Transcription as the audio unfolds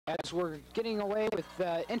as we're getting away with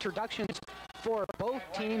introductions for both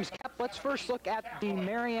teams. Let's first look at the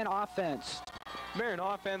Marian offense. Marian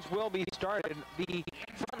offense will be started. The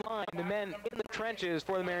front line, the men in the trenches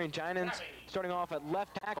for the Marian Giants, starting off at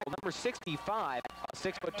left tackle, number 65, a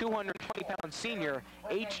 6', 220-pound senior,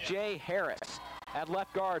 H.J. Harris. At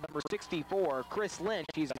left guard, number 64, Chris Lynch.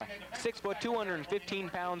 He's a 6',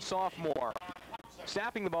 215-pound sophomore.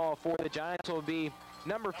 Snapping the ball for the Giants will be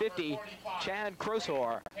number 50, Chad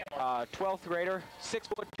Crosor, 12th grader, 6',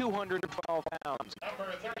 212 pounds.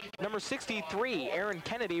 Number 63, Aaron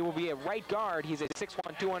Kennedy, will be at right guard. He's a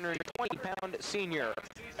 6'1", 220-pound senior.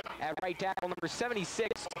 At right tackle, number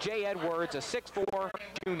 76, Jay Edwards, a 6'4",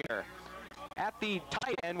 junior. At the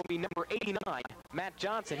tight end will be number 89, Matt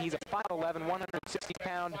Johnson. He's a 5'11",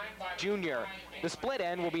 160-pound junior. The split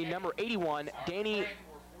end will be number 81, Danny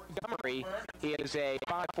Montgomery. He is a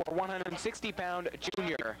 5'4", 160-pound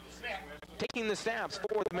junior. Taking the snaps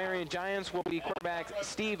for the Marian Giants will be quarterback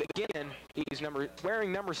Steve Ginnon. He's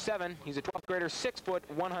wearing number 7. He's a 12th grader, 6',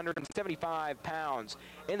 175 pounds.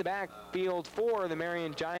 In the backfield for the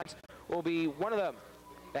Marian Giants will be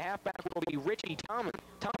the halfback will be Richie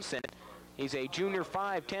Thompson. He's a junior,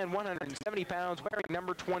 5'10", 170 pounds, wearing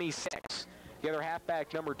number 26. The other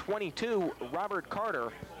halfback, number 22, Robert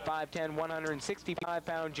Carter, 5'10",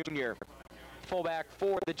 165-pound junior. Fullback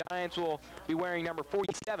for the Giants will be wearing number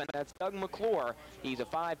 47. That's Doug McClure. He's a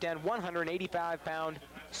 5'10", 185-pound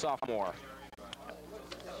sophomore.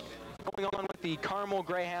 Going on with the Carmel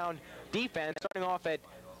Greyhound defense, starting off at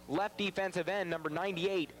left defensive end, number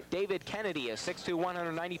 98, David Kennedy, a 6'2",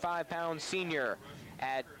 195-pound senior.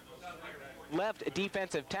 At left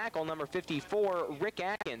defensive tackle, number 54, Rick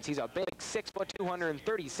Atkins. He's a big 6',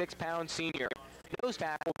 236-pound senior. Nose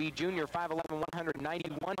tackle will be junior, 5'11",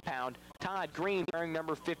 191-pound, Todd Green, wearing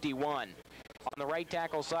number 51. On the right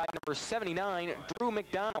tackle side, number 79, Drew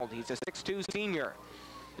McDonald. He's a 6'2", senior.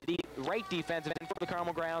 The right defensive end for the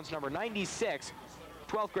Carmel Grounds, number 96,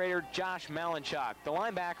 12th grader Josh Malinchuk. The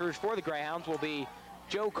linebackers for the Greyhounds will be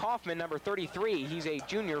Joe Kaufman, number 33. He's a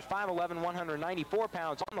junior, 5'11", 194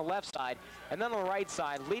 pounds on the left side. And then on the right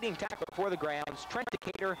side, leading tackler for the Grounds, Trent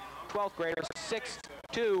Decatur, 12th grader,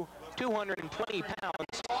 6'2", 220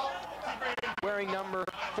 pounds, wearing number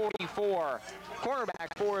 44.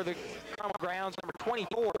 Cornerback for the Carmel Grounds, number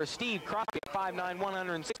 24, Steve Crockett, 5'9",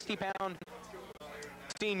 160-pound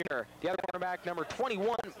senior. The other cornerback, number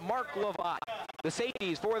 21, Mark Lovat. The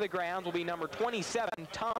safeties for the Grounds will be number 27,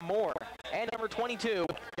 Tom Moore, and number 22,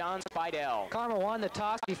 John Spidell. Carmel won the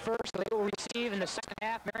toss first. They will receive in the second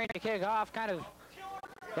half. Marian to kick off. Kind of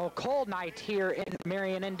a cold night here in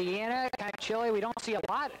Marian, Indiana. Kind of chilly. We don't see a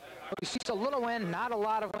lot. We see a little wind, not a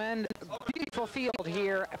lot of wind. Beautiful field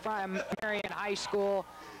here from Marian High School.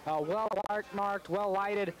 Well marked, well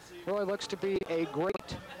lighted. Really looks to be a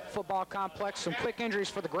great football complex. Some quick injuries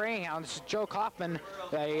for the Greyhounds. Joe Kaufman,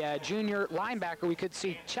 a junior linebacker, we could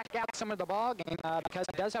see check out some of the ball game because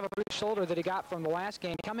he does have a bruised shoulder that he got from the last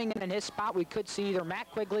game. Coming in his spot, we could see either Matt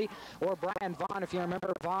Quigley or Brian Vaughn. If you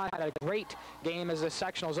remember, Vaughn had a great game as the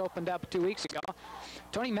sectionals opened up 2 weeks ago.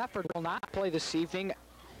 Tony Mefford will not play this evening.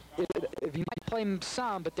 He might play him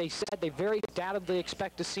some, but they said they very doubtedly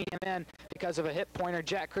expect to see him in because of a hip pointer.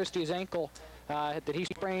 Jack Christie's ankle that he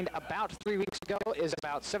sprained about 3 weeks ago is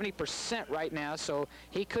about 70% right now, so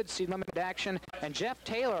he could see limited action. And Jeff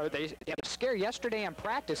Taylor, they had a scare yesterday in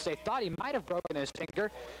practice. They thought he might have broken his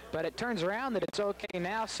finger, but it turns around that it's okay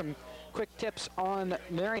now. Some quick tips on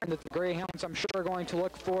Marian that the Greyhounds, I'm sure, are going to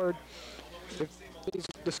look forward.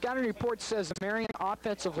 The scouting report says the Marian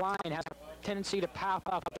offensive line has a tendency to pop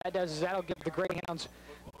up. What that does is that'll give the Greyhounds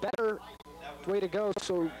better way to go.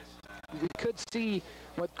 So we could see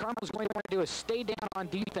what Carmel's going to want to do is stay down on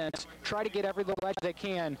defense, try to get every little edge they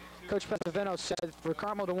can. Coach Pesavino said for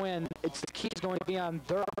Carmel to win, the key is going to be on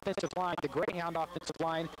their offensive line, the Greyhound offensive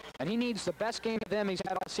line, and he needs the best game of them he's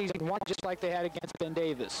had all season, one just like they had against Ben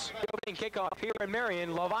Davis. The opening kickoff here in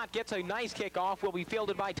Marian. Lovat gets a nice kickoff, will be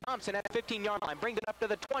fielded by Thompson at the 15-yard line, brings it up to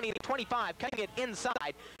the 20, the 25, cutting it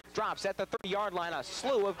inside, drops at the 30-yard line. A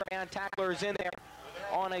slew of Greyhound tacklers in there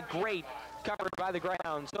on a great covered by the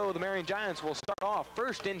ground. So the Marian Giants will start off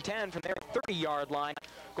first and 10 from their 30-yard line,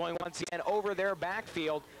 going once again over their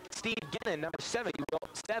backfield. Steve Ginnon, number 7,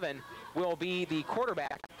 will be the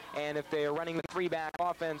quarterback, and if they are running the three-back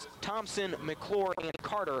offense, Thompson, McClure, and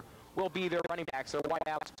Carter will be their running backs. Their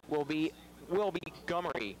wideouts will be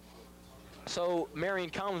Montgomery. So Marian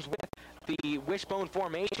comes with the wishbone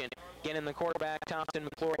formation. Ginnon, the quarterback, Thompson,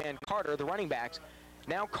 McClure, and Carter, the running backs.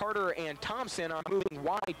 Now Carter and Thompson are moving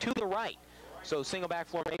wide to the right. So single back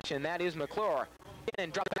formation, that is McClure.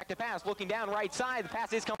 And drop back to pass, looking down right side. The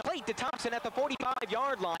pass is complete to Thompson at the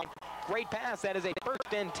 45-yard line. Great pass. That is a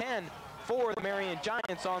 1st and 10 for the Marian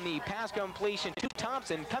Giants on the pass completion to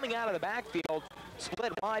Thompson, coming out of the backfield,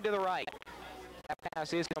 split wide to the right. That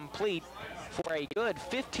pass is complete for a good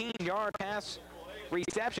 15-yard pass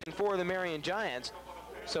reception for the Marian Giants.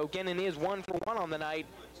 So Gannon is 1 for 1 on the night,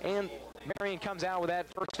 and Marian comes out with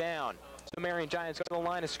that 1st down. So Marian Giants go to the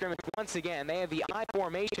line of scrimmage once again. They have the I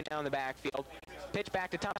formation down the backfield. Pitch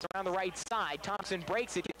back to Thompson around the right side. Thompson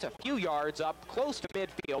breaks it, gets a few yards up, close to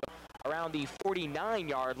midfield, around the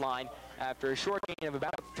 49-yard line after a short gain of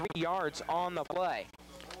about 3 yards on the play.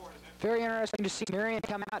 Very interesting to see Marian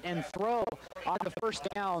come out and throw on the 1st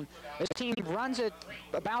down. This team runs it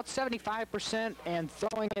about 75% and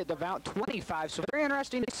throwing it about 25%. So very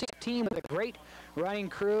interesting to see a team with a great running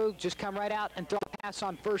crew just come right out and throw a pass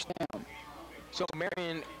on 1st down. So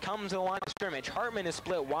Marian comes to the line of scrimmage. Hartman is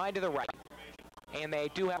split wide to the right. And they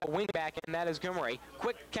do have a wing back, and that is Gomery.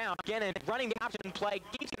 Quick count, Gannon running the option play,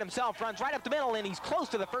 keeps it himself, runs right up the middle, and he's close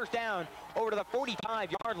to the 1st down over to the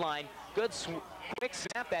 45-yard line. Good quick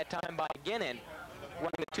snap that time by Gannon,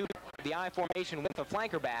 running the I formation with the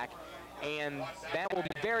flanker back, and that will be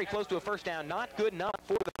very close to a 1st down. Not good enough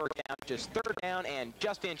for the 1st down, just 3rd down and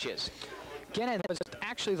just inches. Gannon was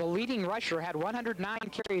actually the leading rusher, had 109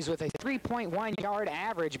 carries with a 3.1-yard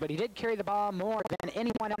average, but he did carry the ball more than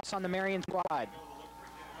anyone else on the Marian squad.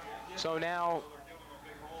 So now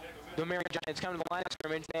the Marian Giants come to the line of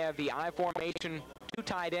scrimmage. They have the I formation, 2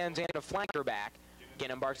 tight ends and a flanker back.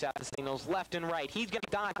 Gannon barks out the signals left and right. He's going to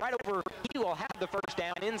dive right over. He will have the 1st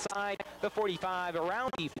down inside the 45,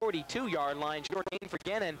 around the 42-yard line. Short gain for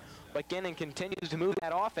Gannon, but Gannon continues to move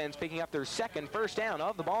that offense, picking up their 2nd 1st down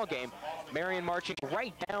of the ball game. Marian marching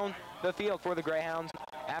right down the field for the Greyhounds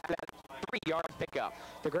after that 3-yard pickup.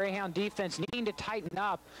 The Greyhound defense needing to tighten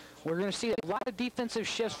up. We're going to see a lot of defensive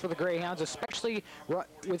shifts for the Greyhounds, especially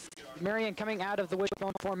with Marian coming out of the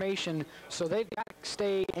wishbone formation, so they've got to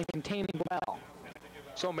stay in containing well.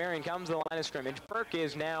 So Marian comes to the line of scrimmage. Burke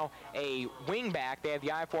is now a wing back. They have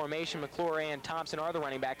the I formation. McClure and Thompson are the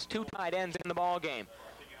running backs. 2 tight ends in the ball game.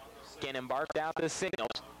 Gannon barked out the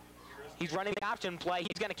signals. He's running the option play.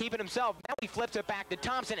 He's going to keep it himself. Now he flips it back to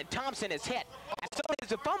Thompson, and Thompson is hit. And so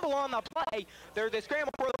there's a fumble on the play. There's a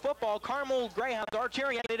scramble for the football. Carmel Greyhounds are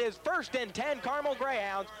cheering, and it is 1st and 10. Carmel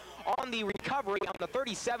Greyhounds on the recovery on the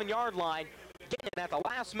 37-yard line. Gannon at the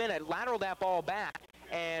last minute lateraled that ball back.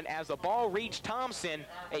 And as the ball reached Thompson,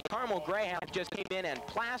 a Carmel Greyhound just came in and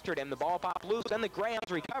plastered him. The ball popped loose, and the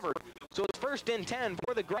Greyhounds recovered. So it's 1st and 10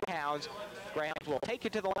 for the Greyhounds. Greyhounds will take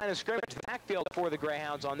it to the line of scrimmage. The backfield for the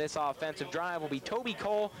Greyhounds on this offensive drive will be Toby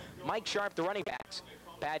Cole, Mike Sharp, the running backs.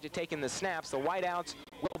 Padgett taking the snaps. The wideouts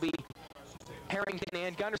will be Harrington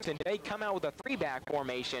and Gunderson. They come out with a 3-back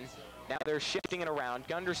formation. Now they're shifting it around.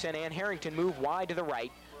 Gunderson and Harrington move wide to the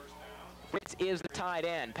right. Ritz is the tight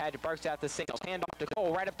end. Padgett barks out the signals. Hand off to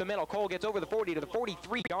Cole right up the middle. Cole gets over the 40 to the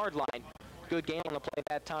 43-yard line. Good gain on the play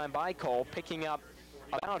that time by Cole, picking up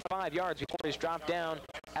about 5 yards before he's dropped down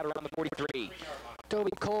at around the 43.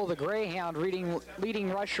 Toby Cole, the Greyhound, leading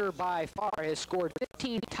rusher by far, has scored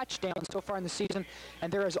 15 touchdowns so far in the season,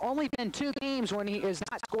 and there has only been 2 games when he has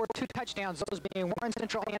not scored 2 touchdowns, those being Warren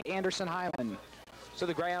Central and Anderson Highland. So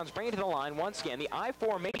the Greyhounds bring it to the line once again. The I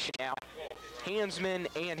formation now. Hansman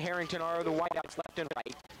and Harrington are the wideouts left and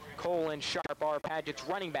right. Cole and Sharp are Padgett's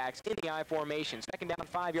running backs in the I formation. 2nd down,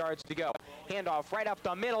 5 yards to go. Handoff right up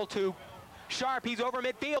the middle to Sharp. He's over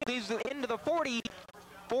midfield. He's into the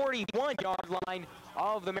 41-yard line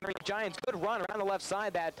of the Marian Giants. Good run around the left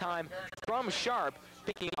side that time from Sharp,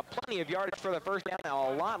 picking up plenty of yardage for the 1st down.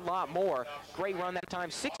 Now a lot more. Great run that time.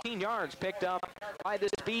 16 yards picked up by the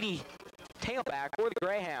speedy tailback for the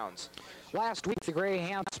Greyhounds. Last week, the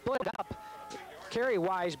Greyhounds split up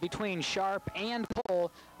carry-wise between Sharp and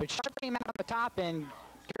Cole, but Sharp came out on the top and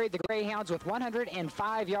carried the Greyhounds with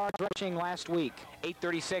 105 yards rushing last week.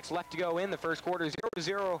 8:36 left to go in the first quarter.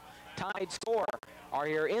 0-0 tied score are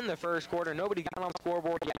here in the first quarter. Nobody got on the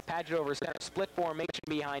scoreboard yet. Padgett over center, split formation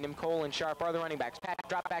behind him. Cole and Sharp are the running backs. Padgett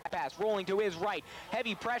drop back pass, rolling to his right.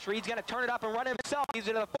 Heavy pressure. He's going to turn it up and run himself. He's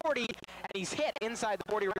into the 40, and he's hit inside the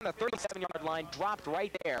 40 around the 37-yard line. Dropped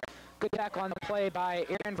right there. Good tackle on the play by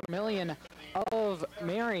Aaron Vermillion of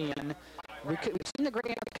Marian. We've seen the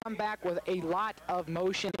Greyhounds come back with a lot of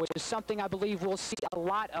motion, which is something I believe we'll see a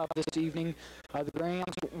lot of this evening. The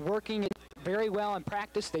Greyhounds working it very well in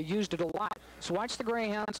practice. They used it a lot. So watch the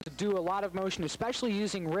Greyhounds to do a lot of motion, especially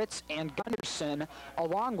using Ritz and Gunderson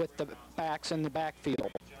along with the backs in the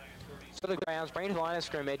backfield. So the Greyhounds bring to the line of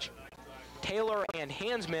scrimmage. Taylor and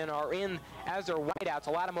Hansman are in as their wideouts.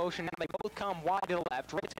 A lot of motion. Now they both come wide to the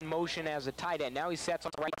left. Ritz in motion as a tight end. Now he sets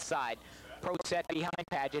on the right side. Pro set behind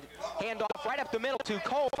Paget. Handoff right up the middle to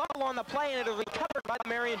Cole. Fumble on the play, and it is recovered by the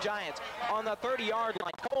Marian Giants on the 30-yard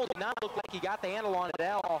line. Cole did not look like he got the handle on it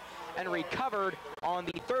at all, and recovered on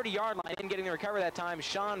the 30-yard line. And getting the recovery that time,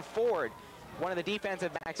 Sean Ford, one of the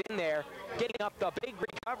defensive backs in there, getting up the big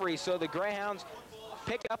recovery. So the Greyhounds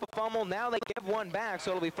pick up a fumble. Now they give one back, so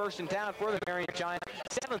it'll be first and down for the Marian Giants.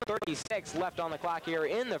 7:36 left on the clock here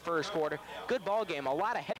in the first quarter. Good ball game. A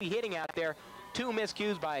lot of heavy hitting out there. One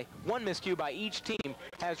miscue by each team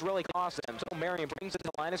has really cost them. So Marian brings it to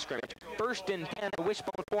the line of scrimmage. First and 10, the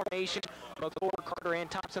wishbone formation. McClure, Carter, and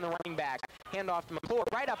Thompson, the running backs. Handoff to McClure,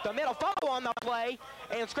 right up the middle. Fumble on the play,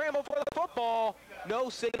 and scramble for the football. No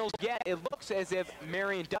signals yet. It looks as if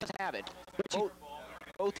Marian does have it.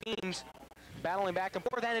 Both teams battling back and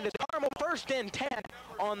forth, and it is Carmel first and 10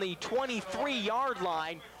 on the 23-yard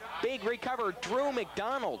line. Big recover, Drew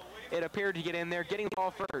McDonald. It appeared to get in there, getting the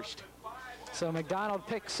ball first. So McDonald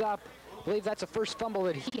picks up, I believe that's the first fumble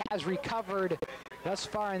that he has recovered thus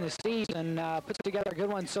far in the season. Puts together a good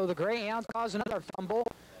one. So the Greyhounds cause another fumble.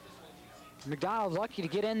 McDonald's lucky to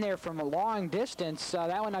get in there from a long distance.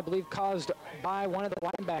 That one, I believe, caused by one of the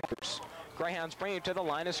linebackers. Greyhounds bring it to the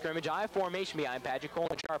line of scrimmage. I formation behind Paget. Cole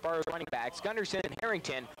and Sharp are running backs. Gunderson and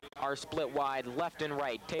Harrington are split wide left and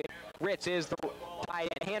right. Ritz is the tight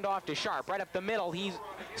end. Handoff to Sharp right up the middle. He's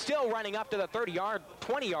still running up to the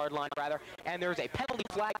 20-yard line rather, and there's a penalty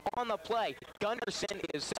flag on the play. Gunderson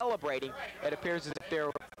is celebrating. It appears as if there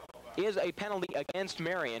is a penalty against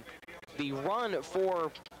Marian. The run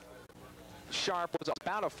for Sharp was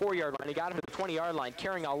about a 4-yard run. He got him to the 20-yard line,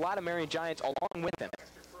 carrying a lot of Marian Giants along with him.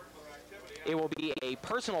 It will be a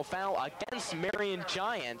personal foul against Marian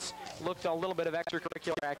Giants. Looked a little bit of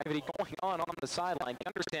extracurricular activity going on the sideline.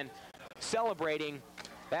 Gunderson celebrating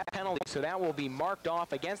that penalty, so that will be marked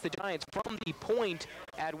off against the Giants from the point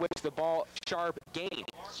at which the ball Sharp gained.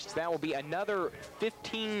 So that will be another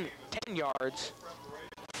 10 yards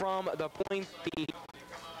from the point the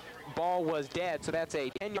ball was dead. So that's a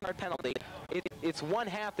 10-yard penalty. It's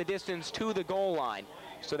 1/2 the distance to the goal line.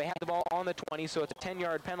 So they have the ball on the 20, so it's a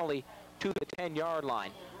 10-yard penalty to the 10-yard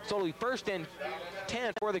line. So it'll be first and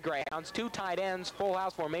 10 for the Greyhounds. Two tight ends, full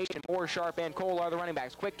house formation. Moore, Sharp, and Cole are the running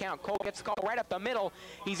backs. Quick count. Cole gets the call right up the middle.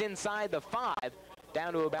 He's inside the 5,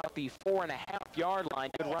 down to about the 4.5-yard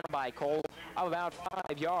line. Good run by Cole of about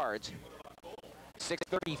 5 yards.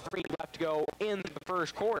 6:33 left to go in the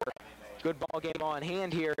first quarter. Good ball game on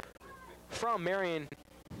hand here from Marian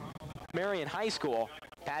High School.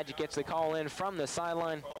 Paget gets the call in from the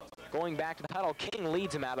sideline. Going back to the huddle, King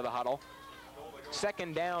leads him out of the huddle.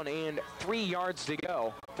 Second down and 3 yards to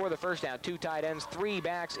go for the first down. Two tight ends, three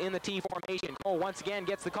backs in the T formation. Cole once again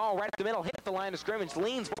gets the call right up the middle, hits the line of scrimmage,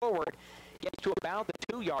 leans forward, gets to about the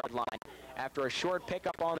 2-yard line after a short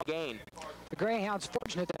pickup on the gain. The Greyhounds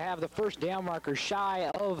fortunate to have the first down marker shy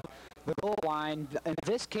of the goal line. In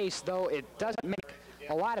this case, though, it doesn't make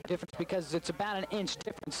a lot of difference because it's about an inch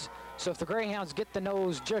difference. So if the Greyhounds get the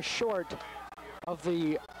nose just short of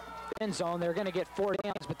the end zone, they're going to get 4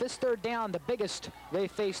 downs. But this third down, the biggest they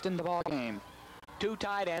faced in the ball game. Two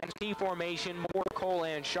tight ends, T formation. Moore, Cole,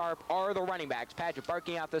 and Sharp are the running backs. Paget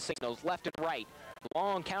barking out the signals left and right.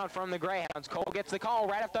 Long count from the Greyhounds. Cole gets the call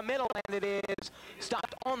right up the middle, and it is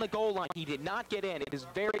stopped on the goal line. He did not get in. It is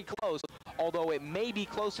very close, although it may be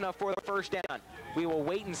close enough for the first down. We will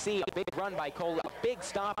wait and see. A big run by Cole, a big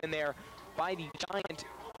stop in there by the Giant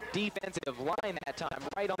defensive line that time,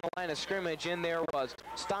 right on the line of scrimmage. In there was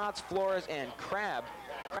Stotts, Flores, and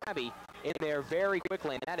Krabby in there very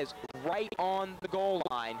quickly, and that is right on the goal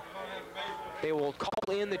line. They will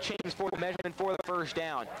call in the chains for the measurement for the first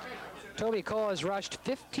down. Toby Cole has rushed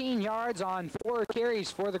 15 yards on 4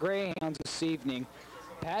 carries for the Greyhounds this evening.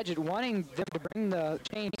 Paget wanting them to bring the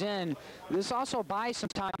chains in. This also buys some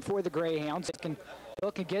time for the Greyhounds.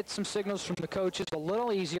 They can get some signals from the coaches a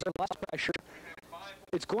little easier, less pressure.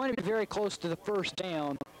 It's going to be very close to the first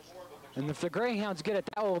down. And if the Greyhounds get it,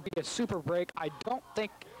 that will be a super break. I don't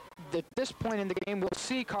think at this point in the game we'll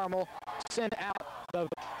see Carmel send out the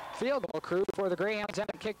field goal crew for the Greyhounds.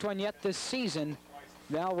 Haven't kicked one yet this season.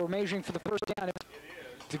 Now we're measuring for the first down.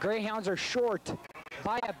 If the Greyhounds are short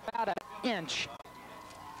by about an inch.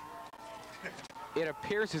 It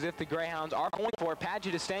appears as if the Greyhounds are going for it.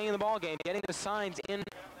 Paget is staying in the ballgame, getting the signs in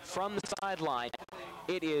from the sideline.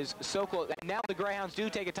 It is so close. And now the Greyhounds do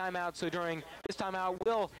take a timeout, so during this timeout,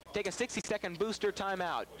 we'll take a 60-second booster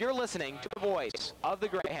timeout. You're listening to the voice of the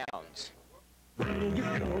Greyhounds. Where do you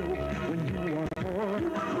go when you want more?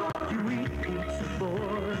 You eat pizza for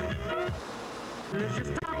delicious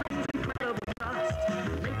toppings, incredible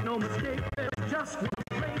just one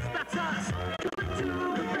place, that's us. Good to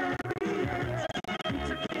the very edge.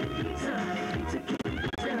 Pizza King Pizza, Pizza King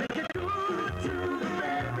Pizza. Make it good to the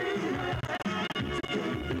very edge. Pizza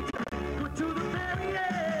King Pizza, good to the very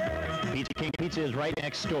edge. Pizza King Pizza is right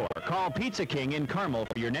next door. Call Pizza King in Carmel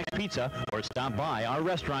for your next pizza or stop by our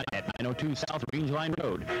restaurant at 902 South Rangeline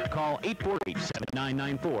Road. Call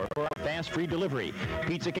 848-7994 for our fast free delivery.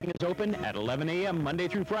 Pizza King is open at 11 a.m. Monday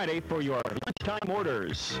through Friday for your lunchtime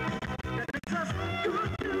orders. Just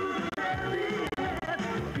good to the very edge.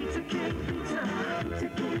 Pizza King Pizza, Pizza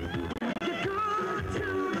King Pizza. Make it good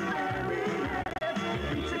to the very edge.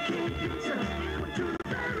 Pizza King Pizza, good to the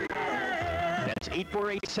very edge. That's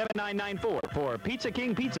 848-7994 for Pizza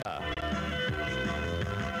King Pizza.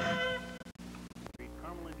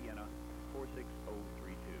 Carmel, Indiana,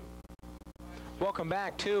 46032. Welcome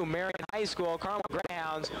back to Marian High School. Carmel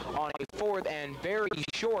Greyhounds on a 4th and very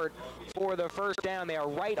short for the first down. They are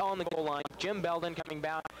right on the goal line. Jim Belden coming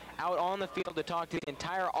back out on the field to talk to the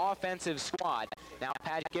entire offensive squad. Now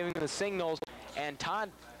Patch giving the signals, and Todd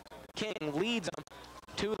King leads them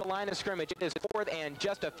to the line of scrimmage. It is 4th and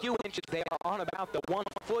just a few inches. They are on about the 1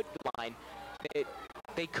 foot line.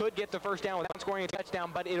 They could get the first down without scoring a touchdown,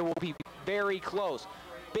 but it will be very close.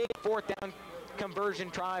 Big 4th down conversion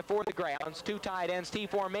try for the Greyhounds. 2 tight ends, T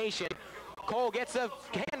formation. Cole gets a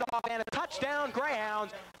handoff and a touchdown,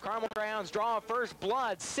 Greyhounds. Carmel Greyhounds draw first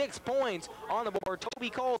blood, 6 points on the board. Toby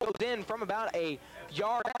Cole goes in from about a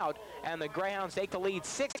yard out, and the Greyhounds take the lead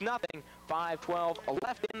 6-0, 5:12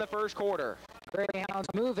 left in the first quarter. Greyhounds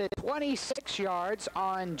move it 26 yards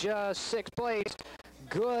on just 6 plays.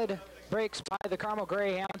 Good breaks by the Carmel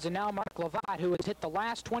Greyhounds, and now Mark Lavatt, who has hit the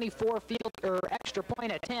last 24 field or extra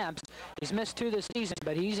point attempts. He's missed 2 this season,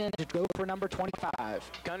 but he's in to go for number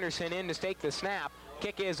 25. Gunderson in to take the snap.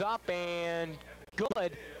 Kick is up and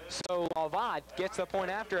good. So Lavatt gets the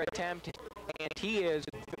point after attempt, and he is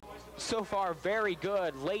so far very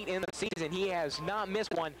good late in the season. He has not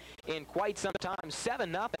missed one in quite some time.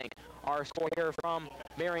 7-0 our score here from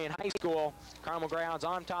Marian High School. Carmel Greyhounds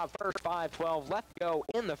on top first, 5:12 left to go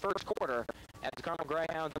in the first quarter, as the Carmel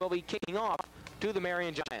Greyhounds will be kicking off to the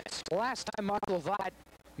Marian Giants. The last time Mark Lavatt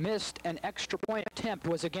missed an extra point attempt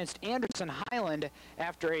was against Anderson Highland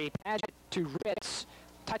after a Paget to Ritz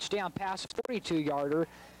touchdown pass, 42-yarder.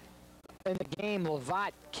 In the game,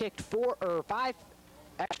 Lavatt kicked 5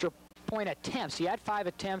 extra point attempts. He had 5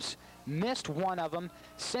 attempts, missed 1 of them.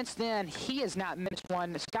 Since then, he has not missed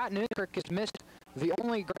one. Scott Newkirk has missed the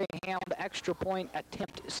only Greyhound extra point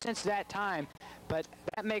attempt since that time, but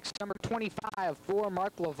that makes number 25 for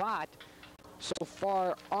Mark Lavatt so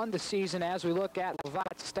far on the season. As we look at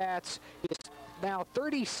Lavatt's stats, he's now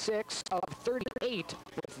 36 of 38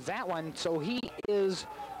 with that one, so he is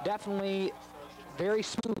definitely very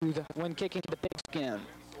smooth when kicking the pigskin.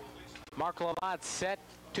 Mark Lavatt set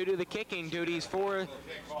to do the kicking duties for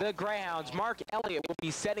the Greyhounds. Mark Elliott will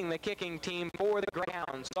be setting the kicking team for the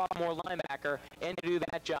Greyhounds, sophomore linebacker, and to do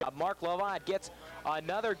that job. Mark Lavatt gets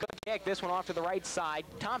another good kick, this one off to the right side.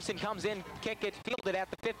 Thompson comes in, kick it, fielded at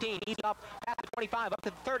the 15. He's up at the 25, up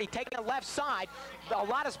to the 30, taking it left side. A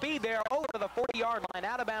lot of speed there, over to the 40-yard line,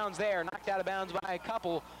 out of bounds there, knocked out of bounds by a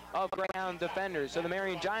couple of Greyhound defenders. So the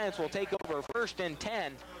Marian Giants will take over 1st and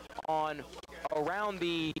 10 on around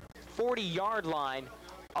the 40-yard line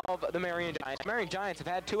of the Marian Giants. Marian Giants have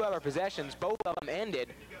had 2 other possessions. Both of them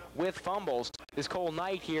ended with fumbles. This cold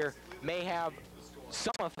night here may have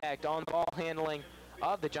some effect on the ball handling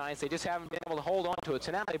of the Giants. They just haven't been able to hold on to it.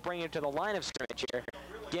 So now they bring it to the line of scrimmage here.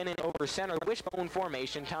 Gannon over center, wishbone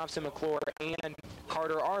formation. Thompson, McClure, and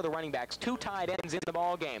Carter are the running backs. 2 tight ends in the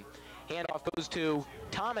ball game. Handoff goes to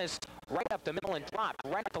Thomas right up the middle and dropped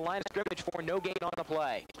right at the line of scrimmage for no gain on the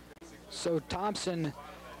play. So Thompson,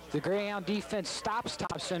 the Greyhound defense stops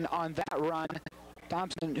Thompson on that run.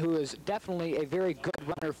 Thompson, who is definitely a very good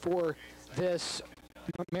runner for this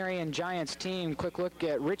Marian Giants team. Quick look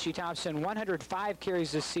at Richie Thompson, 105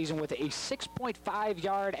 carries this season with a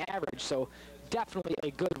 6.5-yard average. So definitely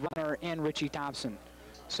a good runner in Richie Thompson.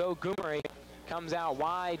 So Goomery comes out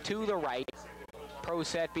wide to the right. Pro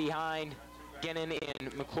set behind Gannon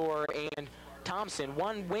and McClure and Thompson.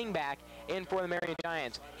 1 wingback in for the Marian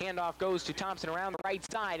Giants. Handoff goes to Thompson around the right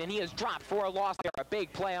side, and he is dropped for a loss there. A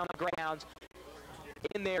big play on the Greyhounds.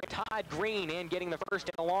 In there, Todd Green in getting the first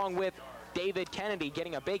down, along with David Kennedy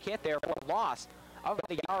getting a big hit there for a loss of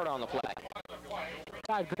about a yard on the play.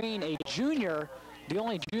 Todd Green, a junior, the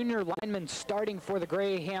only junior lineman starting for the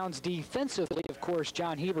Greyhounds defensively. Of course,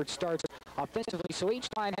 John Hebert starts offensively, so each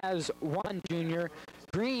line has 1 junior.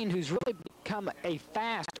 Green, who's really become a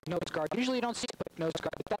fast nose guard. Usually you don't see a quick nose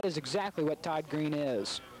guard, but that is exactly what Todd Green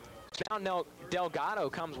is. Now Delgado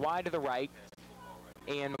comes wide to the right.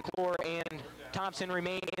 And McClure and Thompson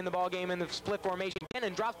remain in the ball game in the split formation.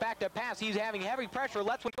 Kennan drops back to pass. He's having heavy pressure.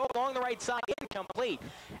 Lets one go along the right side. Incomplete.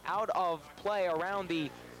 Out of play around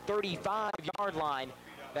the 35-yard line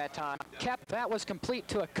that time. That was complete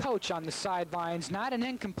to a coach on the sidelines. Not an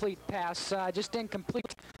incomplete pass, just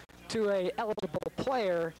incomplete to a eligible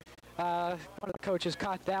player. One of the coaches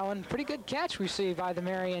caught that one. Pretty good catch we see by the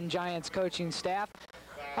Marian Giants coaching staff.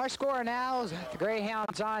 Our score now is the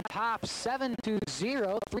Greyhounds on top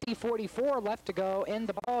 7-0, 3:44 left to go in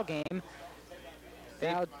the ball game.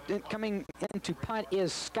 Now coming in to punt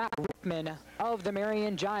is Scott Rickman of the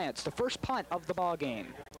Marian Giants, the first punt of the ball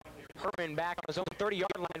game. Herman back on his own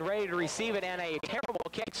 30-yard line, ready to receive it, and a terrible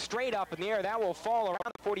kick straight up in the air. That will fall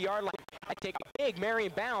around the 40-yard line. I take a big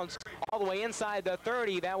Marian bounce all the way inside the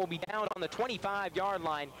 30. That will be down on the 25-yard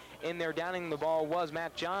line. In there downing the ball was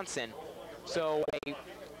Matt Johnson. So a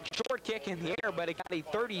short kick in the air, but it got a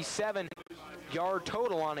 37-yard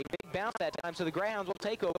total on a big bounce that time. So the Greyhounds will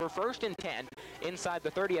take over 1st and 10 inside the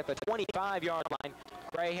 30 at the 25-yard line.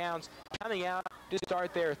 Greyhounds coming out to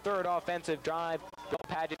start their third offensive drive. Bill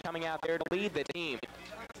Padgett coming out there to lead the team.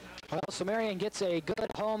 Well, so Marian gets a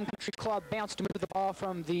good home country club bounce to move the ball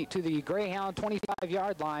from to the Greyhound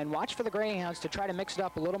 25-yard line. Watch for the Greyhounds to try to mix it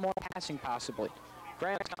up a little more passing possibly.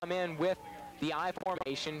 Greyhounds come in with the I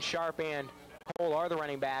formation. Sharp and Cole are the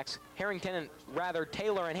running backs. Harrington and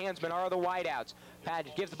Taylor and Hansman are the wideouts.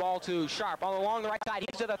 Padgett gives the ball to Sharp all along the right side.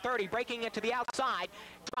 He's to the 30, breaking it to the outside.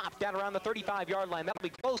 Dropped down around the 35-yard line. That'll be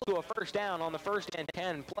close to a first down on the 1st and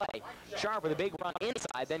 10 play. Sharp with a big run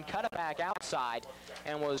inside, then cut it back outside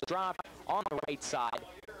and was dropped on the right side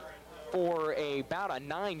for about a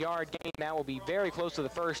 9-yard gain. That will be very close to the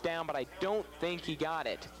first down, but I don't think he got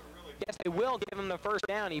it. Yes, they will give him the first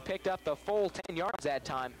down. He picked up the full 10 yards that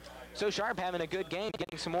time. So Sharp having a good game,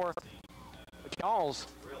 getting some more calls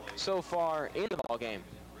so far in the ball game.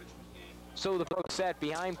 So the pro set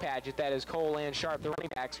behind Padgett, that is Cole and Sharp, the running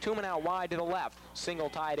backs. 2 men out wide to the left, single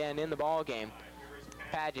tight end in the ball game.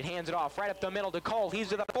 Padgett hands it off right up the middle to Cole. He's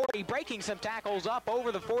to the 40, breaking some tackles up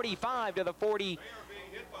over the 45 to the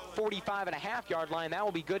 45.5-yard line. That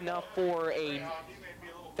will be good enough for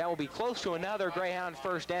that will be close to another Greyhound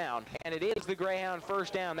first down. And it is the Greyhound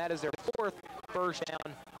first down. That is their 4th first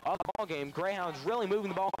down of the ball game. Greyhounds really moving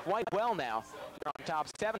the ball quite well now. They're on top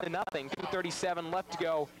 7-0, 2:37 left to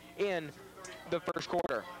go in the first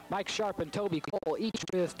quarter. Mike Sharp and Toby Cole each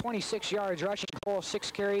with 26 yards rushing. Cole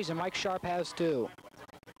 6 carries and Mike Sharp has 2.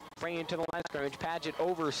 Bringing it to the line of scrimmage. Padgett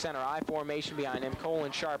over center. I formation behind him. Cole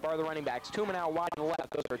and Sharp are the running backs. 2 men out wide to the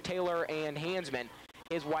left. Those are Taylor and Hansman.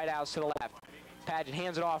 His wideouts to the left. Padgett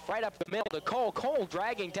hands it off right up the middle to Cole. Cole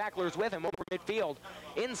dragging tacklers with him over midfield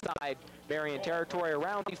inside Marian territory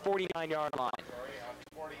around the 49-yard line.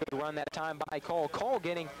 Good run that time by Cole. Cole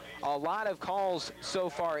getting a lot of calls so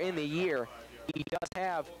far in the year. He does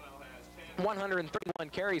have 131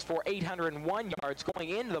 carries for 801 yards going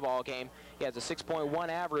into the ball game. He has a 6.1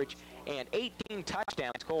 average and 18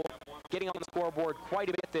 touchdowns. Cole getting on the scoreboard quite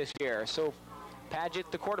a bit this year. So Padgett,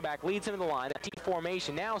 the quarterback, leads him to the line. The T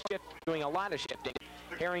formation now doing a lot of shifting.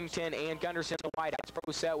 Harrington and Gunderson, the wideouts.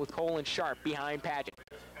 Pro set with Cole and Sharp behind Padgett.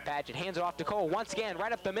 Padgett hands it off to Cole once again,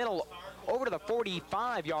 right up the middle, over to the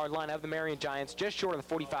 45-yard line of the Marian Giants, just short of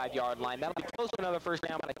the 45-yard line. That'll be close to another first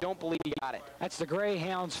down, but I don't believe he got it. That's the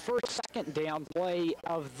Greyhounds' first second down play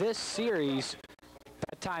of this series.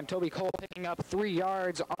 That time, Toby Cole picking up 3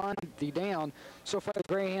 yards on the down. So far, the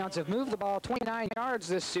Greyhounds have moved the ball 29 yards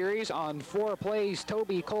this series on 4 plays.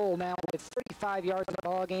 Toby Cole now with 35 yards in the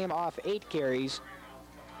ball game off 8 carries.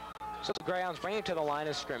 So the Greyhounds bring it to the line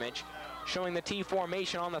of scrimmage, showing the T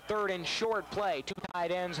formation on the 3rd and short play. 2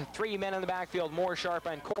 tight ends, 3 men in the backfield. Moore, Sharp,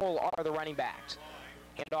 and Cole are the running backs.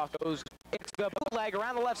 Handoff goes, it's the bootleg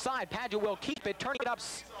around the left side. Padgett will keep it, turning it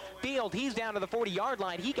upfield. He's down to the 40-yard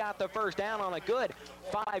line. He got the first down on a good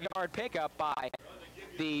 5-yard pickup by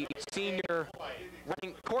the senior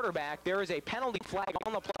running quarterback. There is a penalty flag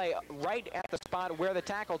on the play right at the spot where the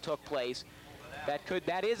tackle took place.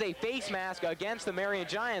 That is a face mask against the Marian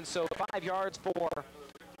Giants, so 5 yards for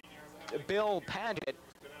Bill Padgett,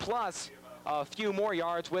 plus a few more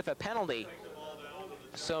yards with a penalty.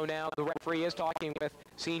 So now the referee is talking with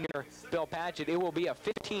senior Bill Padgett. It will be a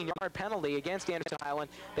 15-yard penalty against Anderson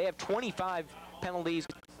Highland. They have 25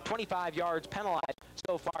 yards penalized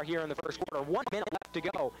so far here in the first quarter. 1 minute left to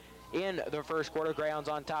go in the first quarter. Greyhounds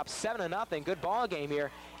on top 7-0. Good ball game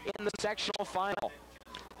here in the sectional final.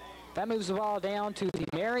 That moves the ball down to the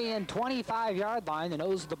Marian 25-yard line. The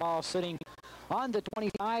nose of the ball sitting on the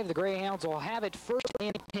 25. The Greyhounds will have it 1st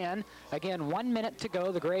and 10. Again, 1 minute to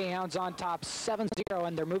go. The Greyhounds on top 7-0,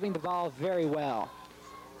 and they're moving the ball very well.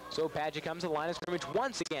 So Padgett comes to the line of scrimmage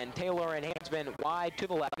once again. Taylor and Hansman wide to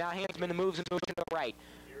the left. Now Hansman moves in motion to the right.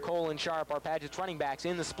 Cole and Sharp are Padgett's running backs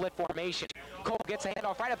in the split formation. Cole gets a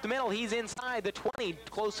handoff right up the middle. He's inside the 20,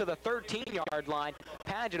 close to the 13-yard line.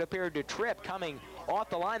 Padgett appeared to trip coming off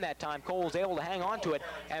the line that time. Cole was able to hang on to it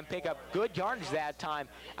and pick up good yardage that time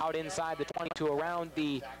out inside the 20 to around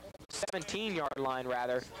the 17-yard line,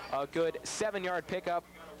 rather. A good 7-yard pickup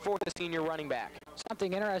for the senior running back.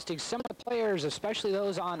 Something interesting, some of the players, especially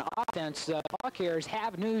those on offense, the ball carriers,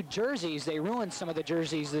 have new jerseys. They ruined some of the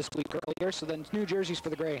jerseys this week earlier, so then new jerseys for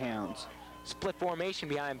the Greyhounds. Split formation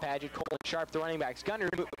behind Padgett, Cole and Sharp, the running backs.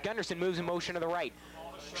 Gunderson moves in motion to the right.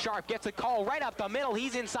 Sharp gets a call right up the middle.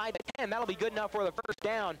 He's inside the 10. That'll be good enough for the first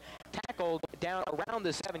down. Tackled down around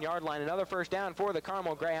the 7-yard line. Another first down for the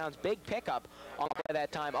Carmel Greyhounds. Big pickup on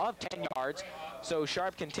that time of 10 yards. So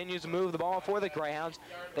Sharp continues to move the ball for the Greyhounds.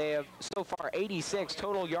 They have so far 86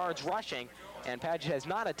 total yards rushing, and Padgett has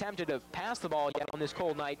not attempted to pass the ball yet on this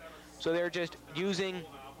cold night. So they're just using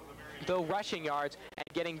the rushing yards and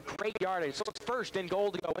getting great yardage. So it's first and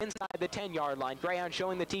goal to go inside the 10-yard line. Greyhound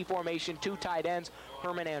showing the T formation, 2 tight ends,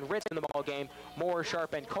 Herman and Ritz in the ball game. Moore,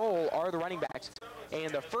 Sharp, and Cole are the running backs. And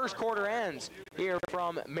the first quarter ends here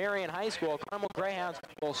from Marian High School. Carmel Greyhounds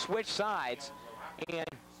will switch sides, and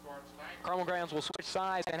Carmel Greyhounds will switch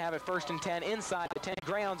sides and have it first and 10 inside the 10.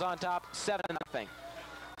 Greyhounds on top, 7-0.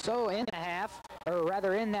 So in the half, or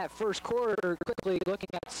rather in that first quarter, quickly looking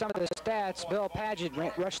at some of the stats, Bill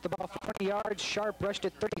Padgett rushed the ball for 20 yards, Sharp rushed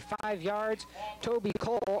it 35 yards, Toby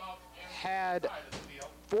Cole had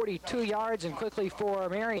 42 yards, and quickly for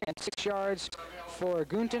Marian, 6 yards for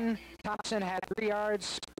Gunton. Thompson had 3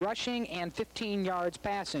 yards rushing and 15 yards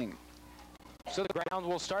passing. So the Greyhounds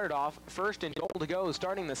will start it off first and goal to go,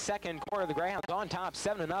 starting the second quarter. The Greyhounds on top,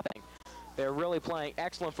 7-0. They're really playing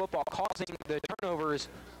excellent football, causing the turnovers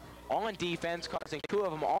on defense, causing 2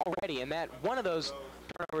 of them already, and that one of those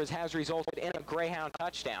turnovers has resulted in a Greyhound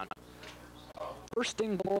touchdown. First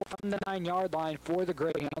and goal from the 9-yard line for the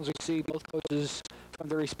Greyhounds. We see both coaches from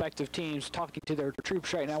their respective teams talking to their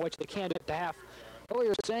troops right now, which they can do at the half. What we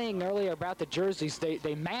were saying earlier about the jerseys,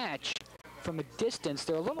 they match from a distance.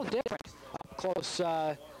 They're a little different up close.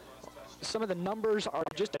 Some of the numbers are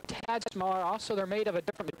just a tad smaller. Also, they're made of a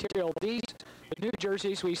different material. These, the new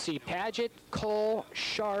jerseys, we see Padgett, Cole,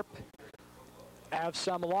 Sharp, have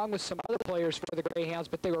some, along with some other players for the Greyhounds,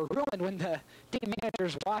 but they were ruined when the team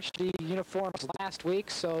managers washed the uniforms last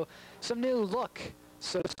week. So some new look,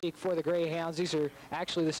 so to speak, for the Greyhounds. These are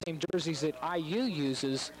actually the same jerseys that IU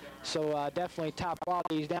uses, so definitely top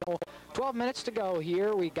quality. Now, 12 minutes to go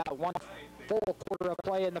here. We got one full quarter of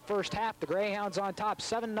play in the first half. The Greyhounds on top,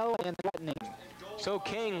 7-0 and threatening. So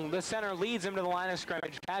King, the center, leads him to the line of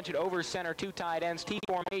scrimmage. Padgett over center, 2 tight ends, T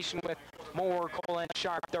formation with Moore, Cole, and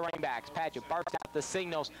Sharp, the running backs. Padgett barks out the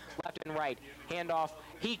signals left and right. Handoff.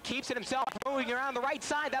 He keeps it himself, moving around the right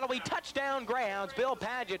side. That'll be touchdown Greyhounds. Bill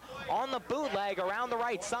Padgett on the bootleg around the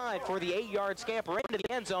right side for the 8-yard scamper into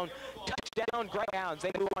the end zone. Touchdown Greyhounds.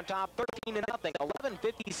 They move on top, 13-0.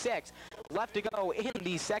 11:56 left to go in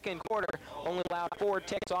the second quarter. Only allowed 4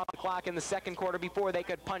 ticks off the clock in the second quarter before they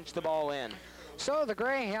could punch the ball in. So the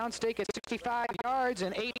Greyhounds take it 65 yards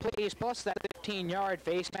and 8 plays plus that 15-yard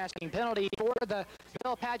face masking penalty for the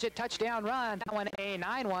Bill Padgett touchdown run. That one a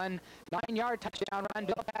 9-yard touchdown run.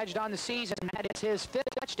 Bill Padgett on the season. That is his 5th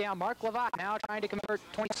touchdown. Mark Lavatt now trying to convert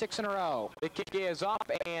 26 in a row. The kick is up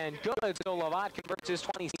and good. So Lavatt converts his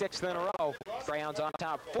 26th in a row. Greyhounds on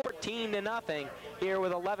top, 14-0 here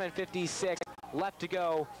with 11:56 left to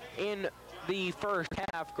go in the first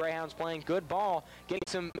half. Greyhounds playing good ball, getting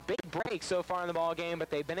some big breaks so far in the ball game, but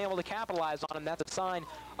they've been able to capitalize on them. That's a sign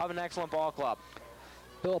of an excellent ball club.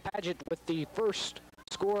 Bill Padgett with the first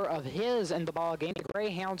score of his in the ball game. The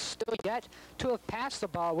Greyhounds still yet to have passed the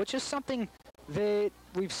ball, which is something that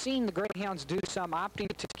we've seen the Greyhounds do some, opting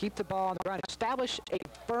to keep the ball on the run, establish a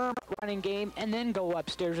firm running game, and then go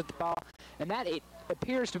upstairs with the ball. And that it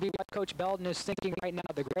appears to be what Coach Belden is thinking right now.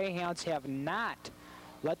 The Greyhounds have not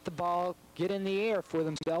let the ball get in the air for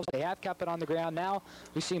themselves. They have kept it on the ground. Now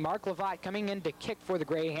we see Mark Lavatt coming in to kick for the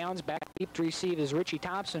Greyhounds. Back deep to receive is Richie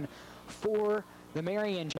Thompson for the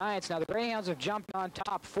Marian Giants. Now the Greyhounds have jumped on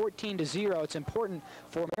top 14-0. It's important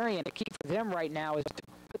for Marian. The key for them right now is to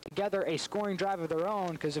put together a scoring drive of their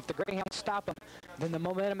own, because if the Greyhounds stop them, then the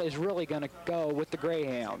momentum is really going to go with the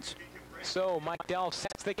Greyhounds. So Mike Delph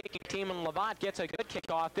sets the kicking team, and Lavatt gets a good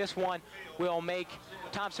kickoff. This one will make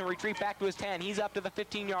Thompson retreat back to his 10. He's up to the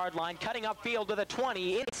 15-yard line, cutting upfield to the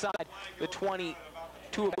 20, inside the 20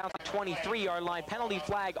 to about the 23-yard line. Penalty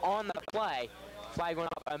flag on the play. Flag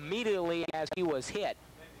went up immediately as he was hit.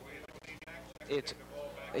 It's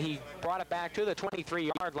he brought it back to the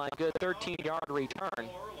 23-yard line. Good 13-yard return.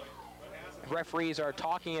 Referees are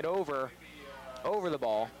talking it over the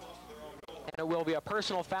ball. And it will be a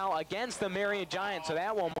personal foul against the Marian Giants, so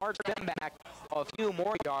that will march them back a few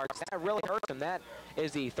more yards. That really hurts them. That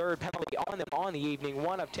is the third penalty on them on the evening,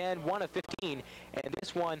 1 of 10, 1 of 15. And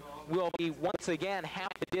this one will be, once again, half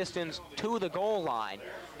the distance to the goal line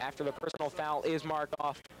after the personal foul is marked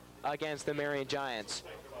off against the Marian Giants.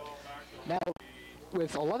 Now,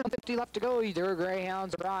 with 11:50 left to go, their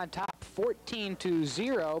Greyhounds are on top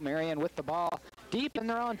 14-0. Marian with the ball deep in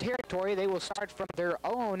their own territory. They will start from their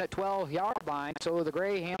own 12-yard line. So the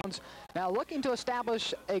Greyhounds now looking to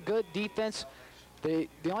establish a good defense. The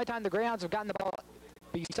only time the Greyhounds have gotten the ball,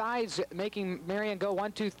 besides making Marian go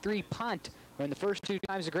 1-2-3 punt, when the first two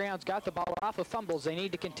times the Greyhounds got the ball off of fumbles, they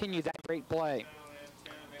need to continue that great play.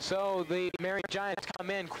 So the Marian Giants come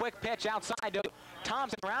in, quick pitch outside to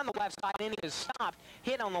Thompson around the left side, and he is stopped,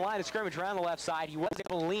 hit on the line of scrimmage around the left side. He was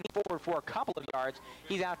able to lean forward for a couple of yards.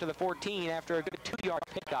 He's out to the 14 after a good 2-yard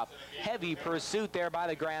pickup. Heavy pursuit there by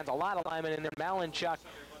the Greyhounds. A lot of linemen in there. Malinchuk,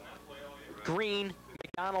 Green,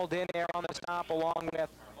 McDonald in there on the stop, along with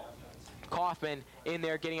Kaufman in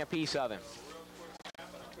there getting a piece of him.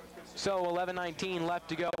 So 11:19 left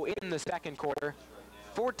to go in the second quarter.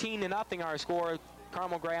 14-0 our score.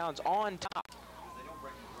 Carmel Greyhounds on top.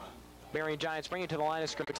 Marian Giants bring it to the line of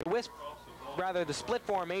scrimmage. The split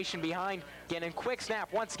formation behind. Gannon, quick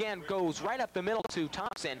snap once again goes right up the middle to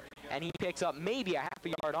Thompson, and he picks up maybe a half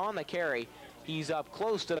a yard on the carry. He's up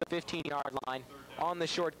close to the 15-yard line on the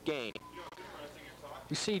short gain.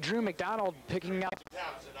 You see Drew McDonald picking up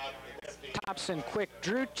Thompson quick.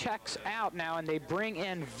 Drew checks out now, and they bring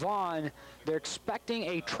in Vaughn. They're expecting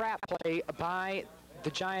a trap play by the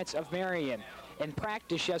Giants of Marian. In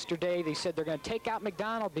practice yesterday, they said they're going to take out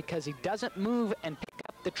McDonald because he doesn't move and pick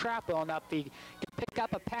up the trap well enough. He can pick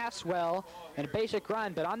up a pass well and a basic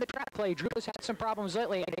run, but on the trap play, Drew has had some problems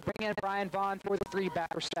lately, and they bring in Brian Vaughn for the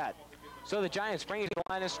 3-backer set. So the Giants bring it to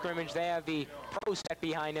the line of scrimmage. They have the pro set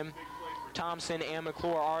behind him. Thompson and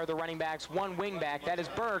McClure are the running backs. One wing back, that is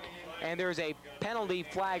Burke, and there's a penalty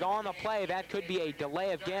flag on the play. That could be a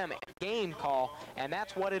delay of game call, and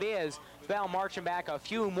that's what it is. Bell marching back a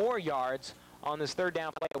few more yards on this third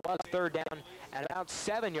down play. It was third down and about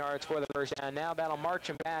 7 yards for the first down. Now that'll march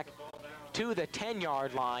him back to the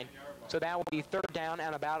 10-yard line. So that will be third down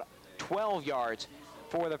and about 12 yards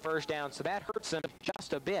for the first down. So that hurts them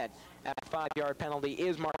just a bit. That 5-yard penalty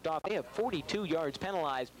is marked off. They have 42 yards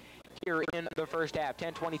penalized here in the first half.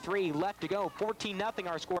 10:23 left to go. 14-0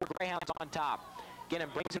 our score. Greyhounds on top. Gannon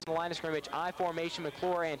brings it to the line of scrimmage. I formation,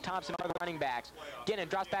 McClure and Thompson are the running backs. Gannon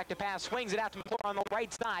drops back to pass, swings it out to McClure on the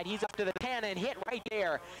right side. He's up to the 10 and hit right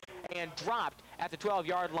there and dropped at the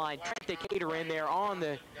 12-yard line. Trent Decatur in there on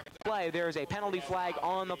the play. There's a penalty flag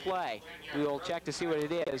on the play. We will check to see what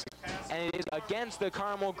it is. And it is against the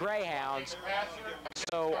Carmel Greyhounds.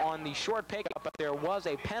 So on the short pickup, but there was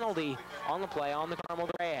a penalty on the play on the Carmel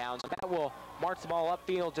Greyhounds. That will march the ball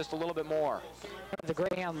upfield just a little bit more. The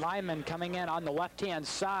Greyhound lineman coming in on the left-hand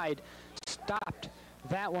side stopped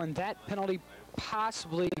that one. That penalty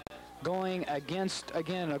possibly going against,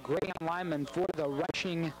 again, a Greyhound lineman for the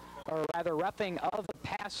rushing, or rather roughing of the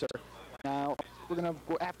passer. Now, we're going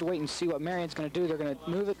to have to wait and see what Marian's going to do. They're going to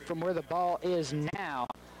move it from where the ball is now,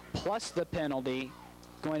 plus the penalty.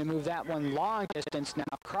 Going to move that one long distance now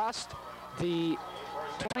across the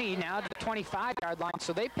 20, now to the 25-yard line.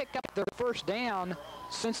 So they pick up their first down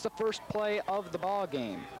since the first play of the ball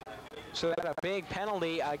game. So that's a big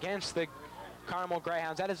penalty against the Carmel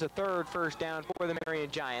Greyhounds. That is the third first down for the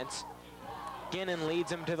Marian Giants. Gannon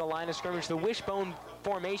leads them to the line of scrimmage. The wishbone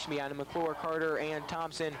formation behind him. McClure, Carter, and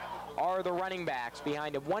Thompson are the running backs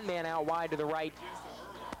behind him. One man out wide to the right.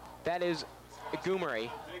 That is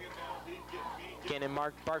Goomery. Gannon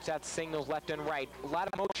barks out signals left and right. A lot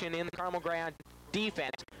of motion in the Carmel Greyhound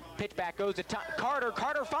defense. Pitch back goes to Carter.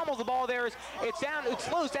 Carter fumbles the ball there.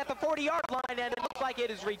 It's loose at the 40-yard line, and it looks like it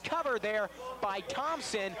is recovered there by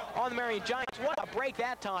Thompson on the Marian Giants. What a break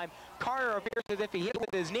that time. Carter appears as if he hit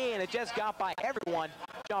with his knee, and it just got by everyone,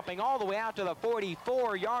 jumping all the way out to the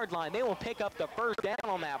 44-yard line. They will pick up the first down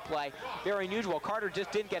on that play. Very unusual. Carter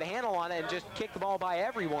just didn't get a handle on it and just kicked the ball by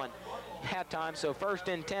everyone at time. So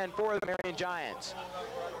 1st and 10 for the Marian Giants.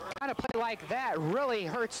 Kind of play like that really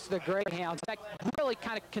hurts the Greyhounds. That really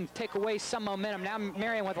kind of can take away some momentum. Now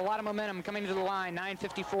Marian with a lot of momentum coming to the line.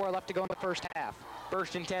 9:54 left to go in the first half.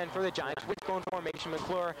 1st and 10 for the Giants. Wishbone formation.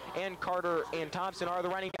 McClure and Carter and Thompson are the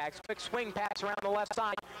running backs. Quick swing pass around the left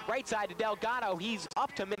side. right side to Delgado. He's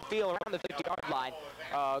up to midfield around the 50-yard line.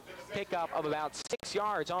 Pickup of about 6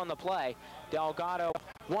 yards on the play. Delgado,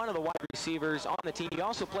 one of the wide receivers on the team. He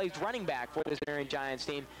also plays running back for this Marian Giants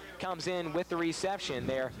team. Comes in with the reception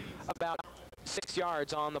there, about 6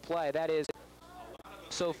 yards on the play. That is,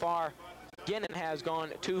 so far, Ginnon has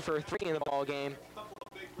gone 2 for 3 in the ball game,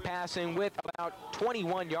 passing with about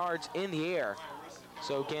 21 yards in the air.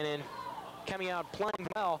 So Ginnon coming out playing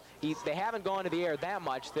well. They haven't gone to the air that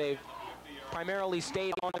much. They've primarily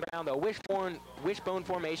stayed on the ground, though. Wishbone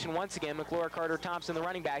formation once again. McClure, Carter, Thompson, the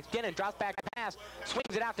running backs. Ginnon drops back to pass,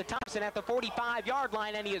 swings it out to Thompson at the 45-yard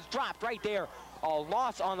line, and he is dropped right there. A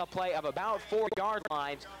loss on the play of about 4 yard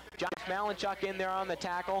lines. Josh Malinchuk in there on the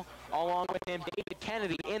tackle, along with him David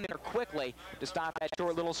Kennedy in there quickly to stop that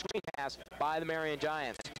short little screen pass by the Marian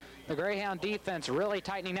Giants. The Greyhound defense really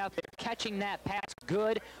tightening out. They're catching that pass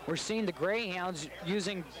good. We're seeing the Greyhounds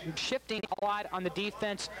shifting a lot on the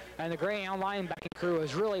defense, and the Greyhound linebacking crew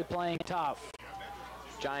is really playing tough.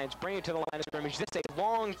 Giants bring it to the line of scrimmage. This is a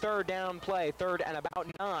long third down play, 3rd and about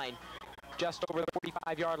 9. Just over the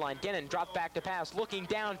 45-yard line. Ginnon drops back to pass, looking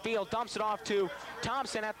downfield, dumps it off to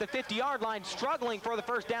Thompson at the 50-yard line, struggling for the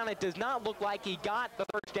first down. It does not look like he got the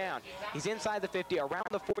first down. He's inside the 50, around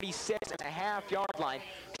the 46.5-yard line.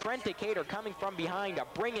 Trent Decatur coming from behind to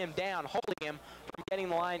bring him down, holding him from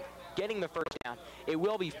getting the first down. It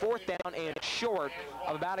will be 4th down and short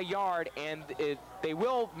of about a yard, and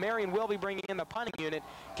Marian will be bringing in the punting unit.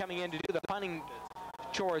 Coming in to do the punting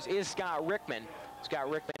chores is Scott Rickman.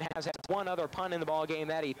 Scott Rickman has had one other punt in the ball game,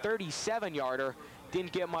 that a 37-yarder.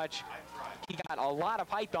 Didn't get much. He got a lot of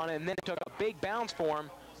height on it, and then it took a big bounce for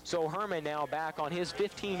him. So Herman now back on his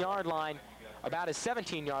 15-yard line, about his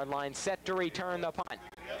 17-yard line, set to return the punt.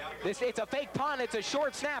 It's a fake punt. It's a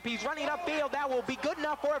short snap. He's running upfield. That will be good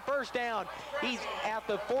enough for a first down. He's at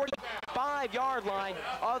the 45-yard line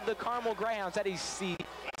of the Carmel Greyhounds. That is the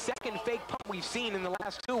second fake punt we've seen in the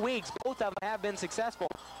last 2 weeks. Both of them have been successful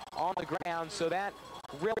on the ground, so that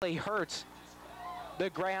really hurts the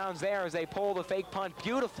Greyhounds there as they pull the fake punt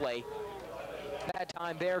beautifully. That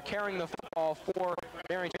time they're carrying the football for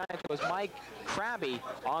Marian Giants. It was Mike Krabby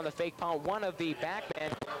on the fake punt. One of the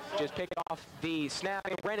backmen just picked off the snap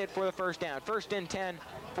and ran it for the first down. 1st and 10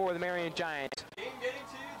 for the Marian Giants.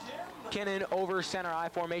 Kinnon over center I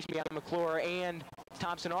formation behind McClure and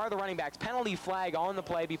Thompson are the running backs. Penalty flag on the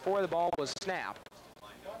play before the ball was snapped.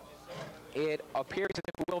 It appears as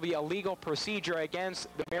if it will be a legal procedure against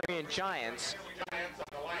the Marian Giants,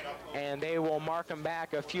 and they will mark them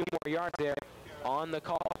back a few more yards there on the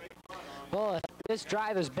call. Well, if this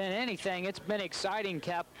drive has been anything, it's been exciting,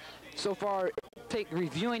 Kep. So far,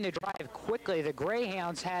 reviewing the drive quickly, the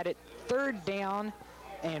Greyhounds had it 3rd down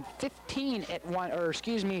and 15 at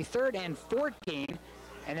 3rd and 14,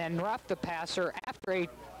 and then roughed the passer after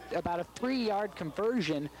about a 3-yard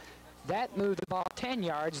conversion. That moved the ball 10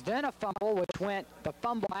 yards, then a fumble, the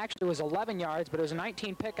fumble actually was 11 yards, but it was a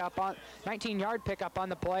 19-yard pickup on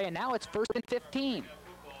the play, and now it's 1st and 15.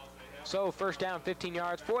 So 1st down, 15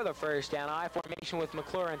 yards for the first down. I formation with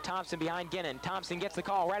McClure and Thompson behind Ginnon. Thompson gets the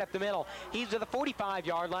call right up the middle. He's to the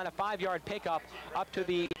 45-yard line, a 5-yard pickup up to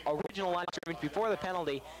the original line of scrimmage before the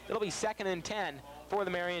penalty. It'll be 2nd and 10 for the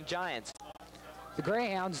Marian Giants. The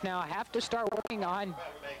Greyhounds now have to start working on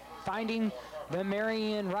finding the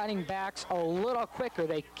Marian running backs a little quicker.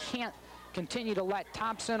 They can't continue to let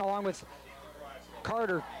Thompson along with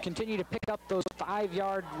Carter continue to pick up those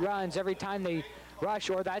 5-yard runs every time they rush,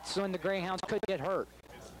 or that's when the Greyhounds could get hurt.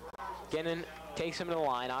 Ginnon takes him to the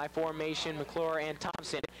line. I formation, McClure and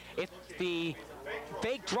Thompson. It's the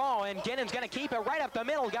fake draw, and Ginnon's going to keep it right up the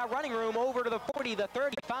middle. Got running room over to the 40, the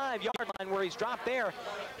 35-yard line where he's dropped there.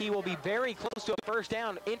 He will be very close to a first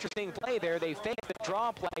down. Interesting play there. They faked the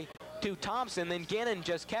draw play to Thompson, then Ginnon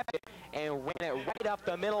just kept it and ran it right up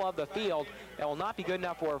the middle of the field. That will not be good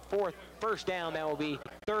enough for a first down. That will be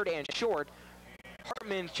 3rd and short.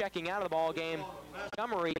 Hartman checking out of the ball game.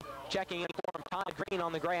 Montgomery checking in for him. Todd Green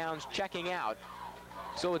on the Greyhounds checking out.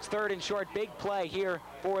 So it's 3rd and short. Big play here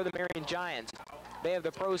for the Marian Giants. They have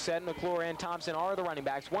the pro set. McClure and Thompson are the running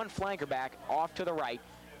backs. One flanker back off to the right.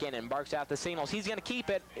 Ginnon barks out the signals. He's going to keep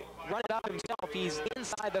it, run it up himself. He's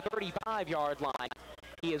inside the 35-yard line.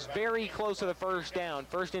 He is very close to the first down.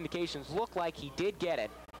 First indications look like he did get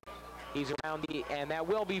it. He's around and that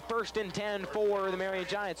will be 1st and 10 for the Marian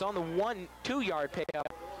Giants on the 2-yard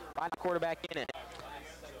pickup by the quarterback in it.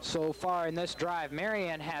 So far in this drive,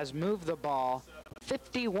 Marian has moved the ball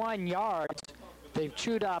 51 yards. They've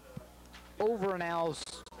chewed up over now,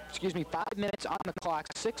 5 minutes on the clock,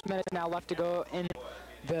 6 minutes now left to go in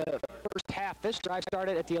the first half. This drive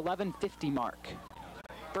started at the 11:50 mark.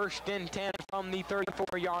 First and 10 from the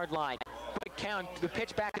 34-yard line. Quick count, the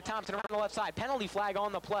pitch back to Thompson around the left side. Penalty flag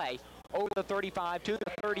on the play. Over the 35 to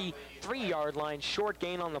the 33-yard line. Short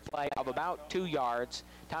gain on the play of about 2 yards.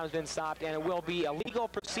 Time's been stopped, and it will be a legal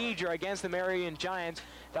procedure against the Marian Giants.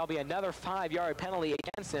 That'll be another 5-yard penalty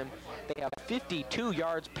against them. They have 52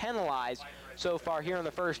 yards penalized so far here in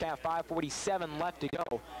the first half. 5:47 left to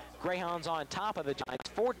go. Greyhounds on top of the Giants,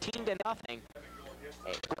 14-0.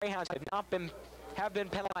 Greyhounds have been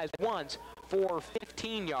penalized once for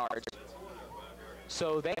 15 yards.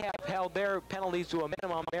 So they have held their penalties to a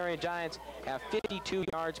minimum. Marian Giants have 52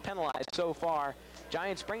 yards penalized so far.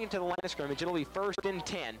 Giants bring it to the line of scrimmage. It'll be first and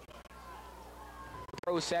 10.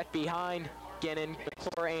 Pro set behind Gennon,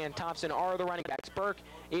 McClure, and Thompson are the running backs. Burke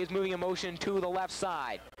is moving in motion to the left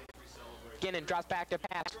side. Gennon drops back to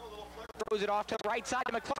pass. Throws it off to the right side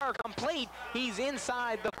to McClure. Complete. He's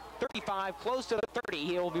inside the 35, close to the 30.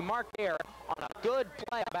 He will be marked there on a good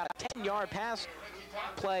play, about a 10-yard pass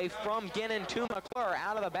play from Gennon to McClure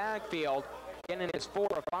out of the backfield. Gennon is 4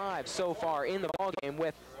 of 5 so far in the ballgame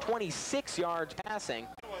with 26 yards passing,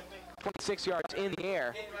 26 yards in the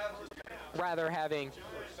air, rather having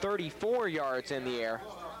 34 yards in the air.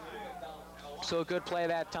 So a good play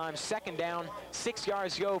that time. Second down, 6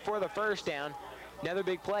 yards to go for the first down. Another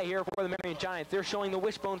big play here for the Marian Giants. They're showing the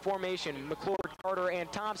wishbone formation. McClure, Carter,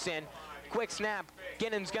 and Thompson. Quick snap.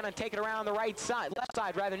 Gennon's going to take it around the right side, left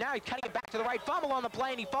side rather. Now he's cutting it back to the right. Fumble on the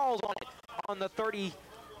play, and he falls on it on the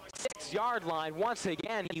 36-yard line. Once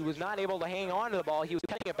again, he was not able to hang on to the ball. He was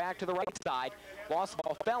cutting it back to the right side. Lost the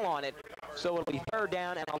ball, fell on it. So it'll be third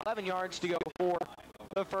down and 11 yards to go for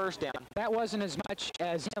the first down. That wasn't as much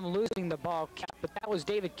as him losing the ball, but that was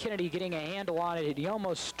David Kennedy getting a handle on it. He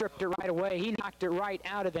almost stripped it right away. He knocked it right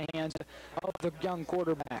out of the hands of the young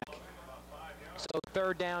quarterback. So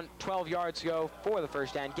third down, 12 yards to go for the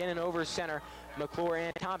first down. Gennon over center. McClure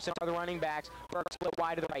and Thompson are the running backs. Burke split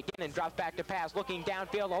wide to the right. Gennon drops back to pass, looking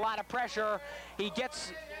downfield. A lot of pressure. He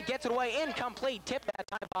gets it away. Incomplete. Tipped that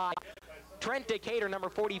time by Trent Decatur, number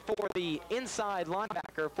 44, the inside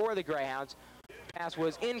linebacker for the Greyhounds. Pass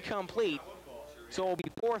was incomplete. So it'll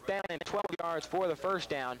be fourth down and 12 yards for the first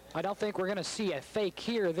down. I don't think we're going to see a fake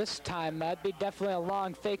here this time. That'd be definitely a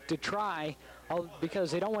long fake to try,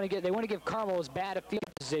 because they want to give Carmel as bad a field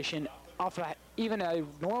position off of even a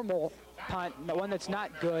normal punt, one that's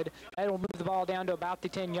not good. That'll move the ball down to about the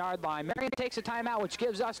 10-yard line. Marian takes a timeout, which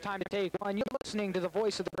gives us time to take one. You're listening to the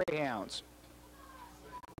voice of the Greyhounds.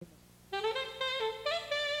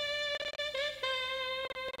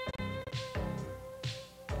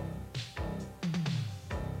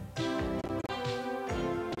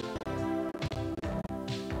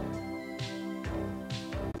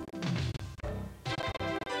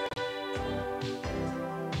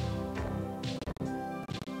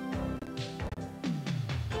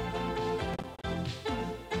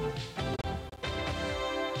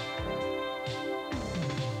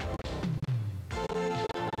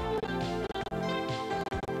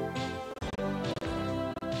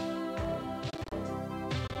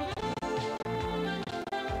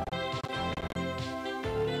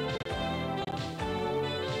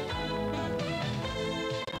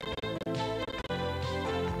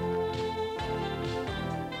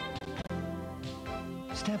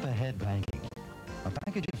 Step Ahead Banking, a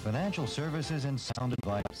package of financial services and sound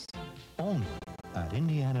advice, only at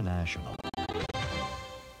Indiana National.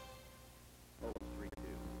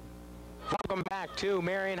 Welcome back to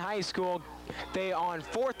Marian High School. They on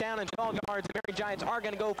fourth down and 12 yards. The Marian Giants are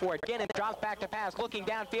going to go for it. Gennon drops back to pass, looking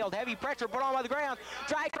downfield. Heavy pressure put on by the Greyhounds.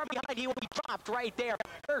 Drag from behind. He will be dropped right there.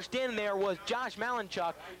 First in there was Josh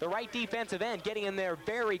Malinchuk, the right defensive end, getting in there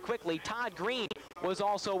very quickly. Todd Green was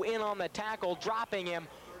also in on the tackle, dropping him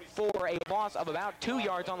for a loss of about 2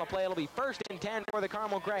 yards on the play. It'll be first and 10 for the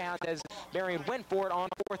Carmel Greyhounds as Marian went for it on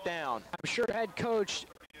fourth down. I'm sure head coach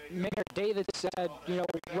Mayor David said,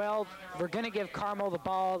 well, we're going to give Carmel the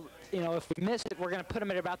ball. If we miss it, we're going to put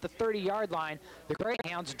him at about the 30-yard line. The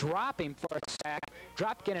Greyhounds drop him for a sack,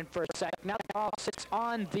 drop Gennon for a sack. Now the ball sits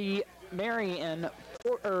on the Marian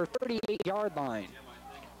 38-yard line.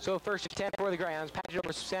 So first and 10 for the Greyhounds. Paget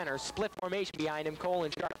over center, split formation behind him. Cole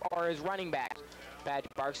and Sharp are his running back.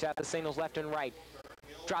 Paget barks out the signals left and right.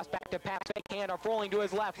 Drops back to pass, fake handoff, rolling to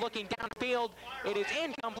his left, looking downfield. It is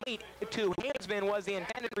incomplete to Hansman, was the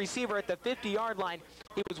intended receiver at the 50-yard line.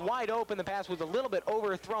 He was wide open. The pass was a little bit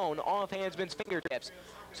overthrown off Hansman's fingertips.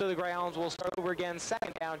 So the Greyhounds will start over again,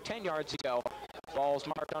 second down, 10 yards to go. Ball's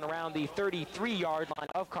marked on around the 33-yard line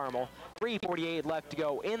of Carmel. 3:48 left to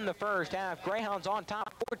go in the first half. Greyhounds on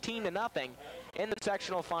top, 14-0 in the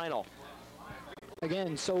sectional final.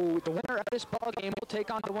 Again, so the winner of this ball game will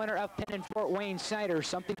take on the winner of Penn and Fort Wayne Snyder.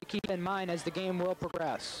 Something to keep in mind as the game will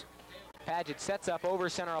progress. Paget sets up over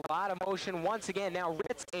center, a lot of motion once again. Now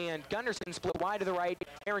Ritz and Gunderson split wide to the right,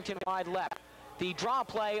 Harrington wide left. The draw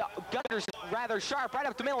play, Gunderson rather sharp right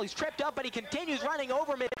up the middle. He's tripped up, but he continues running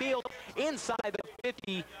over midfield inside the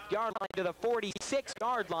 50-yard line to the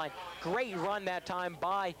 46-yard line. Great run that time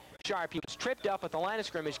by Sharp. He was tripped up at the line of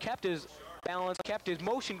scrimmage, kept his balance, kept his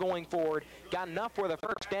motion going forward, got enough for the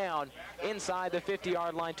first down inside the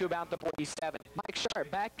 50-yard line to about the 47. Mike Sharp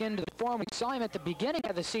back into the form. We saw him at the beginning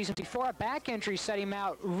of the season before a back injury set him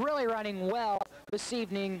out, really running well this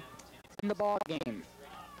evening in the ball game.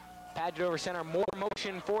 Paget over center, more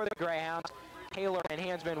motion for the Greyhounds. Taylor and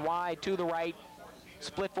Hansman wide to the right.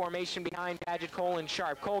 Split formation behind Paget, Cole, and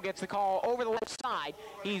Sharp. Cole gets the call over the left side.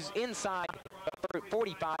 He's inside the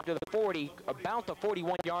 45 to the 40, about the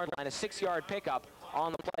 41-yard line, a 6-yard pickup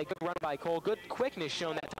on the play. Good run by Cole, good quickness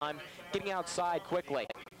shown that time, getting outside quickly.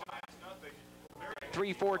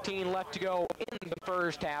 3:14 left to go in the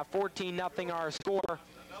first half. 14-0 our score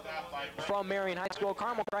from Marian High School.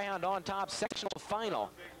 Carmel Greyhound on top, sectional final.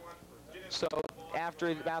 So after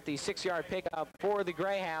about the 6-yard pickup for the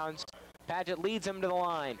Greyhounds, Paget leads him to the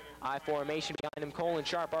line. I formation behind him, Cole and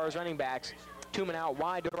Sharp are his running backs. Two men out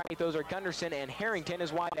wide to the right. Those are Gunderson and Harrington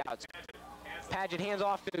as wideouts. Paget hands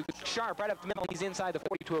off to Sharp right up the middle. He's inside the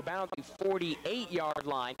 40 to about the 48-yard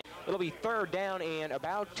line. It'll be third down and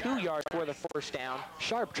about 2 yards for the first down.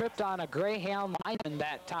 Sharp tripped on a Greyhound lineman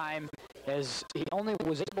that time, as he only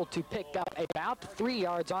was able to pick up about 3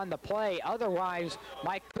 yards on the play. Otherwise,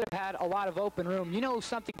 Mike could have had a lot of open room. You know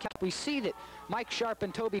something, we see that Mike Sharp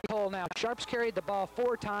and Toby Cole now. Sharp's carried the ball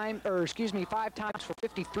 5 times for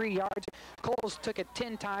 53 yards. Cole's took it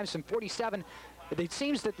 10 times and 47. It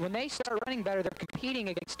seems that when they start running better, they're competing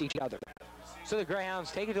against each other. So the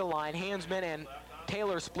Greyhounds take it to the line. Hansman and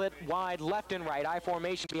Taylor split wide left and right. I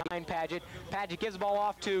formation behind Paget. Paget gives the ball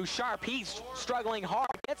off to Sharp. He's struggling hard.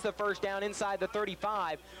 Gets the first down inside the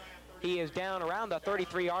 35. He is down around the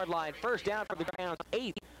 33-yard line. First down for the Greyhounds,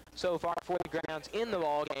 8 so far for the Greyhounds in the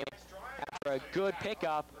ball game. After a good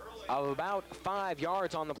pickup of about 5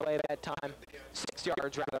 yards on the play that time. 6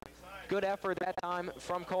 yards rather. Good effort that time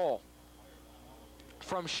from Cole.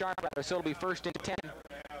 From Sharp rather, so it'll be first and 10.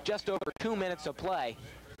 Just over 2 minutes of play.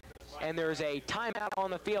 And there's a timeout on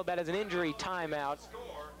the field. That is an injury timeout.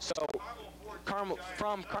 So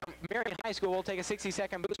Marian High School will take a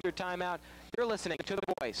 60-second booster timeout. You're listening to the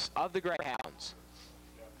voice of the Greyhounds.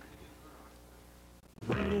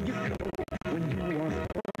 Where you go when you want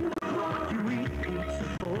you eat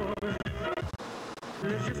pizza for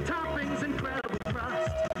delicious toppings, incredible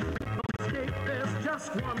crust. No mistake, there's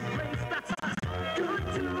just one place that's us. Good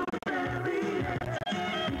to the very edge.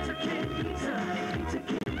 Pizza King Pizza, Pizza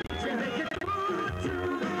King Pizza. Make it good to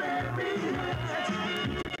the very edge.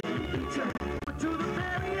 Pizza King Pizza, good to the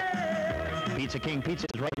very edge. Pizza King Pizza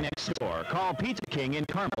is right next door. Call Pizza King in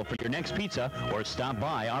Carmel for your next pizza or stop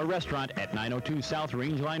by our restaurant at 902 South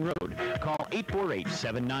Rangeline Road. Call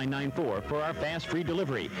 848-7994 for our fast free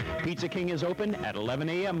delivery. Pizza King is open at 11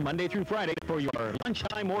 a.m. Monday through Friday for your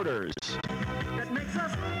lunchtime orders. That makes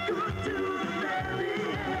us good to the very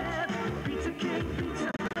edge. Pizza King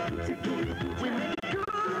Pizza, Pizza King Pizza. We make it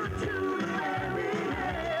good to the very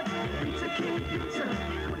edge. Pizza King Pizza,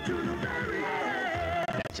 good to the very edge.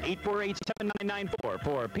 That's 848-7994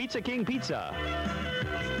 for Pizza King Pizza.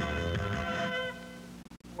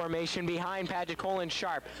 Formation behind Paget, Cole, and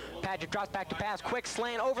Sharp. Paget drops back to pass. Quick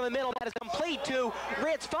slant over the middle. That is complete to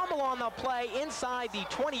Ritz. Fumble on the play inside the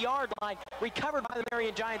 20-yard line. Recovered by the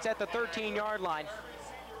Marian Giants at the 13-yard line.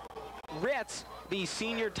 Ritz, the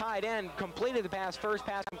senior tight end, completed the pass. First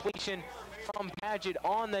pass completion from Paget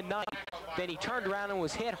on the night. Then he turned around and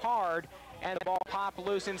was hit hard, and the ball popped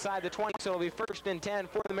loose inside the 20. So it'll be first and 10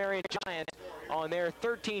 for the Marian Giants on their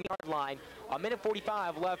 13-yard line. A minute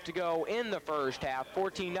 45 left to go in the first half.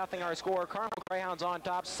 14-0 our score. Carmel Greyhounds on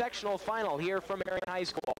top. Sectional final here from Marian High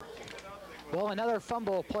School. Well, another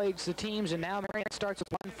fumble plagues the teams, and now Marian starts with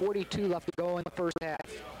 1:42 left to go in the first half.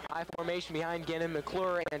 High formation behind Gannon,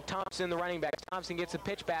 McClure, and Thompson, the running backs. Thompson gets the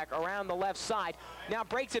pitch back around the left side. Now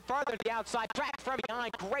breaks it farther to the outside. Dragged from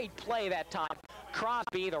behind. Great play that time.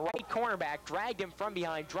 Crosby, the right cornerback, dragged him from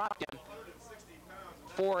behind, dropped him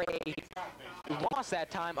for a loss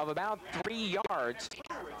that time of about 3 yards.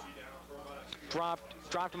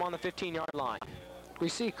 Dropped him on the 15-yard line. We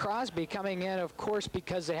see Crosby coming in, of course,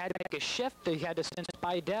 because they had to make a shift. They had to send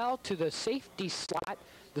Spidell to the safety slot,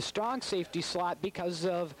 the strong safety slot, because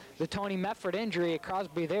of the Tony Mefford injury at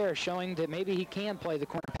Crosby there, showing that maybe he can play the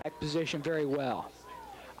cornerback position very well.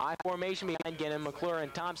 I formation behind Ginnon. McClure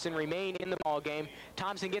and Thompson remain in the ball game.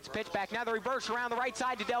 Thompson gets pitched back. Now the reverse around the right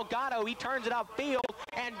side to Delgado. He turns it upfield,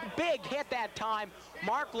 and big hit that time.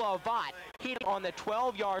 Mark Lovat hit him on the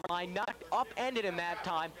 12-yard line, upended him that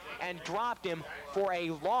time, and dropped him for a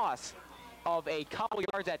loss of a couple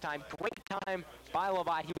yards that time. Great time by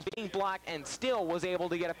Lovat. He was being blocked and still was able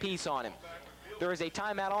to get a piece on him. There is a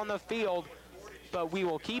timeout on the field, but we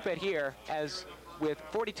will keep it here as with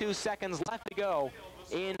 42 seconds left to go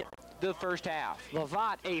in the first half.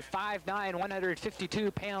 Lovat, a 5'9",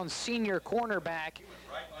 152-pound senior cornerback.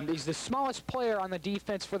 He's the smallest player on the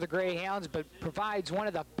defense for the Greyhounds, but provides one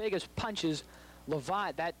of the biggest punches.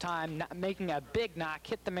 Lovat that time making a big knock,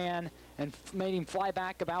 hit the man and made him fly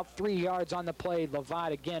back about 3 yards on the play.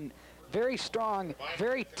 Lovat again, very strong,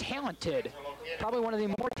 very talented, probably one of the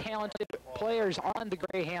more talented players on the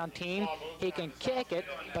Greyhound team. He can kick it,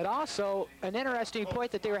 but also an interesting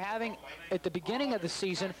point that they were having at the beginning of the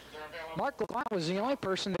season. Mark Lovat was the only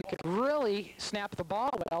person that could really snap the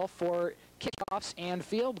ball well for kickoffs and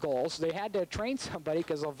field goals. They had to train somebody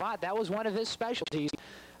because Lovat, that was one of his specialties.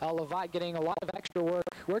 Lovat getting a lot of extra work,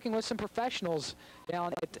 working with some professionals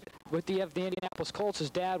down with the Indianapolis Colts. His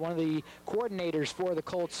dad, one of the coordinators for the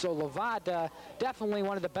Colts. So Lovat, definitely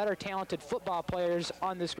one of the better talented football players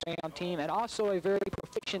on this Greyhound team, and also a very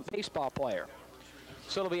proficient baseball player.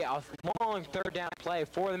 So it'll be a long third down play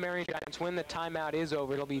for the Marian Giants when the timeout is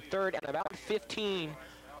over. It'll be third and about 15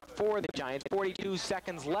 for the Giants. 42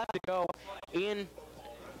 seconds left to go in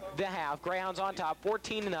the half. Greyhounds on top,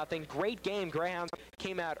 14-0. Great game. Greyhounds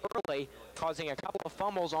came out early, causing a couple of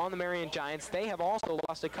fumbles on the Marian Giants. They have also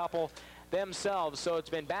lost a couple themselves, so it's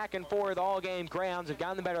been back and forth all game. Greyhounds have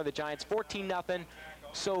gotten the better of the Giants, 14-0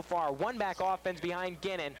 so far. One back offense behind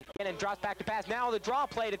Ginnon. Ginnon drops back to pass. Now the draw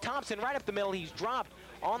play to Thompson right up the middle. He's dropped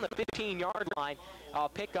on the 15-yard line. A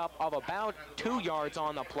pickup of about 2 yards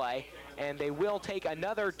on the play, and they will take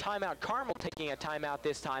another timeout. Carmel taking a timeout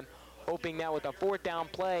this time, hoping that with a fourth down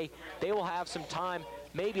play, they will have some time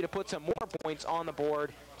maybe to put some more points on the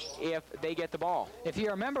board if they get the ball. If you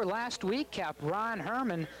remember last week, Cap, Ron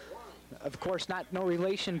Herman, of course no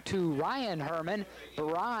relation to Ryan Herman, but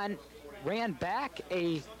Ron ran back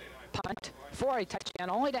a punt for a touchdown,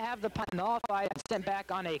 only to have the punt nullified and sent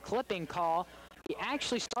back on a clipping call. He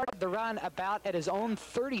actually started the run about at his own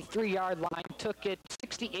 33-yard line, took it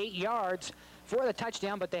 68 yards for the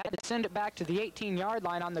touchdown, but they had to send it back to the 18-yard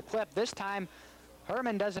line on the clip. This time,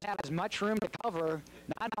 Herman doesn't have as much room to cover,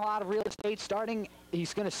 not a lot of real estate starting.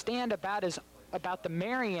 He's going to stand about the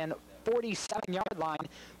Marian 47-yard line.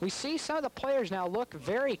 We see some of the players now look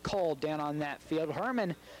very cold down on that field.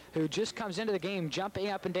 Herman, who just comes into the game, jumping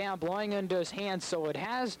up and down, blowing into his hands, so it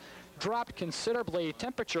has dropped considerably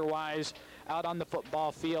temperature-wise out on the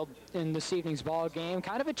football field in this evening's ball game.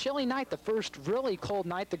 Kind of a chilly night, the first really cold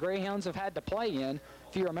night the Greyhounds have had to play in.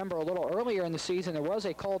 If you remember a little earlier in the season, there was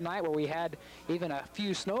a cold night where we had even a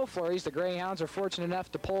few snow flurries. The Greyhounds are fortunate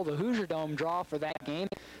enough to pull the Hoosier Dome draw for that game.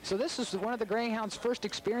 So this is one of the Greyhounds' first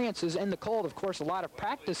experiences in the cold. Of course, a lot of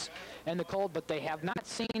practice in the cold, but they have not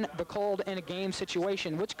seen the cold in a game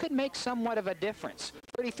situation, which could make somewhat of a difference.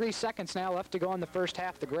 33 seconds now left to go in the first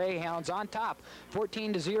half. The Greyhounds on top,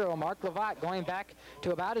 14-0. Mark Lovat going back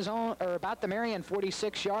to about the Marian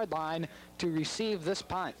 46-yard line to receive this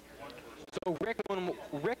punt. So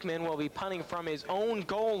Rickman will be punting from his own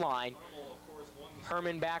goal line.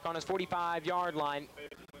 Herman back on his 45-yard line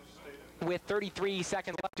with 33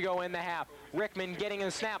 seconds left to go in the half. Rickman getting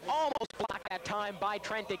a snap, almost blocked that time by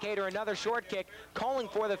Trent Decatur. Another short kick, calling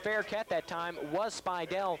for the fair catch that time was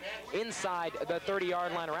Spidell inside the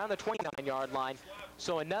 30-yard line, around the 29-yard line.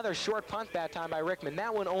 So another short punt that time by Rickman.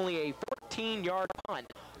 That one only a 14-yard punt.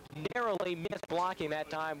 Narrowly missed blocking that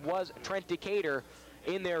time was Trent Decatur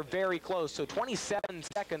in there very close. So 27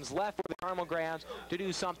 seconds left for the Carmel Greyhounds to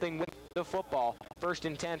do something with the football. First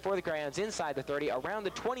and 10 for the Greyhounds inside the 30, around the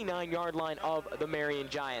 29-yard line of the Marian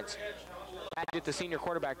Giants. Paget, the senior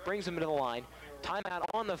quarterback, brings him to the line. Timeout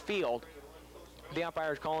on the field. The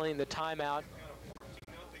umpire is calling the timeout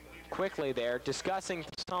quickly there, discussing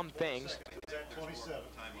some things.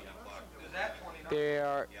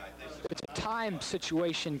 It's a time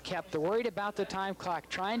situation, Cap. They're worried about the time clock,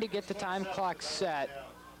 trying to get the time clock set.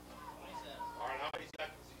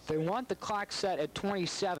 They want the clock set at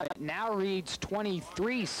 27. It now reads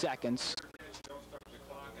 23 seconds.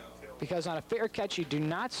 Because on a fair catch, you do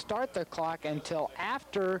not start the clock until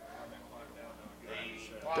after,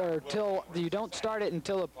 or till you don't start it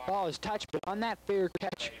until the ball is touched. But on that fair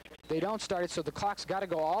catch, they don't start it, so the clock's got to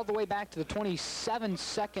go all the way back to the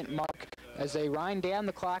 27-second mark as they wind down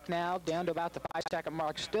the clock now, down to about the 5-second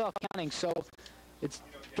mark, still counting. So it's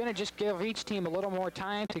going to just give each team a little more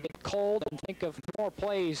time to get cold and think of more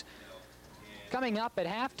plays. Coming up at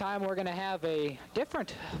halftime, we're going to have a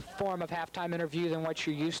different form of halftime interview than what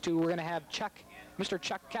you're used to. We're going to have Mr.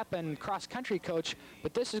 Chuck Keppen, cross-country coach,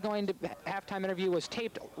 but this is going to, halftime interview was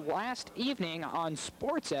taped last evening on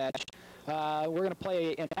Sports Edge. We're going to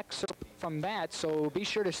play an excerpt from that, so be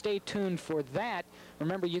sure to stay tuned for that.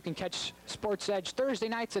 Remember, you can catch Sports Edge Thursday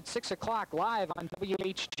nights at 6 o'clock live on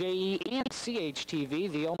WHJE and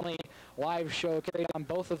CHTV, the only live show carried on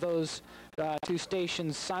both of those two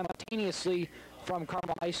stations simultaneously from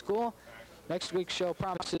Carmel High School. Next week's show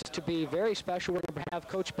promises to be very special. We're going to have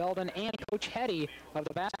Coach Belden and Coach Hetty of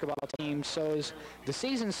the basketball team. So as the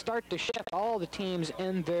seasons start to shift, all the teams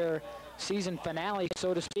in their season finale,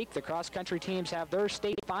 so to speak, the cross-country teams have their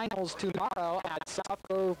state finals tomorrow at South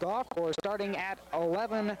Grove Golf Course starting at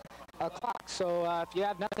 11 o'clock. So if you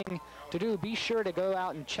have nothing to do, be sure to go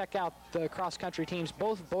out and check out the cross-country teams.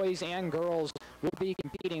 Both boys and girls will be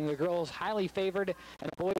competing. The girls highly favored,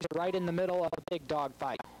 and the boys are right in the middle of a big dog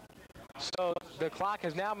fight. So the clock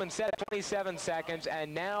has now been set at 27 seconds,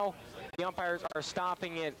 and now the umpires are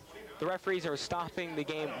stopping it. The referees are stopping the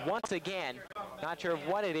game once again. Not sure of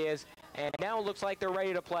what it is, and now it looks like they're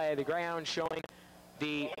ready to play. The Greyhounds showing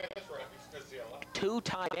the two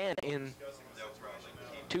tight end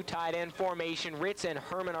formation. Ritz and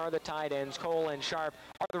Herman are the tight ends. Cole and Sharp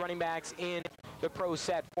are the running backs in the pro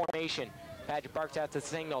set formation. Paget barks out the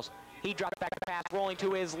signals. He drops back the pass, rolling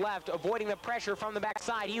to his left, avoiding the pressure from the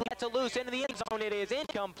backside. He lets it loose into the end zone. It is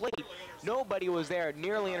incomplete. Nobody was there,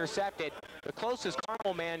 nearly intercepted. The closest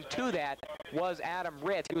Carmel man to that was Adam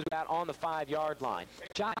Ritz. He was about on the 5-yard line.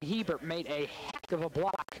 John Hebert made a heck of a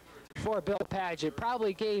block for Bill Paget.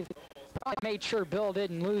 Probably made sure Bill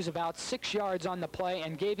didn't lose about 6 yards on the play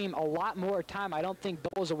and gave him a lot more time. I don't think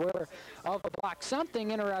Bill was aware of the block. Something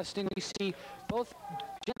interesting, we see both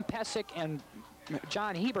Jim Pesic and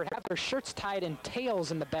John Hebert have their shirts tied and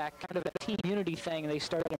tails in the back, kind of a team unity thing they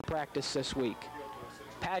started in practice this week.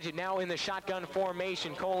 Paget now in the shotgun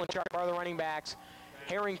formation. Cole and Sharp are the running backs.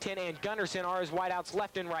 Harrington and Gunderson are his wideouts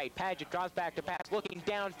left and right. Paget draws back to pass, looking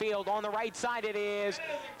downfield on the right side. It is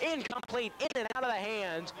incomplete, in and out of the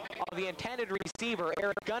hands of the intended receiver,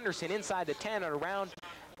 Eric Gunderson, inside the 10 and around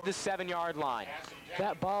the 7-yard line.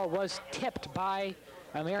 That ball was tipped by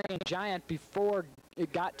a Marian Giant before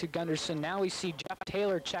it got to Gunderson. Now we see Jeff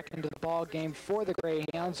Taylor check into the ball game for the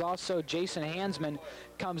Greyhounds. Also, Jason Hansman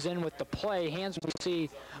comes in with the play. Hansman, we see,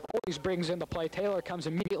 always brings in the play. Taylor comes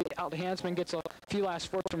immediately out. Hansman gets a few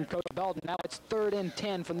last words from Coach Belden. Now it's 3rd and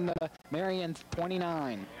 10 from the Marian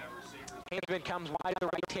 29. Hansman comes wide to the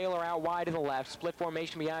right, Taylor out wide to the left. Split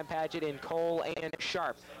formation behind Paget and Cole and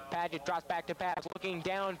Sharp. Paget drops back to pass, looking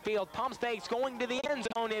downfield. Pump fakes going to the end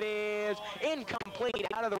zone. It is incomplete,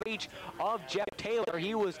 out of the reach of Jeff Taylor.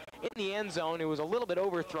 He was in the end zone. It was a little bit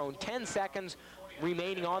overthrown. 10 seconds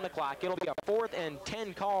remaining on the clock. It'll be a 4th and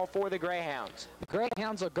 10 call for the Greyhounds. The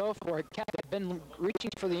Greyhounds will go for it. They've been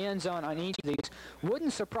reaching for the end zone on each of these.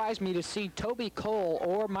 Wouldn't surprise me to see Toby Cole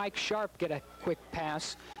or Mike Sharp get a quick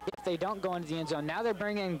pass if they don't go into the end zone. Now they're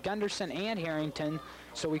bringing Gunderson and Harrington,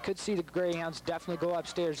 so we could see the Greyhounds definitely go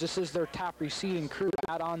upstairs. This is their top receiving crew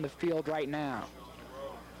out on the field right now.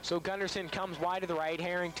 So Gunderson comes wide to the right,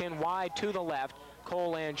 Harrington wide to the left.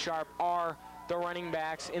 Cole and Sharp are the running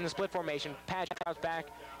backs in the split formation. Paget drops back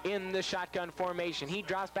in the shotgun formation. He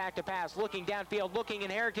drops back to pass, looking downfield, looking in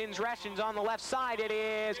Harrington's directions on the left side. It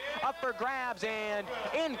is up for grabs and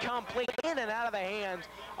incomplete, in and out of the hands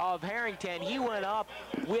of Harrington. He went up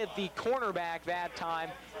with the cornerback that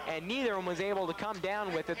time, and neither of them was able to come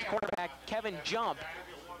down with it. The cornerback, Kevin Jump,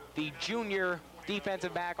 the junior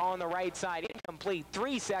defensive back on the right side, incomplete.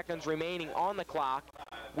 3 seconds remaining on the clock.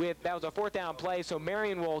 That was a 4th down play, so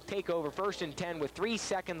Marian will take over 1st and 10 with 3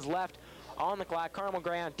 seconds left on the clock. Carmel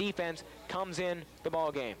Greyhound defense comes in the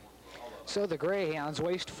ball game. So the Greyhounds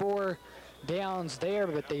waste 4 downs there,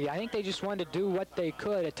 but I think they just wanted to do what they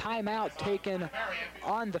could. A timeout taken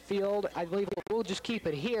on the field. I believe we'll just keep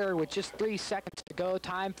it here with just 3 seconds to go.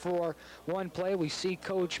 Time for one play. We see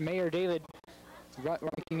Coach Mayor David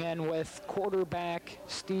working in with quarterback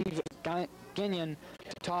Steve Ginion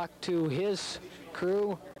to talk to his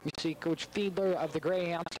crew. We see Coach Fiedler of the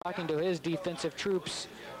Greyhounds talking to his defensive troops.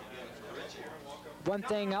 One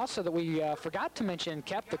thing also that we forgot to mention,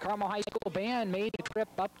 the Carmel High School band made a trip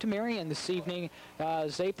up to Marian this evening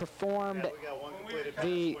as they performed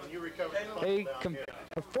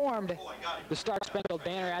performed the Star Spangled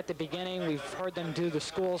Banner at the beginning. We've heard them do the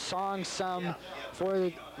school song some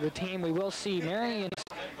for the team. We will see Marian's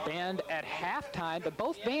band at halftime, but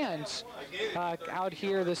both bands out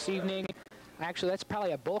here this evening Actually, that's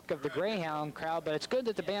probably a bulk of the Greyhound crowd, but it's good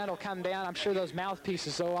that the band will come down. I'm sure those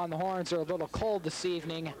mouthpieces, though, on the horns are a little cold this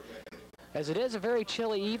evening, as it is a very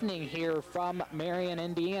chilly evening here from Marian,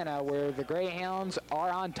 Indiana, where the Greyhounds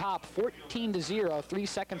are on top 14-0, 3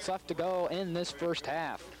 seconds left to go in this first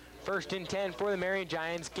half. First and 10 for the Marian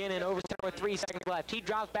Giants. Ginnon over center with 3 seconds left. He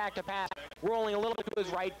drops back to pass, rolling a little bit to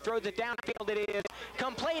his right, throws it downfield. It is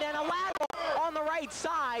complete and a lateral on the right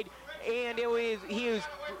side. And he was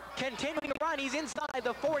continuing to run. He's inside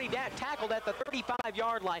the 40, tackled at the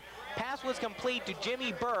 35-yard line. Pass was complete to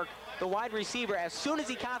Jimmy Burke, the wide receiver. As soon as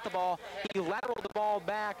he caught the ball, he lateraled the ball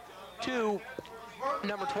back to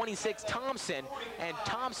number 26, Thompson, and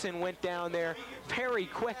Thompson went down there very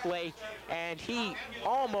quickly, and he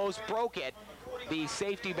almost broke it. The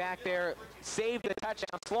safety back there saved the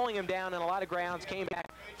touchdown, slowing him down, and a lot of grounds came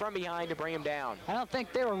back from behind to bring him down. I don't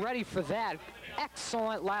think they were ready for that.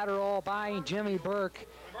 Excellent lateral by Jimmy Burke.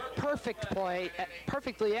 Perfect play,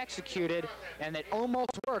 perfectly executed, and it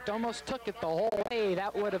almost worked, almost took it the whole way.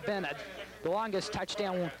 That would have been the longest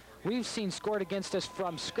touchdown we've seen scored against us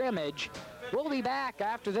from scrimmage. We'll be back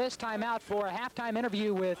after this timeout for a halftime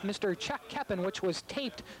interview with Mr. Chuck Keppen, which was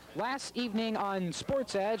taped last evening on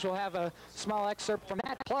Sports Edge. We'll have a small excerpt from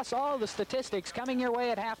that, plus all the statistics coming your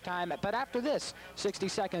way at halftime. But after this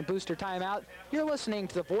 60-second booster timeout, you're listening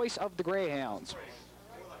to the voice of the Greyhounds.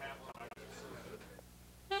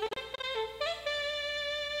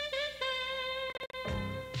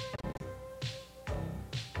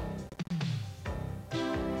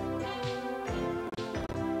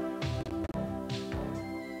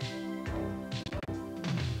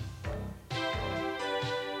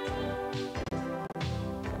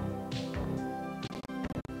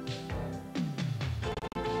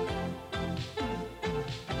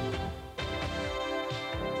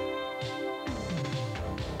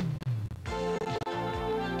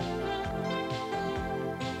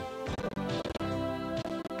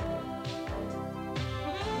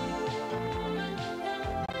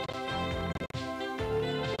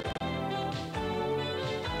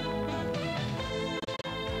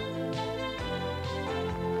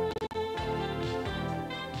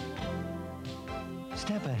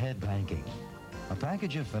 Step Ahead Banking, a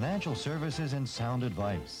package of financial services and sound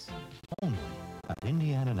advice, only at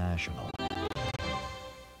Indiana National.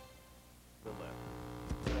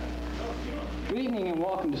 Good evening and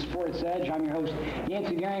welcome to Sports Edge. I'm your host,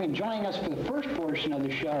 Yancey Gang, and joining us for the first portion of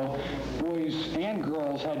the show, boys and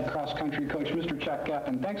girls head cross-country coach, Mr. Chuck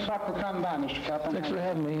Keppen. Thanks a lot for coming by, Mr. Keppen. Thanks for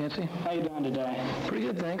having me, Yancey. How you doing today? Pretty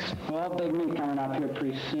good, thanks. Well, big meet coming up here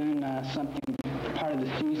pretty soon. Something part of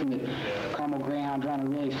the season that Carmel Greyhounds want to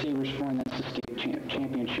really savor for, and that's the state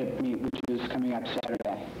championship meet, which is coming up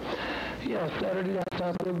Saturday. Yeah, Saturday at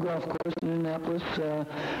Southfield Golf Course in Indianapolis.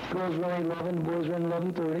 Girls run 11, boys run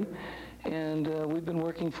 11:30. And we've been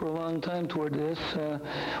working for a long time toward this,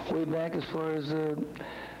 way back as far as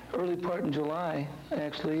early part in July,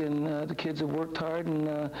 actually, and the kids have worked hard, and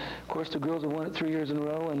of course the girls have won it 3 years in a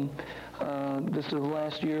row, and this is the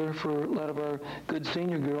last year for a lot of our good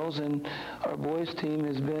senior girls, and our boys team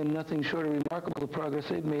has been nothing short of remarkable, the progress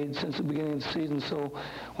they've made since the beginning of the season, so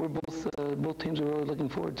we're both teams are really looking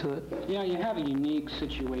forward to it. You know, you have a unique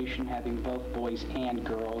situation having both boys and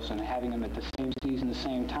girls and having them at the same season, the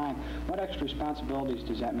same time. What extra responsibilities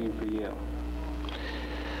does that mean for you?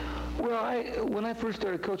 Well, when I first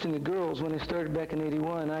started coaching the girls, when I started back in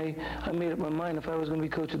 '81, I made up my mind if I was going to be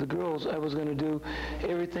coach of the girls, I was going to do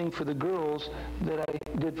everything for the girls that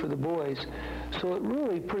I did for the boys. So it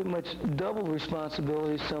really pretty much doubled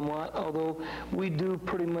responsibilities somewhat, although we do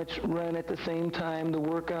pretty much run at the same time. The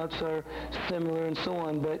workouts are similar and so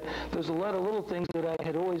on, but there's a lot of little things that I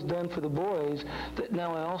had always done for the boys that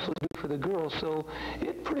now I also do for the girls. So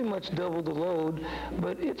it pretty much doubled the load,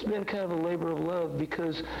 but it's been kind of a labor of love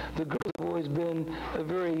because the girls have always been a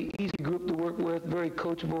very easy group to work with, very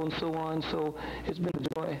coachable and so on, so it's been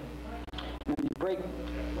a joy.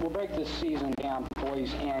 We'll break this season down,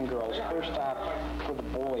 boys and girls. First off, for the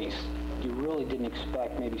boys, you really didn't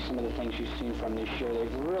expect maybe some of the things you've seen from this year.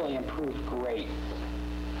 They've really improved great.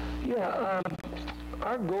 Yeah,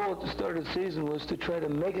 our goal at the start of the season was to try to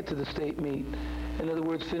make it to the state meet. In other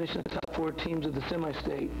words, finish in the top 4 teams of the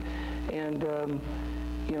semi-state. And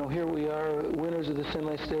you know, here we are, winners of the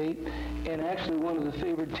semi-state, and actually one of the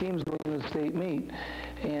favored teams going to the state meet.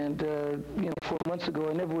 And, 4 months ago,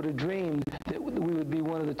 I never would have dreamed that we would be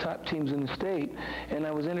one of the top teams in the state. And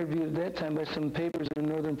I was interviewed at that time by some papers in the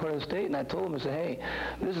northern part of the state, and I told them, I said, hey,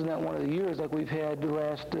 this is not one of the years like we've had the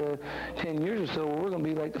last 10 years or so where we're going to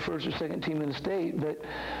be like the first or second team in the state. But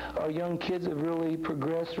our young kids have really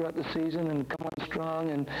progressed throughout the season and come on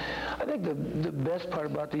strong. And I think the best part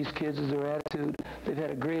about these kids is their attitude. They've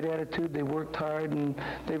had a great attitude. They worked hard, and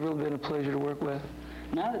they've really been a pleasure to work with.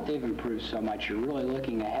 Now that they've improved so much, you're really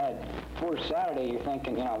looking ahead. For Saturday, you're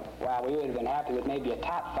thinking, wow, we would have been happy with maybe a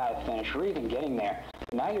top 5 finish or even getting there.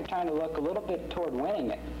 Now you're trying to look a little bit toward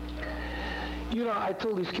winning it. I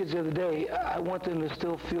told these kids the other day, I want them to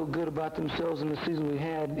still feel good about themselves in the season we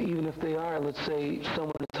had, even if they are, let's say,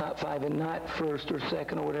 somewhere in the top 5 and not first or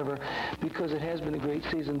second or whatever, because it has been a great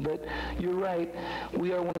season. But you're right,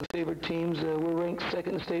 we are one of the favored teams. We're ranked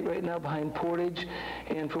second in the state right now behind Portage,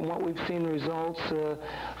 and from what we've seen the results,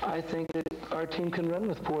 I think that our team can run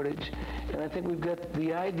with Portage. And I think we've got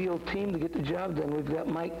the ideal team to get the job done. We've got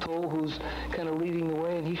Mike Toll, who's kind of leading the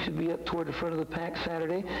way, and he should be up toward the front of the pack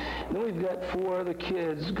Saturday. And then we've got 4 other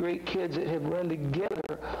kids, great kids that have run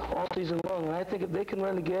together all season long. And I think if they can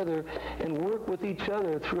run together and work with each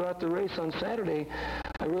other throughout the race on Saturday,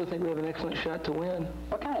 I really think we have an excellent shot to win.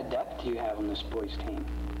 What kind of depth do you have on this boys' team?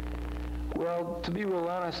 Well, to be real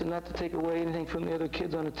honest and not to take away anything from the other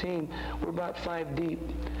kids on the team, we're about 5 deep.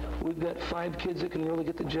 We've got 5 kids that can really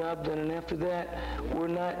get the job done, and after that, we're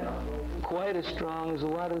not quite as strong as a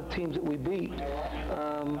lot of the teams that we beat.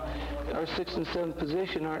 Our 6th and 7th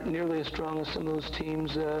position aren't nearly as strong as some of those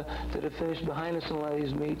teams that have finished behind us in a lot of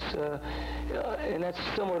these meets. And that's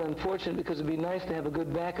somewhat unfortunate because it'd be nice to have a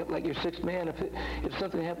good backup like your 6th man. If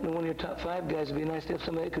something happened to one of your top 5 guys, it'd be nice to have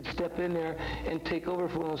somebody that could step in there and take over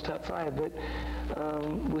for one of those top 5. But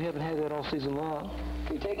we haven't had that all season long.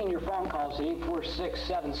 You're taking your phone calls at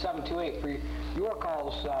 846-7728 for your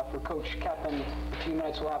calls for Coach Keppen. In a few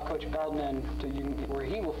minutes, we'll have Coach Beldman where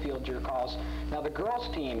he will field your calls. Now, the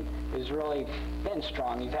girls' team has really been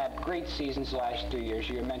strong. You've had great seasons the last 2 years.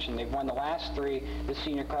 You mentioned they've won the last 3. The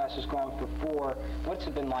senior class is going for 4. What's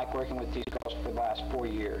it been like working with these girls for the last 4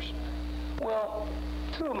 years? Well,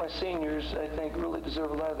 2 of my seniors, I think, really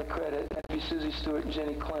deserve a lot of the credit. That'd be Susie Stewart and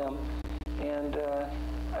Jenny Clem. And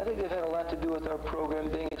I think they've had a lot to do with our program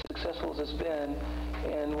being as successful as it's been,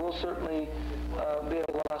 and we'll certainly be at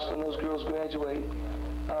a loss when those girls graduate.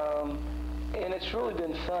 And it's really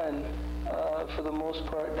been fun for the most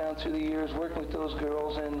part down through the years working with those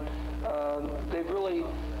girls, and they've really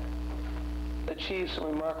achieved some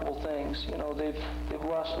remarkable things. They've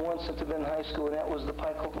lost once since they've been in high school, and that was the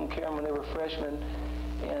Pike Hope and Cameron when they were freshmen,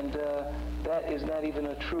 and that is not even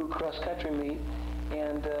a true cross-country meet.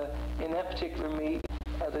 And in that particular meet,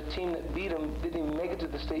 the team that beat them didn't even make it to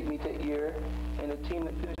the state meet that year, and the team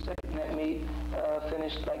that finished second in that meet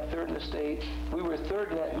finished like 3rd in the state. We were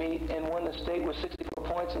 3rd in that meet and won the state with 64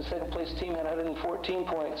 points, and second place team had 114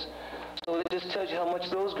 points. So it just tells you how much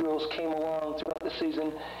those girls came along throughout the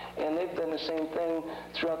season, and they've done the same thing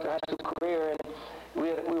throughout their high school career. And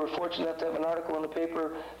we were fortunate enough to have an article in the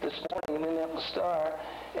paper this morning in the Minneapolis Star,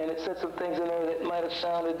 and it said some things in there that might have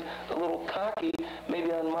sounded a little cocky,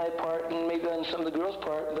 maybe on my part and maybe on some of the girls'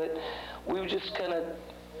 part, but we were just kind of,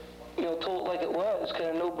 told it like it was,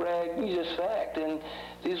 kind of no brag, just fact. And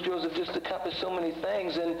these girls have just accomplished so many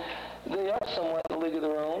things, and they are somewhat in a league of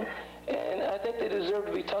their own. And I think they deserve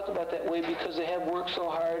to be talked about that way because they have worked so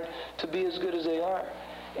hard to be as good as they are.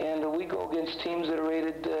 And we go against teams that are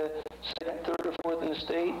rated 2nd, 3rd, or 4th in the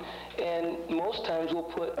state, and most times we'll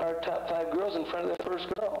put our top 5 girls in front of the first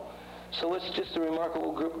girl. So it's just a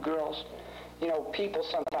remarkable group of girls. People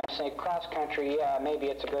sometimes say cross country, yeah, maybe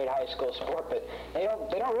it's a great high school sport, but they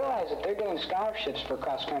don't realize that they're getting scholarships for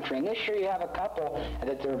cross country. And this year you have a couple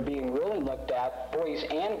that they're being really looked at, boys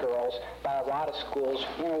and girls, by a lot of schools.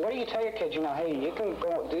 What do you tell your kids? Hey, you can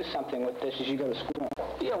go do something with this as you go to school.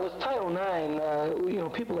 Yeah, with Title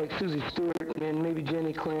IX, people like Susie Stewart and maybe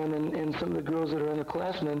Jenny Clem and some of the girls that are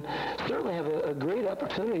underclassmen certainly have a great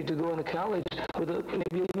opportunity to go into college with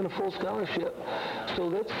maybe even a full scholarship. So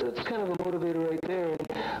that's kind of a motivator right there. And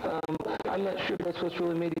I'm not sure that's what's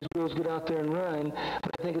really made these girls get out there and run,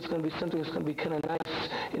 but I think it's going to be something that's going to be kind of nice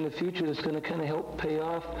in the future that's going to kind of help pay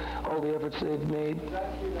off all the efforts they've made.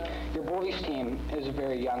 Your boys team is a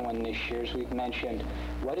very young one this year, as we've mentioned.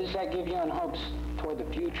 What does that give you on hopes toward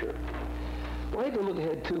the future? Well, I hate to look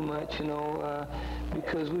ahead too much,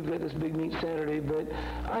 because we've got this big meet Saturday, but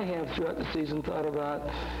I have throughout the season thought about,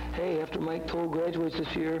 hey, after Mike Toll graduates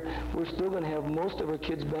this year, we're still going to have most of our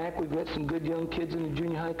kids back. We've got some good young kids in the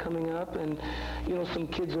junior high coming up, and, you know, some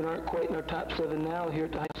kids that aren't quite in our top 7 now here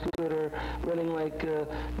at the high school that are running like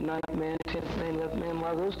 9th man, 10th man, 11th man. A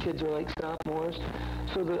lot of those kids are like sophomores.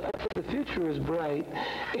 So I think the future is bright,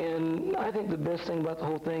 and I think the best thing about the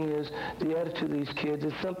whole thing is the attitude of these kids.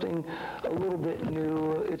 It's something a little bit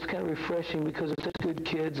new. It's kind of refreshing because they're such good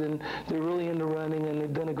kids, and they're really into running, and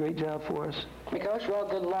they've done a great job for us. Hey, Coach, well,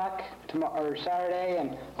 good luck tomorrow or Saturday,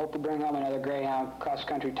 and hope to bring home another Greyhound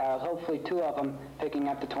cross-country title. Hopefully 2 of them picking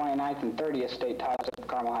up the 29th and 30th state titles at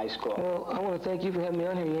Carmel High School. Well, I want to thank you for having me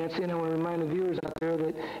on here, Yancey, and I want to remind the viewers out there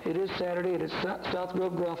that it is Saturday at South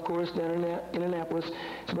Grove Golf Course down in Indianapolis.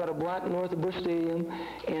 It's about a block north of Busch Stadium,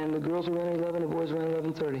 and the girls are running 11, the boys are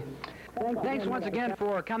running 11:30. Thanks once again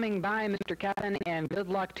for coming by, Mr. Kevin, and good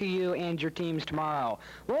luck to you and your teams tomorrow.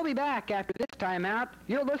 We'll be back after this timeout.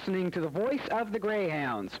 You're listening to the voice of the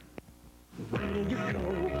Greyhounds. Where you go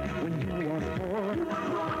when you want more?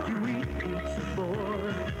 You eat pizza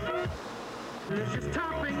for delicious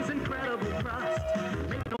toppings, incredible crust.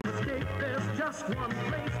 Make no mistake, there's just one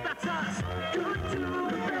place that's us. Good to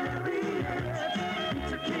the very edge.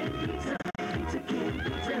 Pizza King Pizza, Pizza King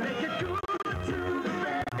Pizza. Make it good to the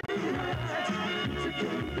very edge. Pizza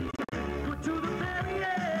King Pizza, good to the very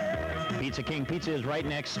edge. Pizza King Pizza is right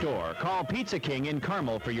next door. Call Pizza King in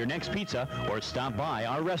Carmel for your next pizza or stop by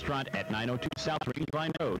our restaurant at 902 South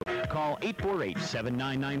Ridgeline Road. Call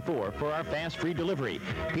 848-7994 for our fast free delivery.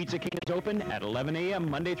 Pizza King is open at 11 a.m.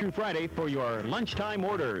 Monday through Friday for your lunchtime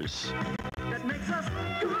orders. That makes us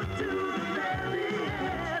good to the very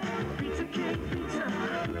edge. Pizza King Pizza,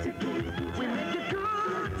 Pizza King Pizza. We make it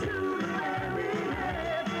good to the very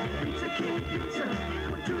edge. Pizza King Pizza,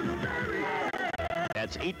 good to the very edge.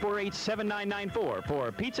 That's 848-7994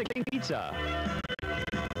 for Pizza King Pizza.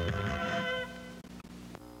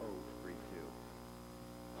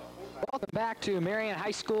 Welcome back to Marian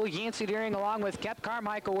High School. Yancey Deering along with Kep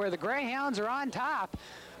Carmichael, where the Greyhounds are on top,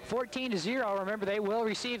 14-0. Remember, they will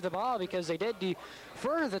receive the ball because they did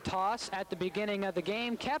defer the toss at the beginning of the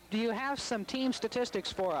game. Kep, do you have some team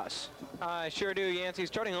statistics for us? I sure do, Yancey.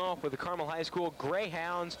 Starting off with the Carmel High School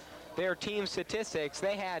Greyhounds, their team statistics,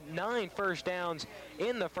 they had 9 first downs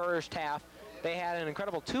in the first half. They had an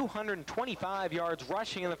incredible 225 yards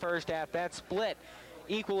rushing in the first half. That split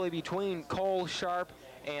equally between Cole, Sharp,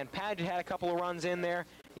 and Padgett had a couple of runs in there,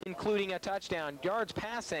 including a touchdown. Yards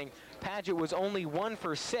passing, Padgett was only 1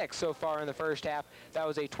 for 6 so far in the first half. That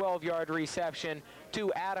was a 12-yard reception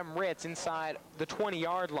to Adam Ritz inside the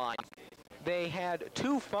 20-yard line. They had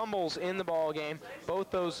 2 fumbles in the ball game,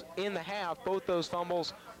 both those in the half. Both those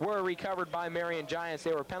fumbles were recovered by Marian Giants.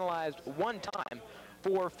 They were penalized 1 time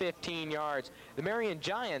for 15 yards. The Marian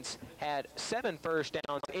Giants had 7 first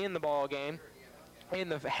downs in the ball game, in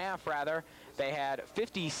the half rather. They had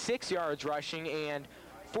 56 yards rushing and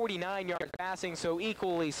 49 yards passing, so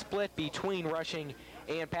equally split between rushing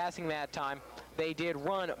and passing that time. They did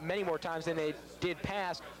run many more times than they did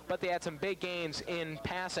pass, but they had some big gains in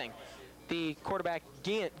passing. The quarterback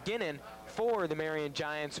Ginnon for the Marian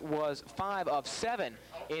Giants was 5 of 7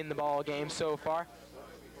 in the ball game so far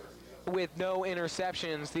with no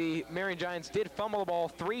interceptions. The Marian Giants did fumble the ball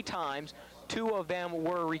 3 times. 2 of them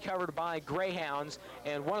were recovered by Greyhounds,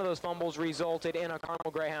 and 1 of those fumbles resulted in a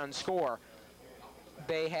Carmel Greyhound score.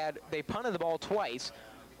 They punted the ball twice.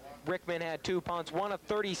 Rickman had 2 punts, 1 of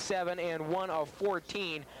 37 and 1 of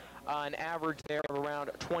 14, an average there of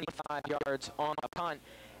around 25 yards on a punt.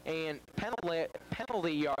 And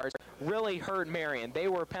penalty yards really hurt Marian. They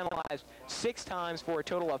were penalized 6 times for a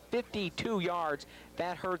total of 52 yards.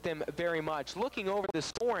 That hurt them very much. Looking over the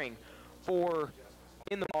scoring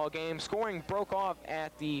in the ball game, scoring broke off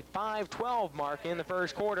at the 5:12 mark in the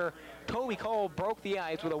first quarter. Toby Cole broke the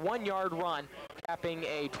ice with a 1-yard run, capping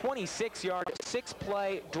a 26-yard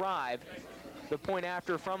 6-play drive. The point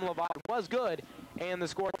after from Levat was good, and the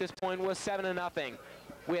score at this point was 7-0.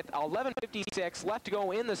 With 11:56 left to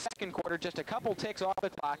go in the second quarter, just a couple ticks off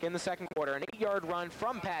the clock in the second quarter, an 8-yard run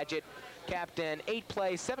from Padgett capped an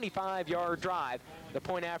 8-play 75-yard drive. The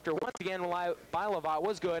point after once again by Levat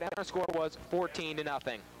was good, and our score was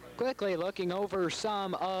 14-0. Quickly looking over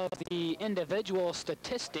some of the individual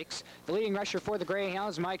statistics, the leading rusher for the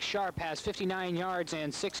Greyhounds, Mike Sharp, has 59 yards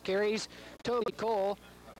and 6 carries. Toby Cole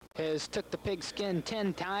has took the pigskin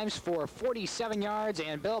 10 times for 47 yards,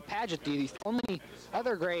 and Bill Padgett, the only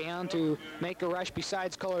other Greyhound to make a rush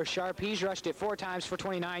besides Cole or Sharp, he's rushed it 4 times for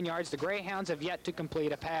 29 yards. The Greyhounds have yet to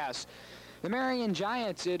complete a pass. The Marian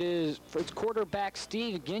Giants, it's quarterback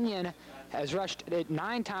Steve Ginion, has rushed it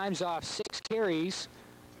 9 times off 6 carries.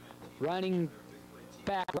 Running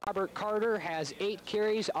back Robert Carter has 8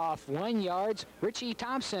 carries off 1 yard. Richie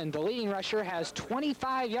Thompson, the leading rusher, has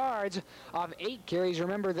 25 yards off 8 carries.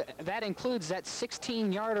 Remember, that includes that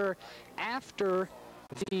 16-yarder after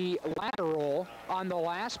the lateral on the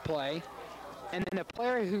last play. And then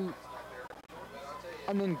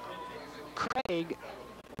Craig,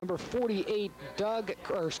 number 48,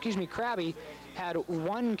 Krabby, had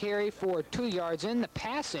 1 carry for 2 yards. In the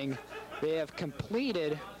passing, they have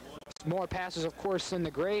completed more passes, of course, than the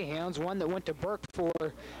Greyhounds. One that went to Burke for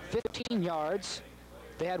 15 yards.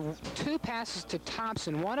 They had 2 passes to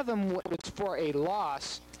Thompson. One of them was for a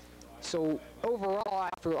loss. So overall,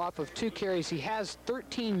 off of 2 carries, he has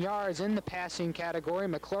 13 yards in the passing category.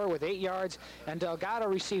 McClure with 8 yards, and Delgado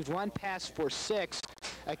received 1 pass for 6.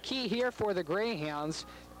 A key here for the Greyhounds,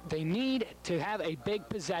 they need to have a big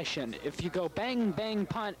possession. If you go bang, bang,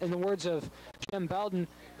 punt, in the words of Jim Belden,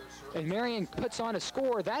 and Marian puts on a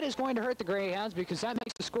score, that is going to hurt the Greyhounds, because that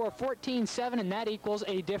makes the score 14-7, and that equals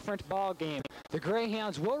a different ball game. The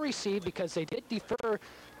Greyhounds will receive because they did defer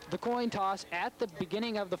the coin toss at the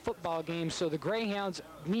beginning of the football game, so the Greyhounds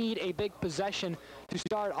need a big possession to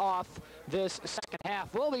start off this second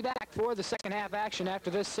half. We'll be back for the second half action after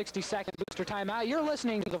this 60-second booster timeout. You're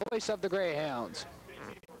listening to the voice of the Greyhounds.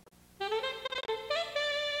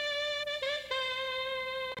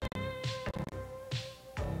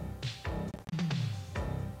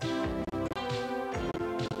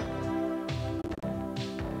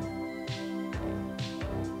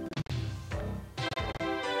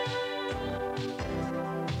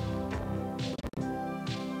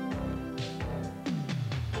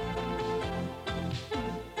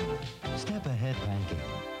 Step Ahead Banking,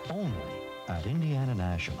 only at Indiana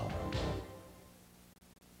National.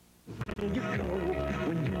 You go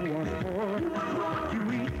when you want more. You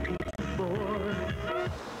eat pizza for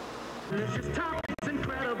delicious toppings,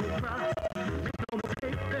 incredible crust. Make no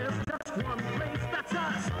mistake, there's just one place that's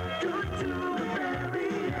us. Good to the very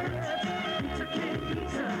edge. Pizza King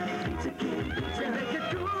Pizza, Pizza King Pizza. Make it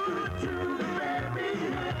good to the very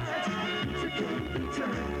edge. Pizza King Pizza,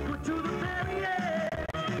 good to the very edge.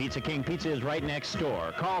 Pizza King Pizza is right next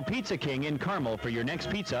door. Call Pizza King in Carmel for your next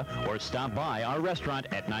pizza, or stop by our restaurant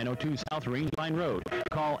at 902 South Rangeline Road.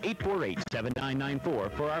 Call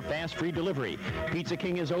 848-7994 for our fast free delivery. Pizza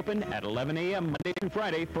King is open at 11 a.m. Monday through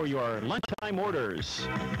Friday for your lunchtime orders.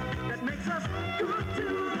 That makes us good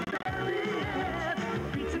to the very edge.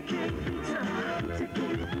 Pizza King Pizza, Pizza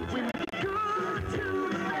King Pizza. We make it good to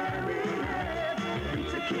the very edge.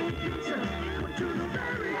 Pizza King Pizza, good to the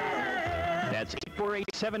very edge. That's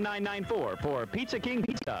 848-7994 for Pizza King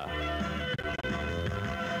Pizza.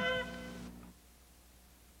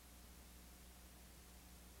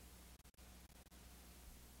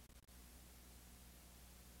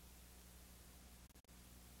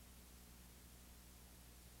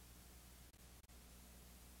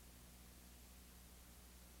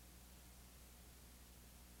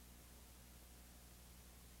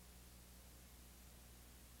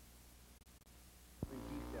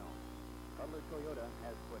 Butler Toyota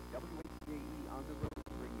has put WHJE on the road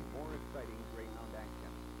to bring you more exciting Greyhound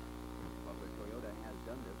action. Butler Toyota has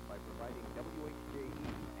done this by providing WHJE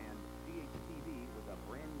and CHTV with a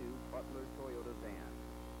brand new Butler Toyota van.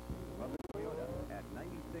 Butler Toyota at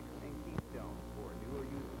 96 and Keystone for newer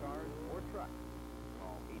used cars or trucks.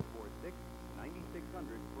 Call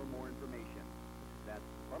 846-9600 for more information. That's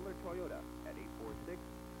Butler Toyota at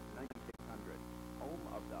 846-9600, home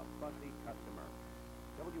of the fussy customer.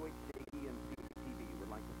 WHJE and CTV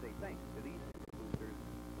would like to say thanks to these boosters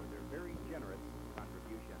for their very generous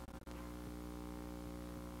contribution.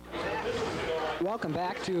 Welcome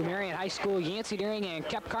back to Marian High School. Yancey Deering and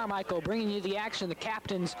Kep Carmichael bringing you the action. The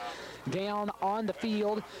captains down on the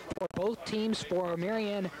field for both teams. For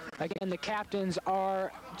Marian, again, the captains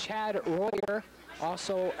are Chad Royer,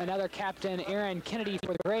 also another captain, Aaron Kennedy.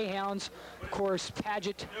 For the Greyhounds, of course,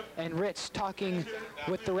 Paget and Ritz talking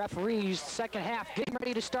with the referees. Second half getting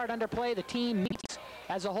ready to start under play. The team meets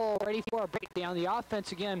as a whole, ready for a breakdown. The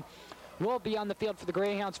offense, again, will be on the field for the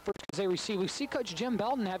Greyhounds first as they receive. We see Coach Jim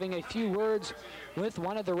Belden having a few words with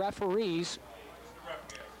one of the referees,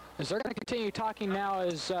 as they're going to continue talking now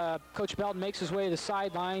as Coach Belden makes his way to the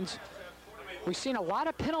sidelines. We've seen a lot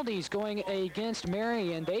of penalties going against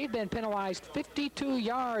Marian. They've been penalized 52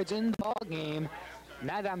 yards in the ball game.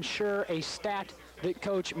 That, I'm sure, a stat that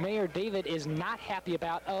Coach Mayor David is not happy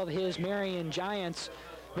about of his Marian Giants.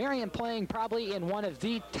 Marian playing probably in one of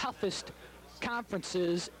the toughest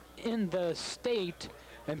conferences in the state,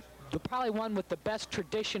 and probably one with the best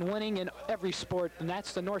tradition winning in every sport, and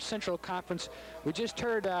that's the North Central Conference. We just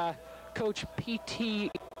heard Coach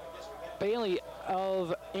P.T. Bailey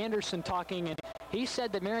of Anderson talking, and he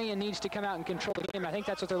said that Marian needs to come out and control the game. I think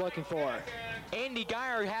that's what they're looking for. Andy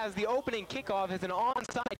Geyer has the opening kickoff as an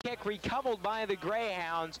onside kick recovered by the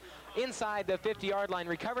Greyhounds inside the 50-yard line.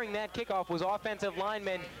 Recovering that kickoff was offensive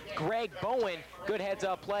lineman Greg Bowen. Good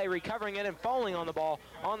heads-up play, recovering it and falling on the ball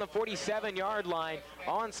on the 47-yard line.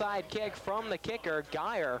 Onside kick from the kicker,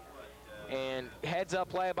 Geyer. And heads-up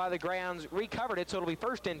play by the Greyhounds, recovered it, so it'll be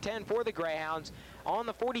 1st and 10 for the Greyhounds on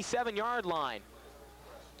the 47-yard line.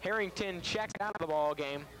 Harrington checks out of the ball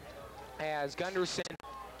game as Gunderson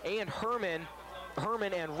and Herman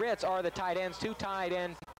and Ritz are the tight ends, 2 tight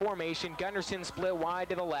end formation. Gunderson split wide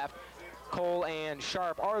to the left. Cole and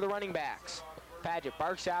Sharp are the running backs. Paget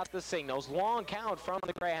barks out the signals. Long count from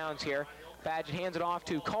the Greyhounds here. Paget hands it off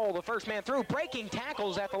to Cole, the first man through, breaking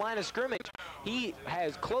tackles at the line of scrimmage. He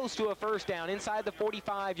has close to a first down inside the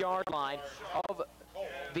 45-yard line of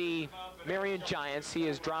the Marian Giants. He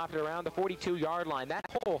has dropped it around the 42-yard line. That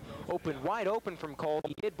hole opened wide open from Cole.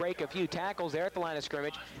 He did break a few tackles there at the line of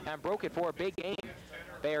scrimmage and broke it for a big gain.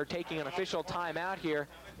 They are taking an official timeout here,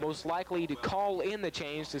 most likely to call in the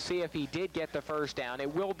change to see if he did get the first down.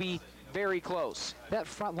 It will be very close. That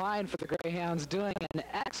front line for the Greyhounds doing an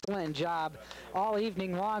excellent job all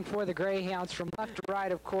evening long for the Greyhounds. From left to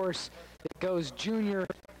right, of course, it goes junior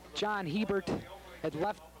John Hebert at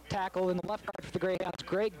left tackle. In the left guard for the Greyhounds,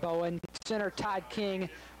 Greg Bowen. Center, Todd King.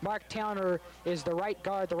 Mark Towner is the right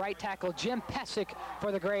guard, the right tackle, Jim Pesic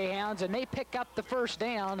for the Greyhounds. And they pick up the first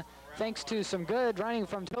down thanks to some good running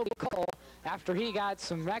from Toby Cole after he got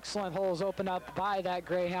some excellent holes opened up by that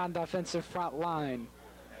Greyhound offensive front line.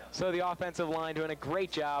 So the offensive line doing a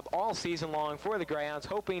great job all season long for the Greyhounds,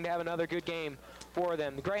 hoping to have another good game for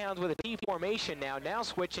them. The Greyhounds with a T formation now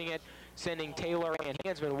switching it, sending Taylor and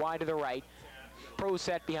Hansman wide to the right. Pro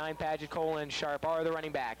set behind Paget, Cole, and Sharp are the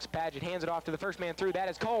running backs. Paget hands it off to the first man through. That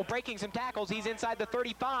is Cole breaking some tackles. He's inside the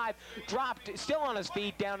 35, dropped, still on his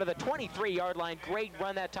feet, down to the 23-yard line. Great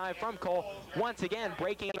run that time from Cole. Once again,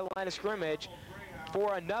 breaking the line of scrimmage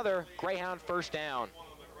for another Greyhound first down.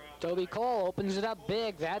 Toby Cole opens it up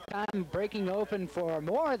big, that time breaking open for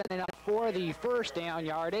more than enough for the first down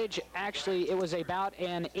yardage. Actually, it was about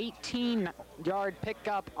an 18-yard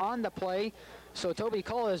pickup on the play. So Toby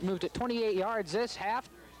Cole has moved at 28 yards this half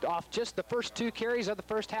off just the first 2 carries of the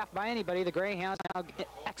first half by anybody. The Greyhounds now in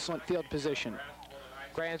excellent field position.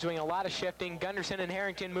 Greyhounds doing a lot of shifting. Gunderson and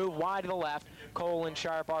Harrington move wide to the left. Cole and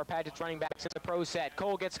Sharp are Paget's running backs in the pro set.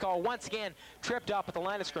 Cole gets called once again, tripped up at the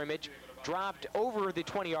line of scrimmage, dropped over the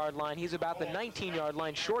 20-yard line. He's about the 19-yard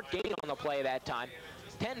line, short gain on the play that time.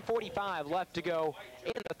 10:45 left to go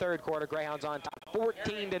in the third quarter. Greyhounds on top,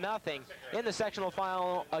 14-0 in the sectional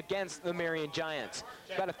final against the Marian Giants.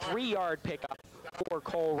 About a 3-yard pickup for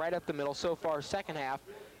Cole right up the middle. So far, second half,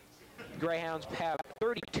 Greyhounds have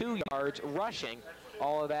 32 yards rushing.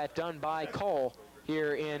 All of that done by Cole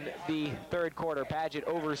here in the third quarter. Paget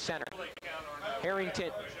over center.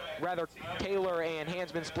 Taylor and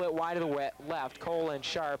Hansman split wide to the left. Cole and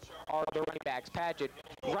Sharp are the running backs. Paget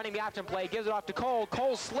running the option play, gives it off to Cole.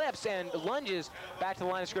 Cole slips and lunges back to the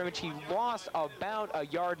line of scrimmage. He lost about a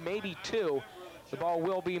yard, maybe 2. The ball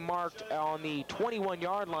will be marked on the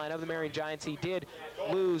 21-yard line of the Marian Giants. He did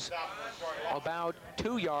lose about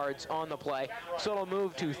 2 yards on the play, so it'll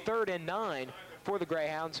move to 3rd and 9 for the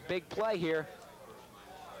Greyhounds. Big play here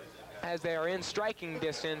as they are in striking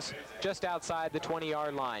distance just outside the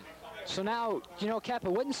 20-yard line. So now, you know, Cap,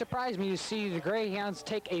 it wouldn't surprise me to see the Greyhounds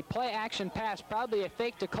take a play-action pass, probably a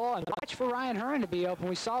fake to Cole, and watch for Ryan Hearn to be open.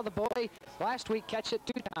 We saw the boy last week catch it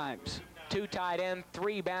 2 times. 2 tight end,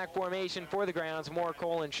 3 back formation for the Greyhounds. More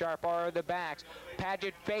Cole and Sharp are the backs.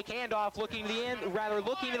 Paget fake handoff, looking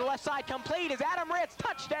to the left side. Complete is Adam Ritz.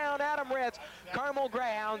 Touchdown, Adam Ritz. Carmel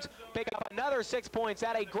Greyhounds pick up another 6 points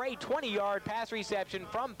at a great 20-yard pass reception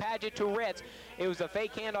from Paget to Ritz. It was a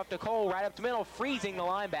fake handoff to Cole right up the middle, freezing the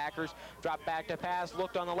linebackers. Dropped back to pass,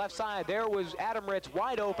 looked on the left side. There was Adam Ritz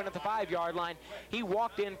wide open at the 5-yard line. He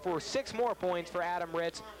walked in for 6 more points for Adam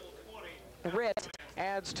Ritz. Ritz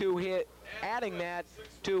adding that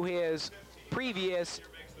to his previous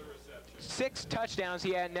 6 touchdowns.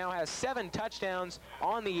 He now has 7 touchdowns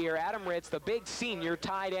on the year. Adam Ritz, the big senior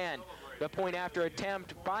tight end. The point after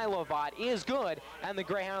attempt by Lovat is good, and the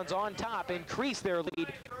Greyhounds on top increase their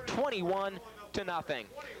lead 21-0.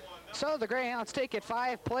 So the Greyhounds take it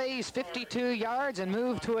 5 plays, 52 yards, and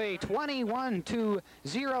move to a 21-0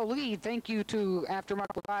 lead. Thank you to after Mark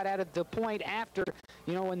Lovat added the point after,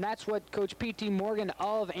 you know, and that's what Coach P.T. Morgan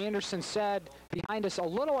of Anderson said behind us a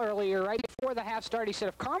little earlier, right before the half start. He said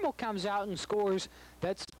if Carmel comes out and scores,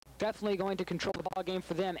 that's definitely going to control the ball game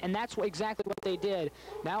for them, and that's exactly what they did.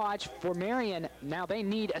 Now watch for Marian. Now they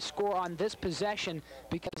need a score on this possession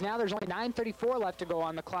because now there's only 9:34 left to go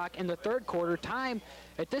on the clock in the third quarter. Time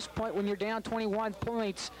at this point when you're down 21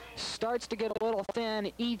 points starts to get a little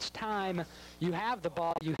thin. Each time you have the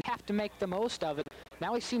ball, you have to make the most of it.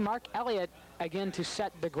 Now we see Mark Elliott again to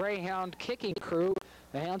set the Greyhound kicking crew.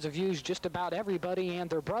 The Hounds have used just about everybody and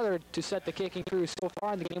their brother to set the kicking crew so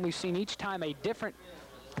far in the game. We've seen each time a different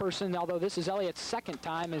person, although this is Elliott's second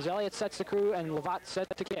time, as Elliott sets the crew and Lovat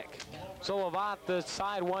sets the kick. So Lovat, the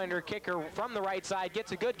sidewinder kicker from the right side,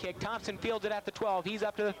 gets a good kick. Thompson fields it at the 12. He's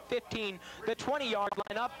up to the 15, the 20-yard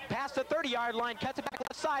line, up past the 30-yard line, cuts it back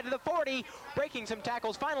left side to the 40, breaking some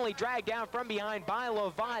tackles, finally dragged down from behind by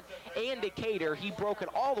Lovat and Decatur. He broke it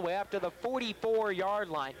all the way up to the 44-yard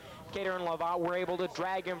line. Decatur and Lovat were able to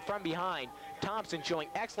drag him from behind. Thompson showing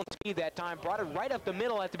excellent speed that time, brought it right up the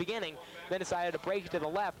middle at the beginning, then decided to break it to the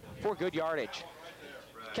left for good yardage.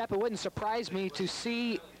 Cap, it wouldn't surprise me to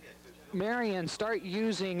see Marian start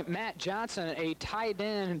using Matt Johnson, a tight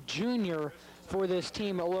end junior, for this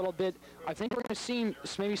team a little bit. I think we're going to see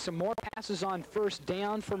maybe some more passes on first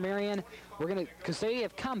down for Marian. We're going to, because they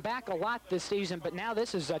have come back a lot this season, but now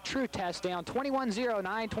this is a true test down. 21-0,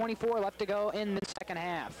 9:24 left to go in the second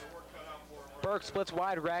half. Burke splits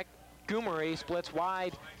wide right. Goomery splits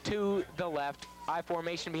wide to the left. I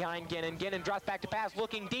formation behind Ginnon. Ginnon drops back to pass,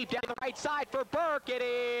 looking deep down the right side for Burke. It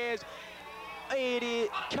is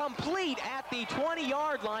complete at the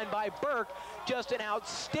 20-yard line by Burke. Just an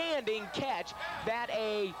outstanding catch. That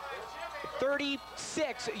a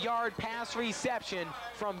 36-yard pass reception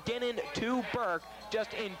from Ginnon to Burke.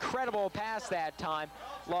 Just incredible pass that time.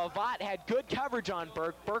 Lovat had good coverage on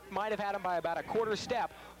Burke. Burke might have had him by about a quarter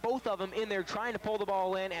step. Both of them in there trying to pull the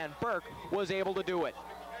ball in, and Burke was able to do it.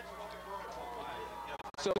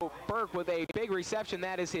 So Burke with a big reception.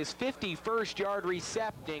 That is his 51st yard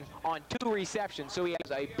recepting on 2 receptions. So he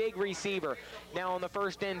has a big receiver. Now on the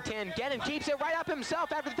 1st and 10, Gannon keeps it right up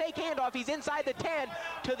himself after the fake handoff. He's inside the 10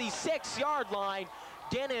 to the 6-yard line.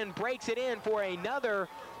 Gannon breaks it in for another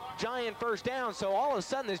giant first down. So all of a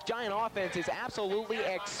sudden this giant offense is absolutely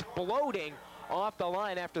exploding off the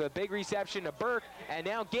line after the big reception to Burke, and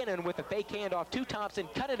now Ginnon with the fake handoff to Thompson,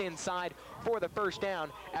 cut it inside for the first down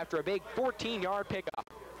after a big 14-yard pickup.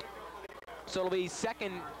 So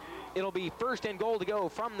it'll be first and goal to go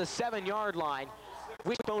from the 7-yard line.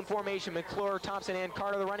 Wishbone formation, McClure, Thompson, and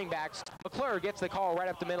Carter, the running backs. McClure gets the call right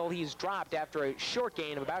up the middle. He's dropped after a short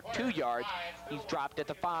gain of about 2 yards. He's dropped at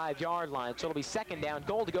the 5-yard line. So it'll be second down,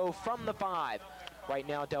 goal to go from the 5. Right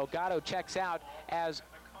now, Delgado checks out as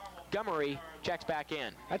Montgomery checks back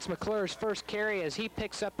in. That's McClure's first carry as he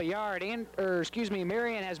picks up a yard.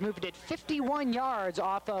 Marian has moved it 51 yards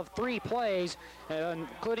off of 3 plays,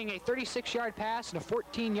 including a 36-yard pass and a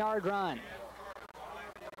 14-yard run.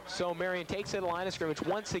 So Marian takes it to the line of scrimmage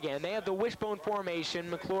once again. They have the wishbone formation,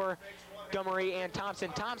 McClure, Montgomery, and Thompson.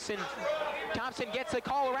 Thompson gets the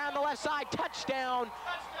call around the left side. Touchdown,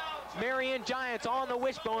 Marian Giants on the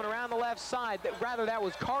wishbone around the left side. Rather, that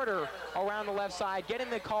was Carter around the left side, getting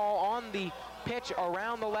the call on the pitch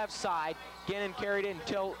around the left side. Gannon carried it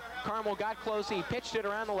until Carmel got close. He pitched it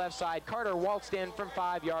around the left side. Carter waltzed in from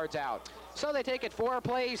 5 yards out. So they take it 4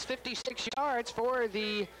 plays, 56 yards for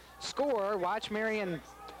the score. Watch Marian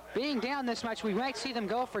being down this much. We might see them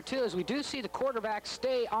go for 2 as we do see the quarterback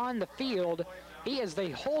stay on the field. He is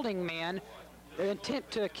the holding man. The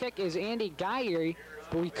attempt to kick is Andy Geyer,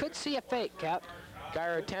 but we could see a fake, Cap.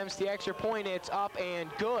 Geyer attempts the extra point. It's up and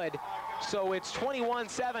good. So it's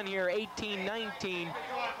 21-7 here, 18-19.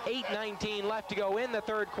 8:19 left to go in the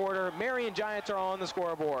third quarter. Marian Giants are on the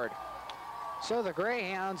scoreboard. So the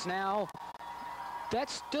Greyhounds now, that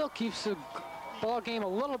still keeps the ball game a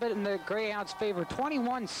little bit in the Greyhounds' favor.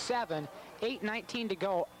 21-7, 8:19 to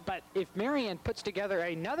go. But if Marian puts together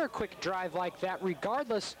another quick drive like that,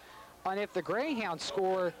 regardless on if the Greyhounds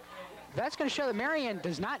score, that's going to show that Marian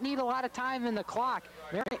does not need a lot of time in the clock.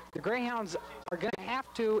 The Greyhounds are going to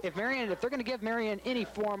have to, if they're going to give Marian any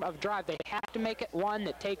form of drive, they have to make it one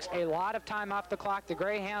that takes a lot of time off the clock. The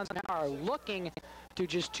Greyhounds now are looking to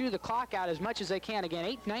just chew the clock out as much as they can. Again,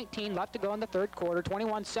 8:19 left to go in the third quarter.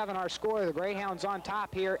 21-7 our score. The Greyhounds on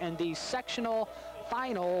top here in the sectional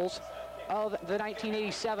finals of the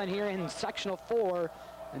 1987 here in sectional 4.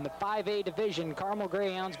 in the 5A division, Carmel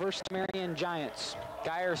Greyhounds versus Marian Giants.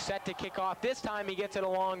 Geyer set to kick off. This time he gets it a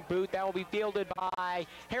long boot. That will be fielded by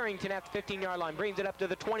Harrington at the 15-yard line. Brings it up to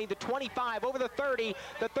the 20, the 25, over the 30,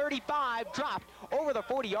 the 35, dropped over the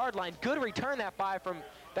 40-yard line. Good return that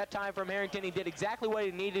time from Harrington. He did exactly what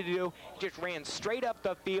he needed to do. He just ran straight up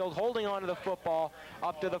the field, holding onto the football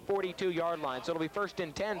up to the 42-yard line. So it'll be 1st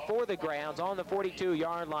and 10 for the Greyhounds on the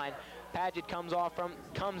 42-yard line. Paget comes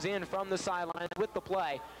in from the sidelines with the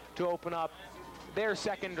play to open up their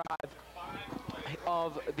second drive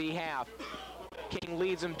of the half. King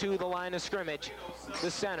leads them to the line of scrimmage.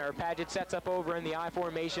 The center, Paget sets up over in the I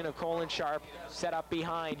formation of Colin Sharp, set up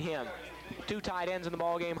behind him. 2 tight ends in the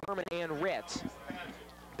ballgame, Herman and Ritz.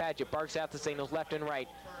 Paget barks out the signals left and right.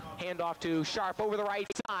 Handoff to Sharp over the right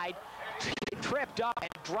side. Tripped up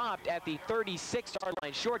and dropped at the 36-yard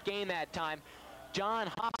line. Short gain that time.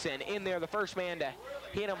 John Hobson in there, the first man to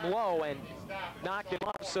hit him low and knocked him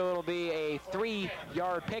up, so it'll be a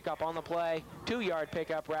 3-yard pickup on the play, 2-yard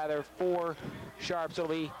pickup rather for Sharp. So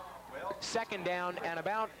it'll be 2nd down and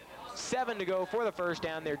about 7 to go for the first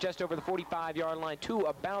down. They're just over the 45-yard line to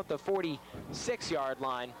about the 46-yard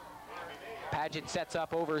line. Paget sets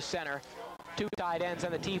up over center. 2 tight ends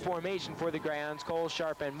on the T formation for the Greyhounds. Cole,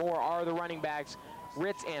 Sharp, and Moore are the running backs.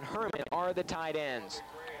 Ritz and Herman are the tight ends.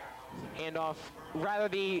 Handoff, rather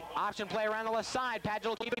the option play around the left side. Paget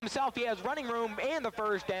will keep it himself. He has running room and the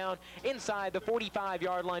first down inside the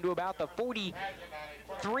 45-yard line to about the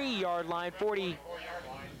 43-yard line,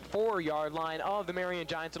 44-yard line of the Marian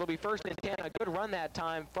Giants. It'll be 1st and 10. A good run that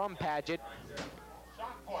time from Paget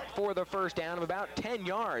for the first down of about 10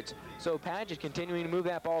 yards. So Paget continuing to move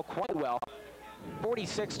that ball quite well.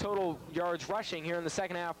 46 total yards rushing here in the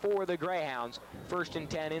second half for the Greyhounds. 1st and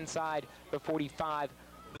 10 inside the 45,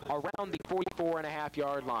 around the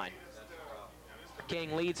 44.5-yard line.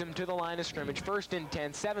 King leads him to the line of scrimmage. 1st and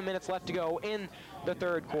 10, 7 minutes left to go in the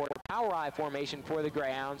 3rd quarter. Power I formation for the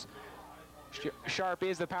Greyhounds. Sharp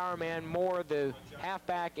is the power man, Moore the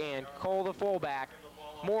halfback, and Cole the fullback.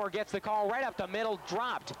 Moore gets the call right up the middle,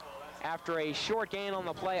 dropped after a short gain on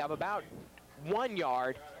the play of about 1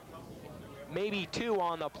 yard, maybe 2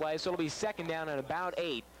 on the play, so it'll be 2nd down and about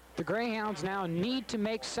 8. The Greyhounds now need to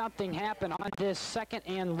make something happen on this 2nd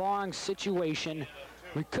and long situation.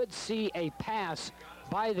 We could see a pass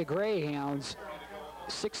by the Greyhounds.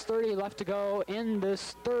 6:30 left to go in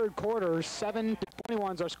this 3rd quarter.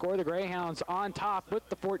 7-21 is our score. The Greyhounds on top with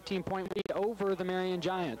the 14-point lead over the Marian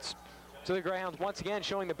Giants. So the Greyhounds once again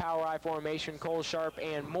showing the power I formation. Cole, Sharp,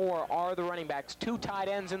 and Moore are the running backs. 2 tight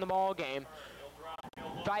ends in the ball game.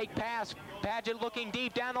 Fake pass, Paget looking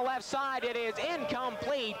deep down the left side. It is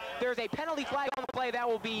incomplete. There's a penalty flag on the play. That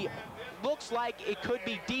will be, looks like it could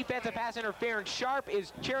be defensive pass interference. Sharp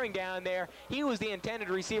is cheering down there. He was the intended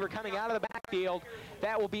receiver coming out of the backfield.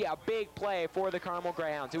 That will be a big play for the Carmel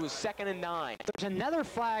Greyhounds. It was 2nd and 9. There's another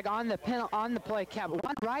flag on the play, Cap.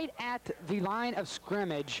 One right at the line of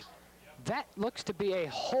scrimmage. That looks to be a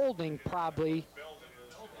holding, probably.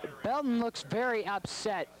 Belton looks very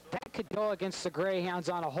upset. That could go against the Greyhounds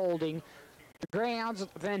on a holding. The Greyhounds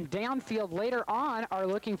then downfield later on are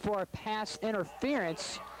looking for a pass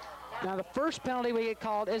interference. Now the first penalty we get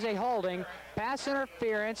called is a holding. Pass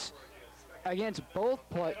interference against both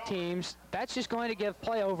teams. That's just going to give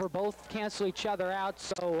play over. Both cancel each other out.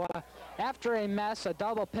 So after a mess, a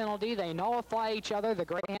double penalty, they nullify each other. The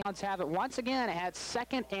Greyhounds have it once again at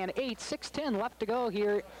 2nd and 8. 6:10 left to go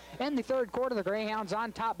here in the 3rd quarter. The Greyhounds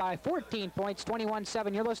on top by 14 points,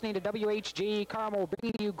 21-7. You're listening to WHG Carmel,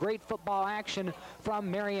 bringing you great football action from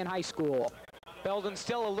Marian High School. Belden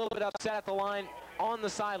still a little bit upset at the line on the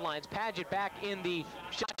sidelines. Paget back in the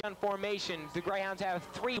shotgun formation. The Greyhounds have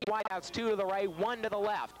 3 wideouts, 2 to the right, 1 to the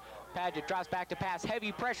left. Paget drops back to pass.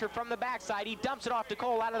 Heavy pressure from the backside. He dumps it off to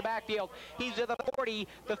Cole out of the backfield. He's to the 40,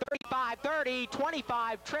 the 35, 30,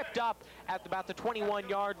 25, tripped up at about the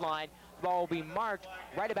 21-yard line. The ball will be marked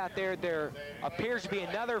right about there. There appears to be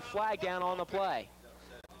another flag down on the play.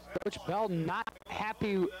 Coach Belden not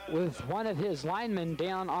happy with one of his linemen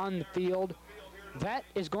down on the field. That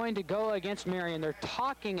is going to go against Marian. They're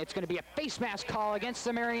talking. It's going to be a face mask call against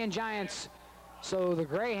the Marian Giants. So the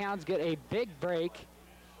Greyhounds get a big break.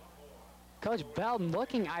 Coach Belden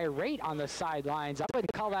looking irate on the sidelines. I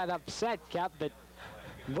wouldn't call that upset, Cap, but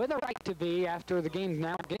with a right to be after the game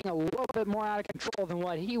now getting a little bit more out of control than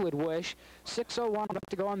what he would wish. 6:01 left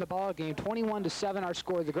to go on the ball game. 21-7 our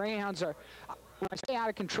score. The Greyhounds are, when I say out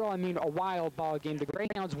of control, I mean a wild ball game. The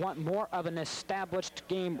Greyhounds want more of an established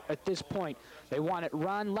game at this point. They want it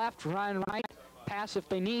run left, run right, pass if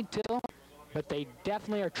they need to, but they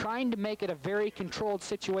definitely are trying to make it a very controlled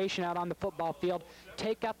situation out on the football field.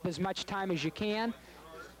 Take up as much time as you can.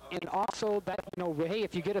 and also that, hey,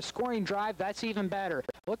 if you get a scoring drive, that's even better.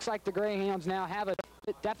 Looks like the Greyhounds now have a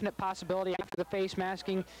definite possibility after the face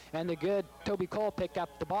masking, and the good Toby Cole picked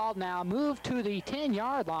up the ball now, moved to the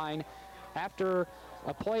 10-yard line after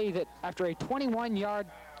a play that, after a 21-yard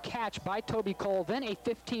catch by Toby Cole, then a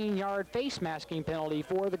 15-yard face masking penalty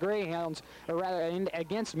for the Greyhounds, or rather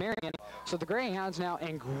against Marian. So the Greyhounds now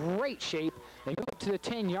in great shape. They move to the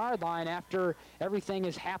 10-yard line after everything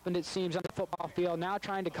has happened, it seems, on the football field, now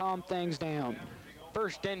trying to calm things down.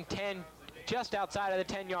 First and 10, just outside of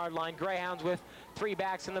the 10-yard line. Greyhounds with 3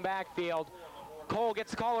 backs in the backfield. Cole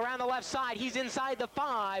gets the call around the left side. He's inside the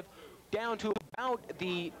 5, down to about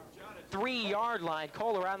the 3-yard line.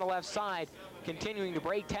 Cole around the left side, continuing to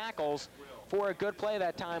break tackles for a good play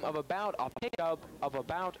that time of about a pickup of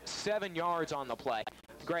about 7 yards on the play.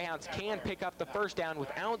 The Greyhounds can pick up the first down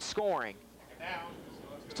without scoring.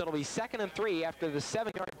 So it'll be 2nd and 3 after the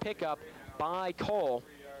 7-yard pickup by Cole.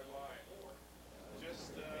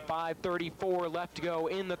 5:34 left to go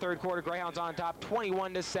in the third quarter. Greyhounds on top,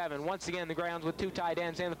 21-7. Once again, the Greyhounds with 2 tight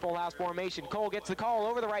ends and the full house formation. Cole gets the call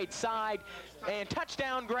over the right side, and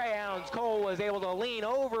touchdown Greyhounds. Cole was able to lean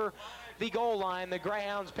over the goal line. The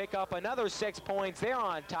Greyhounds pick up another 6 points. They're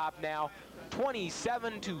on top now,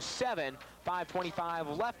 27-7.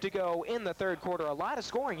 5:25 left to go in the third quarter. A lot of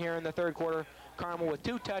scoring here in the third quarter. Carmel with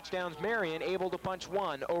 2 touchdowns. Marian able to punch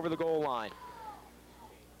 1 over the goal line.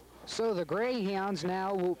 So the Greyhounds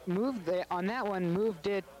now will move on that one, moved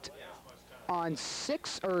it on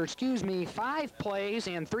 5 plays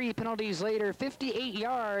and 3 penalties later, 58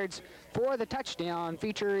 yards for the touchdown,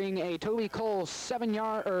 featuring a Toby Cole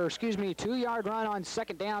 2-yard run on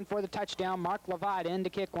 2nd down for the touchdown. Mark Lavatte in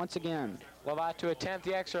to kick once again. Lavatte to attempt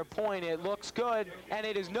the extra point. It looks good, and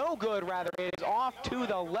it is no good, rather. It is off to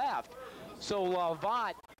the left. So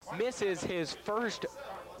Lavatte misses his first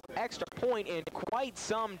extra point in quite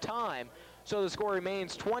some time. So the score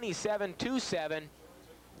remains 27-7.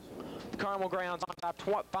 The Carmel Greyhounds on top,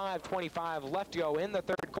 5:25 left to go in the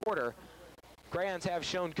third quarter. Greyhounds have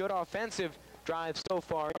shown good offensive drives so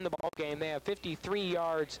far in the ball game. They have 53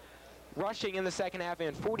 yards rushing in the second half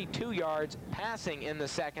and 42 yards passing in the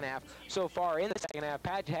second half. So far in the second half,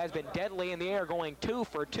 Pat has been deadly in the air, going 2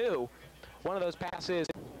 for 2. One of those passes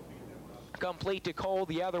complete to Cole,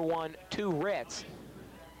 the other one to Ritz.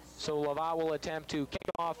 So Lavatte will attempt to kick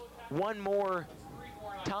off one more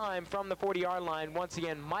time from the 40-yard line. Once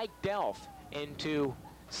again, Mike Delph in to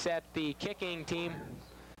set the kicking team.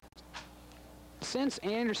 Since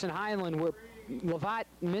Anderson Highland, where Lavatte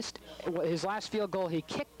missed his last field goal, he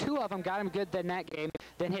kicked 2 of them, got him good in that game,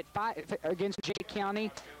 then hit 5 against Jay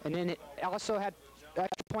County, and then it also had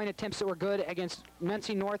extra point attempts that were good against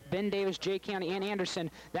Muncie North, Ben Davis, Jay County, and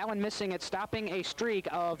Anderson. That one missing it, stopping a streak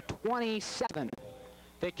of 27.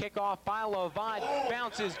 The kickoff by Lavatte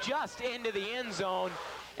bounces just into the end zone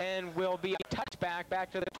and will be a touchback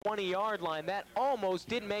back to the 20-yard line. That almost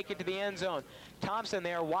did make it to the end zone. Thompson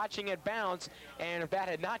there watching it bounce, and if that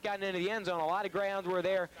had not gotten into the end zone, a lot of Greyhounds were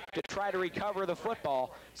there to try to recover the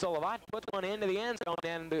football. So Lavatte puts one into the end zone,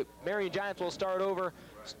 and the Marian Giants will start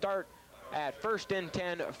at 1st and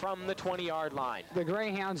 10 from the 20-yard line. The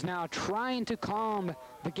Greyhounds now trying to calm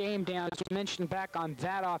the game down, as we mentioned back on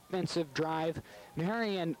that offensive drive.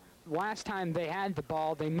 Marian, last time they had the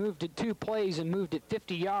ball, they moved it 2 plays and moved it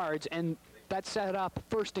 50 yards, and that set up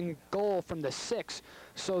 1st and goal from the 6.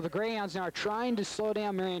 So the Greyhounds now are trying to slow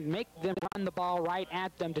down Marian, make them run the ball right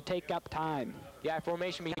at them to take up time. Yeah,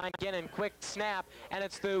 formation behind Ginnon, quick snap, and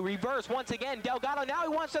it's the reverse once again. Delgado, now he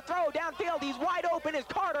wants to throw downfield. He's wide open, is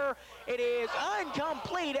Carter. It is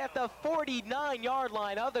incomplete at the 49-yard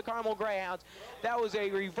line of the Carmel Greyhounds. That was a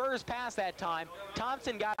reverse pass that time.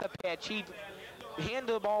 Thompson got the pitch. He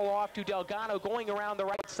handed the ball off to Delgado going around the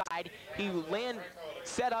right side. He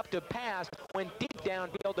set up to pass, went deep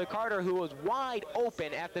downfield to Carter, who was wide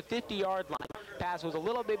open at the 50-yard line. Pass was a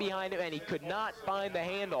little bit behind him, and he could not find the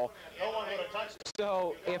handle.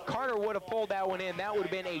 So if Carter would have pulled that one in, that would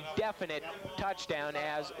have been a definite touchdown,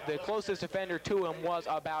 as the closest defender to him was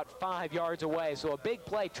about 5 yards away. So a big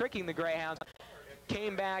play tricking the Greyhounds.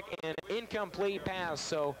 Came back and incomplete pass.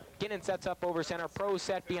 So Ginnon sets up over center, pro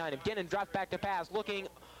set behind him. Ginnon drops back to pass, looking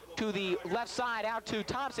to the left side out to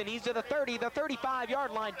Thompson. He's to the 30, the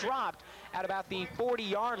 35-yard line, dropped at about the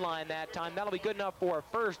 40-yard line that time. That'll be good enough for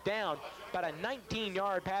a 1st down. About a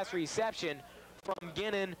 19-yard pass reception from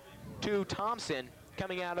Ginnon to Thompson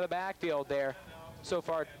coming out of the backfield there. So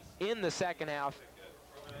far in the second half,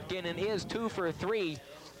 Ginnon is 2 for 3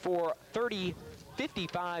 for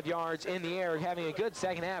 55 yards in the air, having a good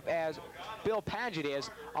second half, as Bill Paget is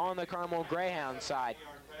on the Carmel Greyhound side.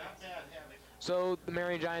 So the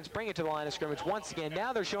Marian Giants bring it to the line of scrimmage once again.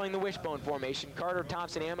 Now they're showing the wishbone formation. Carter,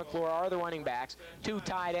 Thompson, and McClure are the running backs, 2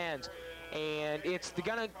 tight ends. And it's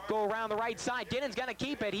gonna go around the right side. Ginnon's gonna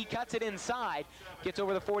keep it. He cuts it inside, gets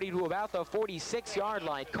over the 40 to about the 46-yard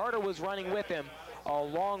line. Carter was running with him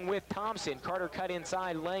along with Thompson. Carter cut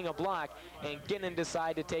inside, laying a block, and Ginnon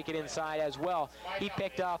decided to take it inside as well. He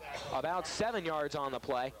picked up about 7 yards on the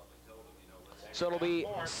play. So it'll be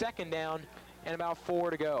 2nd down and about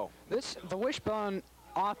 4 to go. The wishbone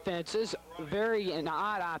offense is very an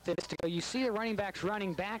odd offense to go. You see the running backs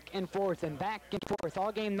running back and forth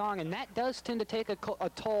all game long, and that does tend to take a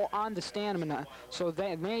toll on the stamina. So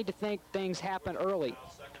they made to think things happen early.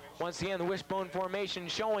 Once again, the wishbone formation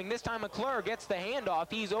showing. This time McClure gets the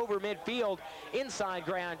handoff. He's over midfield inside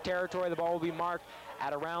ground territory. The ball will be marked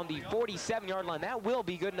at around the 47-yard line. That will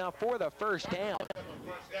be good enough for the 1st down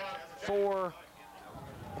for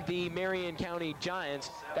the Marion County Giants.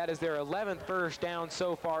 That is their 11th 1st down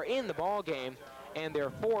so far in the ball game, and their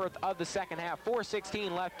 4th of the 2nd half.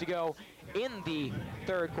 4:16 left to go in the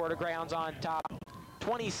 3rd quarter. Greyhounds on top,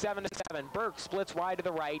 27-7. Burke splits wide to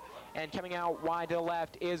the right, and coming out wide to the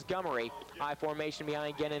left is Gummery. High formation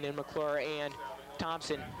behind Ginnon and McClure and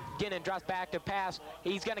Thompson. Ginnon drops back to pass.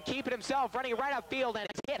 He's going to keep it himself, running right upfield, and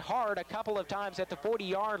it's hit hard a couple of times at the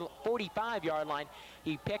 45-yard line.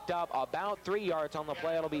 He picked up about 3 yards on the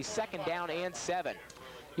play. It'll be 2nd down and 7.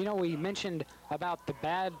 You know, we mentioned about the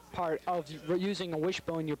bad part of using a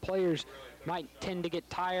wishbone. Your players might tend to get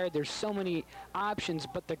tired. There's so many options,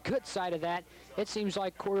 but the good side of that, it seems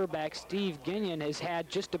like quarterback Steve Ginion has had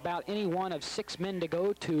just about any one of 6 men to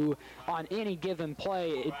go to on any given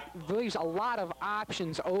play. It leaves a lot of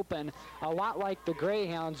options open, a lot like the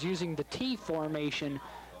Greyhounds using the T formation,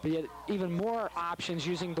 but even more options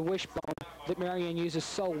using the wishbone that Marian uses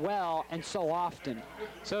so well and so often.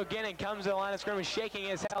 So Ginnon comes to the line of scrimmage shaking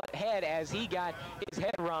his head as he got his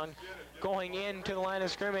head wrung going into the line of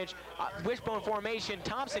scrimmage. Wishbone formation.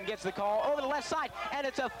 Thompson gets the call over the left side, and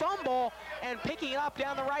it's a fumble, and picking it up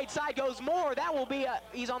down the right side goes Moore. That will be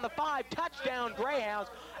he's on the 5. Touchdown Greyhounds.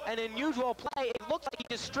 An unusual play. It looks like he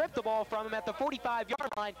just stripped the ball from him at the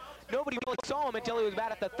 45-yard line. Nobody really saw him until he was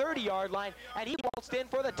about at the 30-yard line, and he waltzed in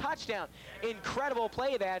for the touchdown. Incredible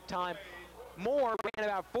play that time. Moore ran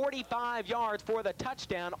about 45 yards for the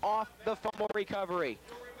touchdown off the fumble recovery.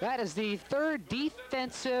 That is the 3rd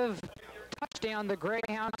defensive touchdown the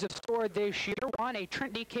Greyhounds have scored this year. One, a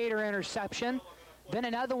Trent Decatur interception. Then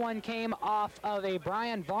another one came off of a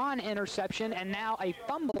Brian Vaughn interception, and now a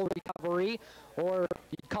fumble recovery, or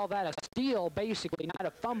you'd call that a steal, basically, not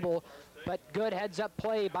a fumble, but good heads-up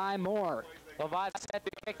play by Moore. Lavad set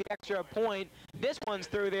to kick the extra point. This one's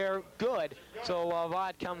through there, good. So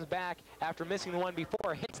Lavad comes back after missing the one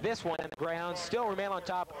before, hits this one, and the Greyhounds still remain on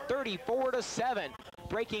top, 34-7.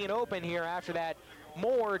 Breaking it open here after that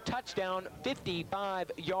Moore touchdown,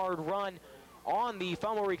 55-yard run on the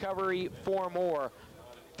fumble recovery for Moore.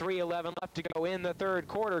 3:11 left to go in the 3rd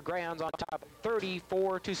quarter. Greyhounds on top,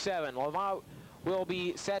 34-7. Lavad will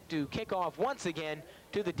be set to kick off once again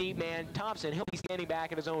to the deep man, Thompson. He'll be standing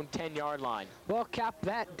back at his own 10-yard line. Well, Cap,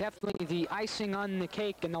 that definitely the icing on the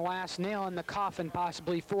cake and the last nail in the coffin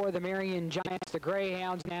possibly for the Marian Giants. The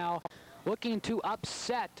Greyhounds now looking to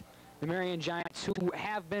upset the Marian Giants, who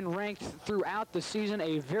have been ranked throughout the season,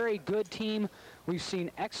 a very good team. We've seen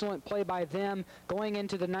excellent play by them. Going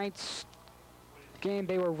into the night's game,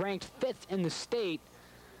 they were ranked 5th in the state.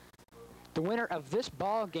 The winner of this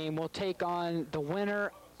ball game will take on the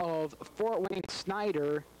winner of Fort Wayne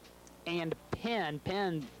Snyder and Penn.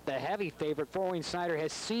 Penn, the heavy favorite. Fort Wayne Snyder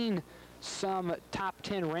has seen some top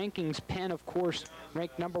 10 rankings. Penn, of course,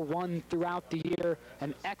 ranked #1 throughout the year.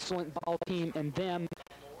 An excellent ball team, and them,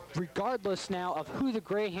 regardless now of who the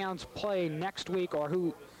Greyhounds play next week, or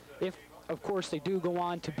who, if of course they do go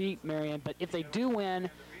on to beat Marian, but if they do win,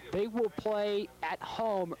 they will play at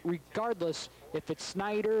home regardless if it's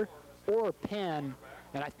Snyder or Penn.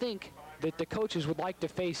 And I think that the coaches would like to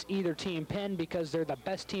face either team. Penn because they're the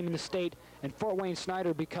best team in the state, and Fort Wayne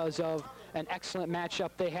Snyder because of an excellent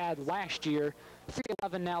matchup they had last year.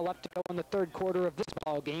 3:11 now left to go in the 3rd quarter of this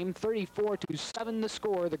ball game. 34-7 the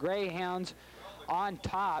score. The Greyhounds on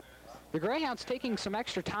top. The Greyhounds taking some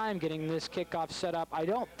extra time getting this kickoff set up. I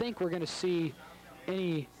don't think we're going to see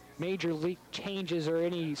any major league changes or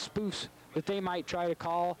any spoofs that they might try to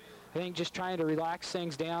call. I think just trying to relax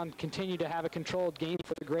things down, continue to have a controlled game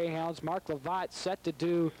for the Greyhounds. Mark Lovat set to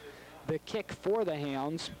do the kick for the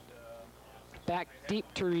Hounds. Back deep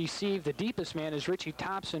to receive. The deepest man is Richie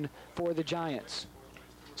Thompson for the Giants.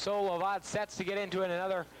 So Lovat sets to get into it.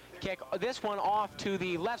 Another kick. This one off to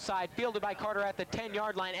the left side, fielded by Carter at the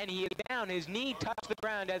 10-yard line, and he is down. His knee touched the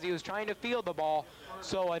ground as he was trying to field the ball.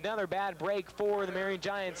 So another bad break for the Marian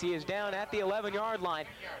Giants. He is down at the 11-yard line.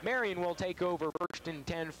 Marian will take over 1st and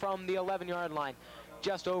 10 from the 11-yard line.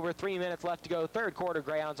 Just over 3 minutes left to go. Third quarter,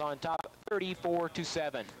 Greyhounds on top,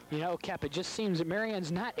 34-7. You know, Kep, it just seems that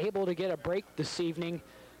Marian's not able to get a break this evening.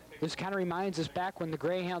 This kind of reminds us back when the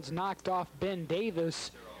Greyhounds knocked off Ben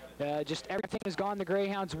Davis. Just everything has gone the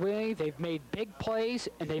Greyhounds' way. They've made big plays,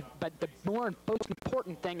 and but the most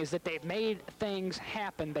important thing is that they've made things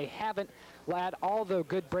happen. They haven't let all the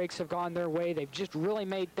good breaks have gone their way. They've just really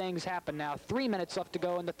made things happen now. 3 minutes left to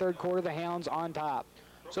go in the third quarter. The Hounds on top.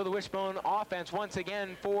 So the wishbone offense once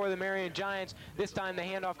again for the Marian Giants. This time the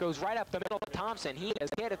handoff goes right up the middle to Thompson. He has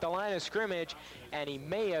hit at the line of scrimmage, and he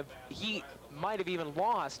might have even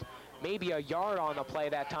lost maybe a yard on the play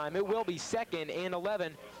that time. It will be 2nd and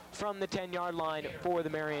 11 from the 10-yard line for the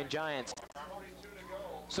Marian Giants.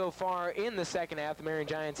 So far in the second half, the Marian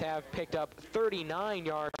Giants have picked up 39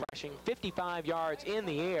 yards rushing, 55 yards in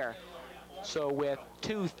the air. So with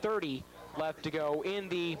 2:30 left to go in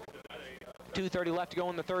the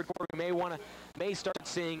third quarter, we may start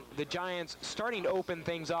seeing the Giants starting to open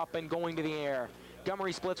things up and going to the air.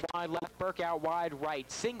 Montgomery splits wide left, Burke out wide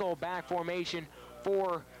right. Single back formation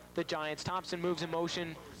for the Giants. Thompson moves in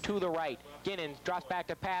motion to the right. Ginnon drops back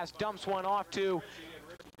to pass, dumps one off to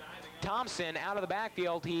Thompson out of the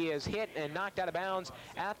backfield. He is hit and knocked out of bounds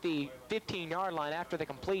at the 15-yard line after the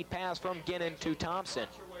complete pass from Ginnon to Thompson.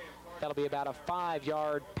 That'll be about a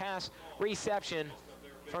 5-yard pass reception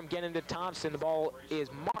from Ginnon to Thompson. The ball is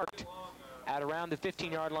marked at around the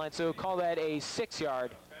 15-yard line, so call that a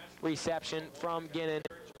 6-yard reception from Ginnon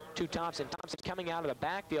to Thompson. Thompson coming out of the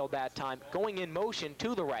backfield that time, going in motion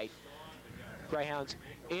to the right. Greyhounds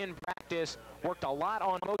in practice worked a lot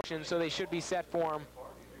on motion, so they should be set for him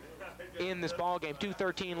in this ball game.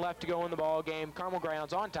 2:13 left to go in the ball game. Carmel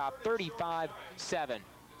Greyhounds on top, 35-7.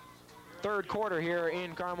 Third quarter here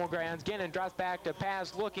in Carmel Greyhounds. Ginnon drops back to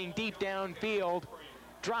pass, looking deep downfield.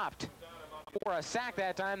 Dropped for a sack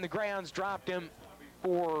that time. The Greyhounds dropped him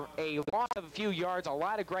for a loss of a few yards. A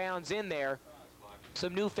lot of Greyhounds in there.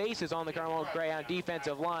 Some new faces on the Carmel Greyhound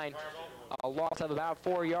defensive line. A loss of about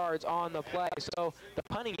 4 yards on the play. So the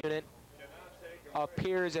punting unit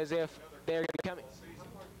appears as if they're coming.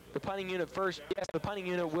 The punting unit first. Yes, the punting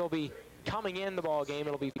unit will be coming in the ball game.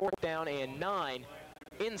 It'll be 4th down and 9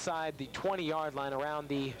 inside the 20-yard line, around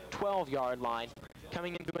the 12-yard line.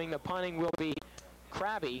 Coming in doing the punting will be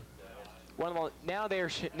Krabby.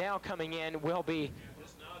 Now coming in will be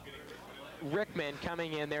Rickman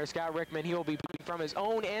coming in there. Scott Rickman, he will be putting from his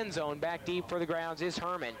own end zone. Back deep for the Greyhounds is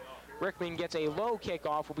Herman. Rickman gets a low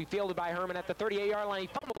kickoff, will be fielded by Herman at the 38-yard line. He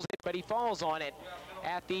fumbles it, but he falls on it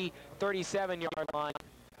at the 37-yard line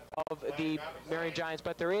of the Marian Giants.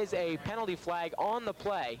 But there is a penalty flag on the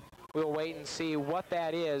play. We'll wait and see what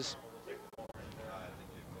that is.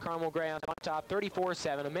 Carmel Greyhounds on top,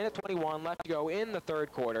 34-7. 1:21 left to go in the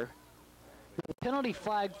third quarter. The penalty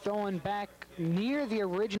flag thrown back near the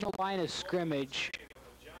original line of scrimmage.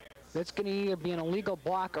 That's going to either be an illegal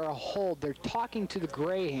block or a hold. They're talking to the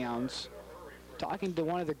Greyhounds, talking to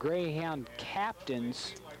one of the Greyhound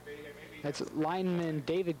captains. That's lineman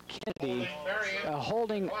David Kennedy.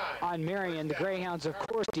 Holding on Marian. The Greyhounds, of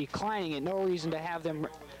course, declining it. No reason to have them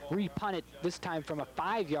repunt it this time from a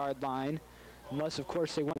 5-yard line. Unless, of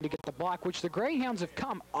course, they wanted to get the block, which the Greyhounds have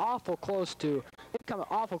come awful close to. They've come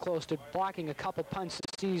awful close to blocking a couple punts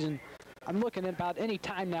this season. I'm looking at about any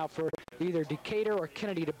time now for either Decatur or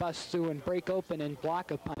Kennedy to bust through and break open and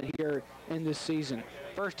block a punt here in this season.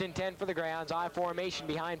 1st and 10 for the Greyhounds. I formation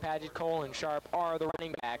behind Paget, Cole, and Sharp are the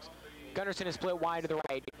running backs. Gunderson is split wide to the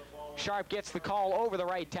right. Sharp gets the call over the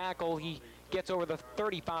right tackle. He gets over the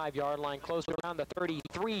 35-yard line, close to around the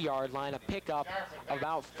 33-yard line. A pickup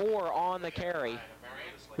about 4 on the carry.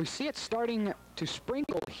 We see it starting to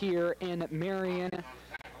sprinkle here in Marian,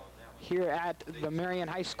 here at the Marian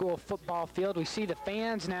High School football field. We see the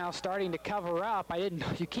fans now starting to cover up.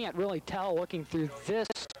 You can't really tell looking through this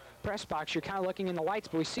press box. You're kind of looking in the lights,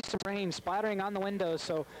 but we see some rain splattering on the windows,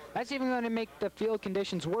 so that's even going to make the field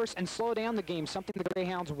conditions worse and slow down the game, something the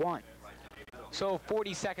Greyhounds want. So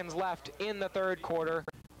 40 seconds left in the third quarter.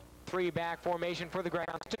 3-back formation for the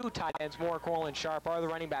Greyhounds. 2 tight ends, Moore, Cole, and Sharp are the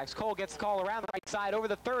running backs. Cole gets the call around the right side over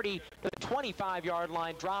the 30 to the 25-yard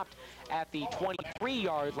line, dropped at the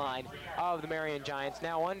 23-yard line of the Marian Giants.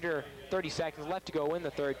 Now under 30 seconds left to go in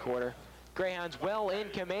the third quarter. Greyhounds well in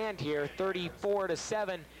command here,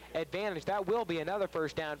 34-7 advantage. That will be another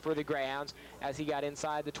first down for the Greyhounds as he got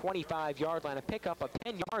inside the 25-yard line. A pickup of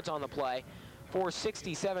 10 yards on the play for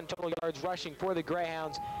 67 total yards rushing for the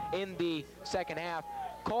Greyhounds in the second half.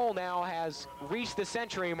 Cole now has reached the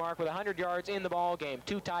century mark with 100 yards in the ball game.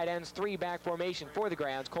 2 tight ends, 3 back formation for the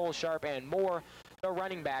Greyhounds. Cole, Sharp, and Moore, the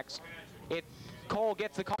running backs. Cole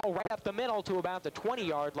gets the call right up the middle to about the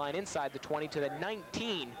 20-yard line, inside the 20 to the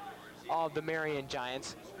 19 of the Marian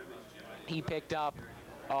Giants. He picked up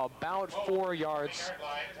about 4 yards,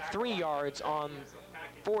 3 yards on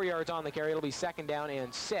 4 yards on the carry. It'll be second down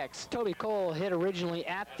and 6. Toby Cole hit originally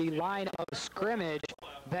at the line of scrimmage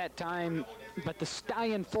that time, but the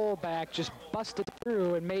Stallion fullback just busted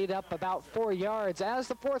through and made up about 4 yards as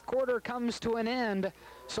the fourth quarter comes to an end.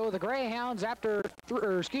 So the Greyhounds,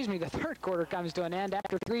 the third quarter comes to an end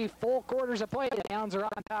after 3 full quarters of play. The Hounds are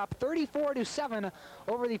on top 34-7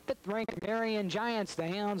 over the 5th-ranked Marian Giants. The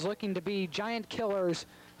Hounds looking to be giant killers,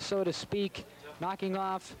 so to speak. Knocking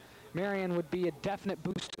off Marian would be a definite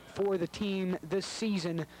boost for the team this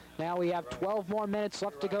season. Now we have 12 more minutes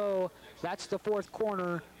left to go. That's the fourth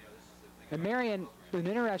quarter. And Marian, an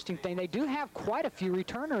interesting thing, they do have quite a few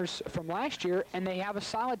returners from last year, and they have a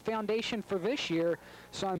solid foundation for this year.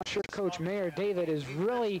 So I'm sure Coach Mayor David is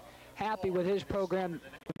really happy with his program.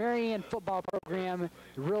 The Marian football program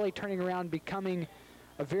really turning around, becoming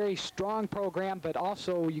a very strong program, but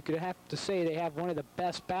also you could have to say they have one of the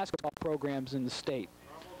best basketball programs in the state.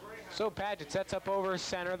 So Padgett sets up over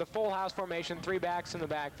center, the full house formation, 3 backs in the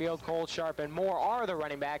backfield. Cole, Sharp, and Moore are the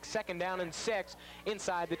running backs. Second down and 6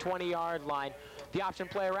 inside the 20-yard line. The option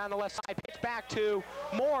play around the left side, pitch back to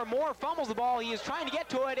Moore. Moore fumbles the ball. He is trying to get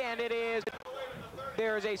to it, and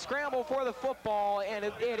there is a scramble for the football, and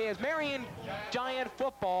it is Marian Giant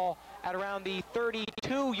football at around the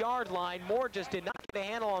 32-yard line. Moore just did not get a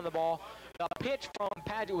handle on the ball. The pitch from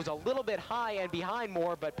Padgett was a little bit high and behind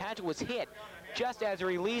Moore, but Padgett was hit just as he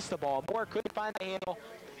released the ball. Moore couldn't find the handle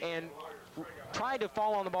and tried to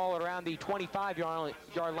fall on the ball around the 25-yard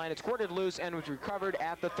line. It squirted loose and was recovered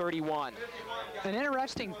at the 31. An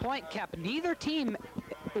interesting point, Cap. Neither team,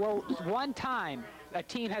 well, one time a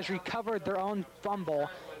team has recovered their own fumble.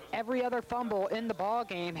 Every other fumble in the ball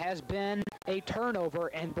game has been a turnover,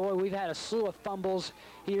 and boy, we've had a slew of fumbles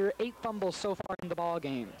here. 8 fumbles so far in the ball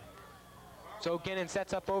game. So Gannon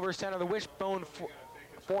sets up over center, the wishbone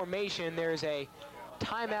formation. There's a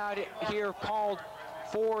timeout here called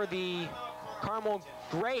for the Carmel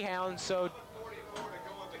Greyhounds. So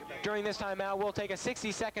during this timeout, we'll take a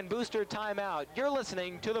 60-second booster timeout. You're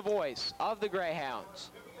listening to the voice of the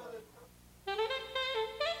Greyhounds.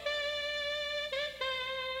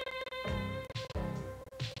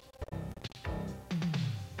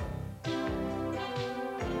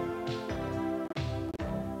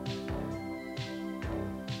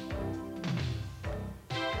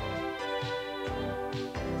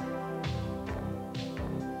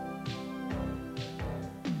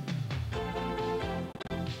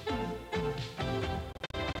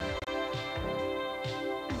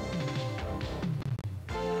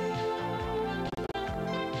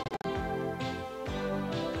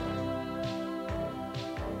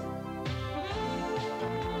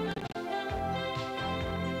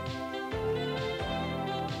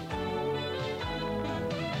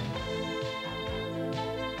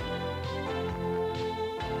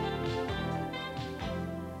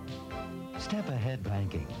 Step Ahead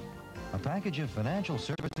Banking, a package of financial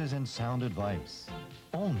services and sound advice,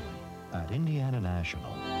 only at Indiana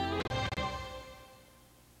National.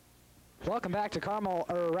 Welcome back to Carmel,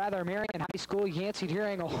 or rather Marian High School. Yancey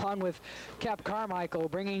Deering along with Cap Carmichael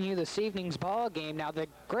bringing you this evening's ball game. Now the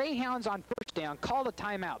Greyhounds on first down called a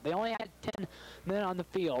timeout. They only had 10 men on the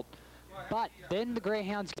field, but then the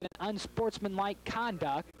Greyhounds get an unsportsmanlike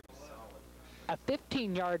conduct, a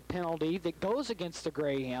 15-yard penalty that goes against the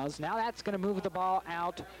Greyhounds. Now that's going to move the ball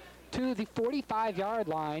out to the 45-yard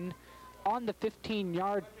line on the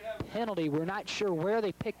 15-yard penalty. We're not sure where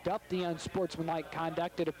they picked up the unsportsmanlike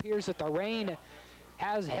conduct. It appears that the rain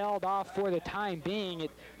has held off for the time being.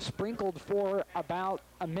 It sprinkled for about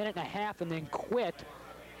a minute and a half and then quit.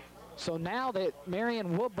 So now that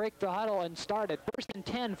Marian will break the huddle and start at 1st and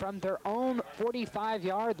 10 from their own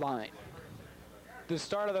 45-yard line. The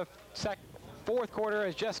start of the fourth quarter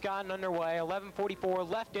has just gotten underway. 11:44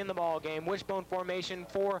 left in the ball game. Wishbone formation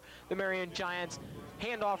for the Marian Giants.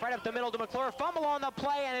 Handoff right up the middle to McClure. Fumble on the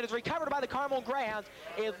play, and it is recovered by the Carmel Greyhounds.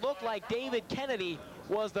 It looked like David Kennedy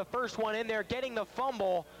was the first one in there getting the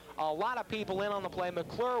fumble. A lot of people in on the play.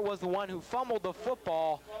 McClure was the one who fumbled the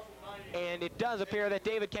football, and it does appear that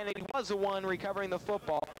David Kennedy was the one recovering the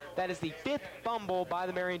football. That is the 5th fumble by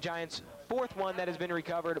the Marian Giants, 4th one that has been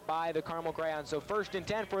recovered by the Carmel Greyhounds. So 1st and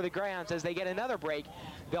 10 for the Greyhounds as they get another break.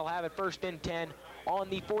 They'll have it 1st and 10 on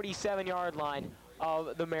the 47-yard line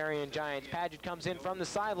of the Marian Giants. Paget comes in from the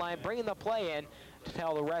sideline, bringing the play in to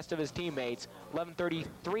tell the rest of his teammates.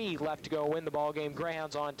 11:33 left to go, win the ball game.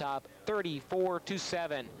 Greyhounds on top,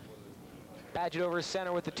 34-7. Paget over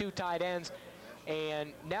center with the two tight ends,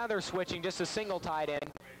 and now they're switching just a single tight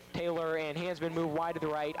end. Taylor and Hansman move wide to the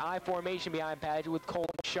right. I formation behind Paget with Cole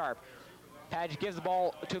and Sharp. Paget gives the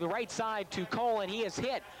ball to the right side to Cole, and he is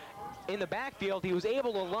hit in the backfield. He was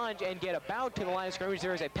able to lunge and get about to the line of scrimmage.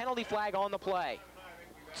 There is a penalty flag on the play.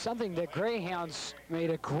 Something that Greyhounds made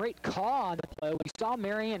a great call on the play. We saw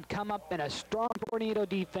Marian come up in a strong tornado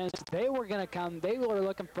defense. They were going to come. They were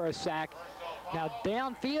looking for a sack. Now,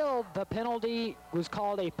 downfield, the penalty was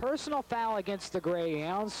called a personal foul against the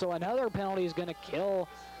Greyhounds, so another penalty is going to kill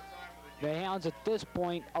the Hounds at this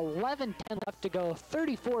point. 11-10 left to go,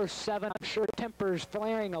 34-7. I'm sure tempers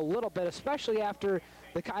flaring a little bit, especially after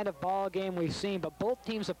the kind of ball game we've seen, but both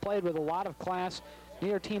teams have played with a lot of class.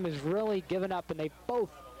 Neither team has really given up, and they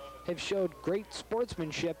both have showed great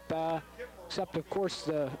sportsmanship, except, of course,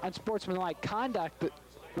 the unsportsmanlike conduct that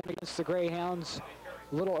went against the Greyhounds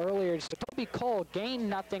a little earlier. So Toby Cole gained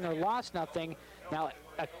nothing or lost nothing. Now,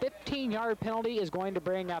 a 15-yard penalty is going to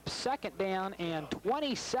bring up second down and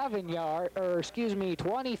 25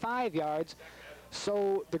 yards.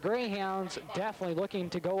 So the Greyhounds definitely looking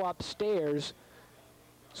to go upstairs.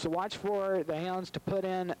 So watch for the Hounds to put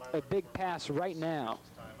in a big pass right now.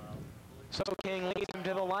 So King leads him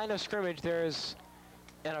to the line of scrimmage. There's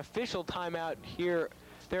an official timeout here.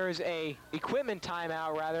 There is a equipment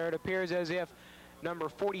timeout, rather. It appears as if number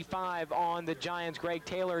 45 on the Giants, Greg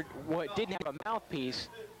Taylor, didn't have a mouthpiece,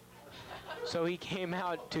 so he came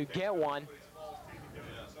out to get one.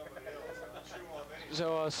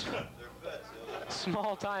 So a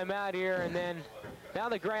small timeout here, and then now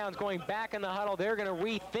the Greyhounds going back in the huddle. They're going to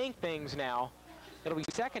rethink things now. It'll be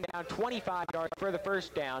second down, 25 yards for the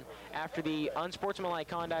first down after the unsportsmanlike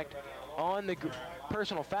conduct on the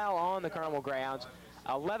personal foul on the Carmel Greyhounds.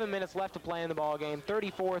 11 minutes left to play in the ball game.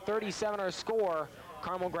 34-37 our score.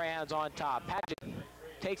 Carmel Greyhounds on top. Paget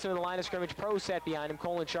takes him to the line of scrimmage. Pro set behind him.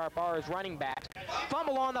 Colin Sharp are his running backs.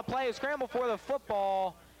 Fumble on the play. A scramble for the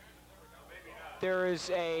football. There is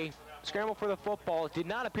a scramble for the football. It did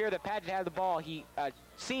not appear that Paget had the ball. He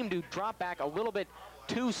seemed to drop back a little bit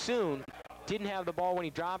too soon. Didn't have the ball when he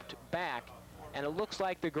dropped back. And it looks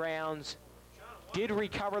like the Greyhounds did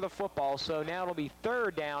recover the football. So now it'll be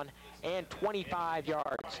third down and 25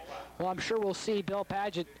 yards. Well, I'm sure we'll see Bill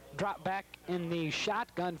Paget drop back in the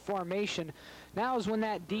shotgun formation. Now is when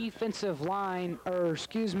that defensive line,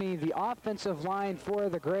 the offensive line for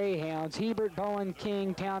the Greyhounds, Hebert, Bowen,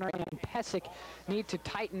 King, Towner, and Pesic need to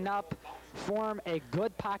tighten up, form a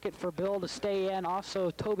good pocket for Bill to stay in. Also,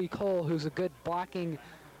 Toby Cole, who's a good blocking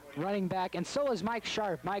running back, and so is Mike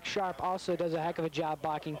Sharp. Mike Sharp also does a heck of a job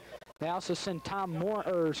blocking. They also send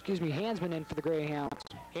Hansman in for the Greyhounds.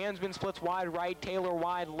 Hansman splits wide right, Taylor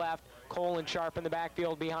wide left, Cole and Sharp in the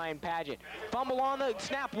backfield behind Paget. Fumble on the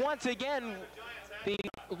snap once again. The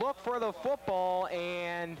look for the football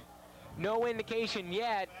and no indication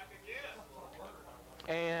yet.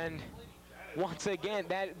 And once again,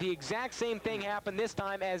 the exact same thing happened this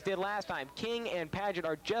time as did last time. King and Paget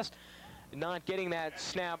are just not getting that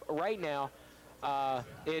snap right now.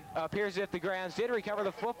 It appears as if the Greyhounds did recover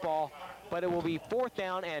the football, but it will be fourth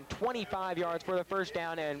down and 25 yards for the first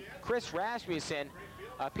down, and Chris Rasmussen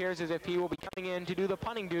appears as if he will be coming in to do the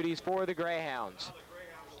punting duties for the Greyhounds.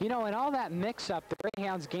 You know, in all that mix-up, the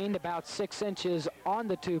Greyhounds gained about 6 inches on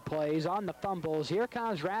the two plays, on the fumbles. Here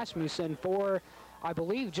comes Rasmussen for, I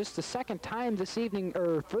believe, just the second time this evening,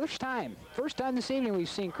 or first time this evening we've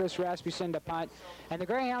seen Chris Rasmussen to punt. And the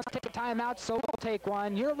Greyhounds take a timeout, so we'll take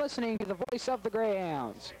one. You're listening to the voice of the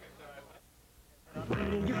Greyhounds. Where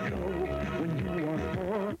do you go when you want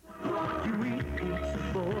more? You eat pizza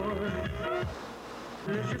for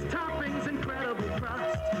delicious toppings, incredible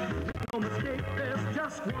crust. Make no mistake, there's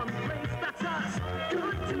just one place, that's us.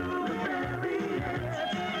 Good to the very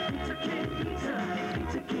edge. Pizza King Pizza,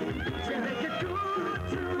 Pizza King Pizza. Make it good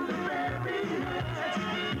to the very edge.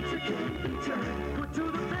 Pizza King Pizza, good to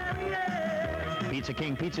the very edge. Pizza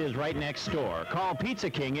King Pizza is right next door. Call Pizza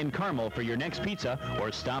King in Carmel for your next pizza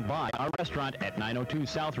or stop by our restaurant at 902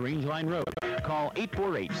 South Rangeline Road. Call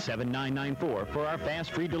 848-7994 for our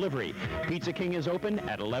fast free delivery. Pizza King is open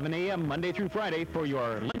at 11 a.m. Monday through Friday for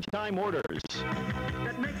your lunchtime orders.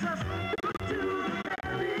 That makes us good to the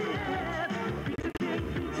very edge. Pizza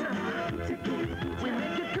King Pizza, Pizza King Pizza. We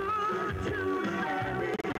make it good to the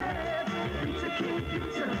very edge. Pizza King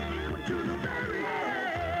Pizza, good to the very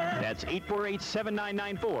edge. That's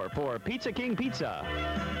 848-7994 for Pizza King Pizza.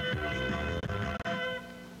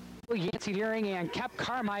 Yancey Deering and Kep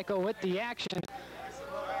Carmichael with the action.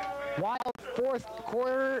 Wild fourth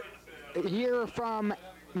quarter here from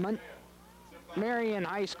Marian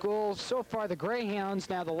High School. So far, the Greyhounds,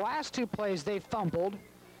 now the last two plays they fumbled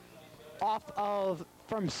off of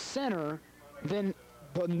from center. Then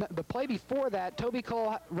the play before that, Toby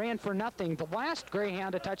Cole ran for nothing. The last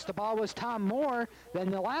Greyhound to touch the ball was Tom Moore. Then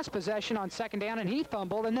the last possession on second down, and he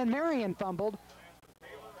fumbled, and then Marian fumbled.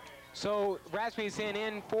 So Rasmussen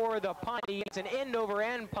in for the punt. He gets an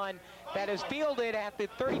end-over-end punt that is fielded at the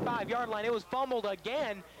 35-yard line. It was fumbled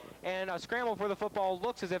again, and a scramble for the football.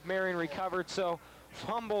 Looks as if Marian recovered, so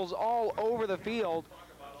fumbles all over the field.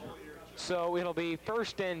 So it'll be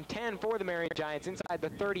 1st and 10 for the Marian Giants inside the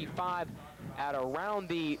 35 at around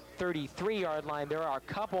the 33-yard line. There are a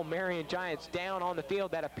couple Marian Giants down on the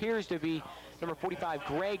field. That appears to be number 45,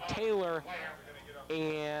 Greg Taylor,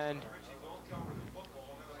 and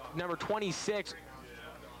number 26,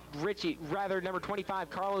 number 25,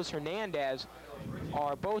 Carlos Hernandez,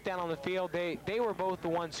 are both down on the field. They were both the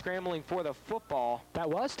ones scrambling for the football. That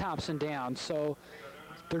was Thompson down, so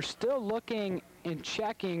they're still looking and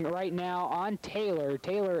checking right now on Taylor.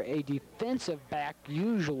 Taylor, a defensive back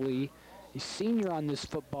usually, a senior on this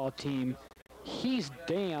football team. He's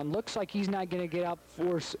down. Looks like he's not going to get up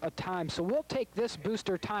for a time. So we'll take this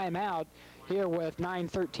booster timeout here with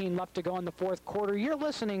 9:13 left to go in the fourth quarter. You're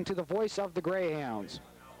listening to the voice of the Greyhounds.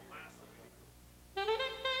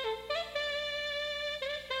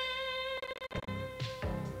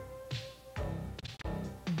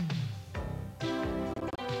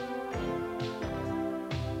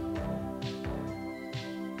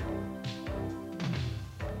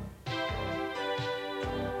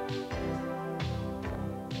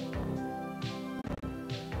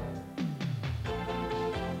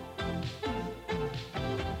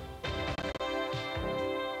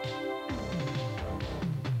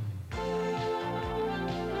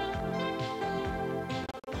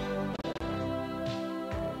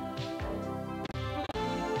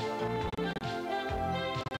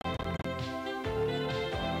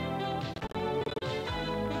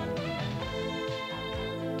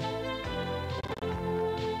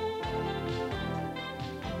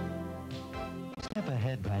 Step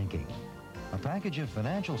Ahead Banking, a package of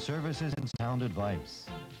financial services and sound advice,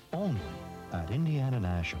 only at Indiana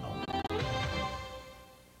National.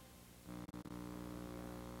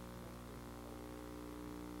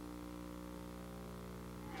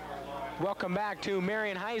 Welcome back to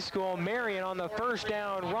Marian High School. Marian on the first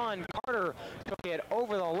down run. Carter took it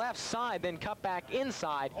over the left side, then cut back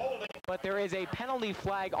inside. But there is a penalty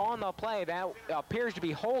flag on the play. That appears to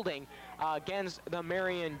be holding against the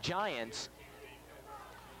Marian Giants.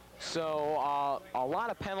 So a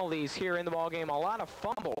lot of penalties here in the ballgame, a lot of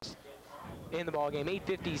fumbles in the ballgame.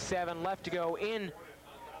 8:57 left to go in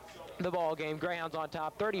the ballgame. Greyhounds on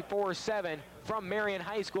top, 34-7 from Marian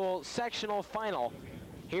High School. Sectional final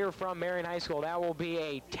here from Marian High School. That will be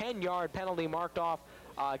a 10-yard penalty marked off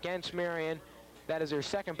against Marian. That is their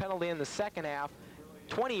second penalty in the second half.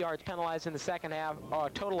 20 yards penalized in the second half.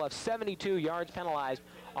 A total of 72 yards penalized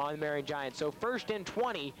on the Marian Giants. So 1st and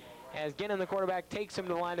 20. As Ginnon, the quarterback, takes him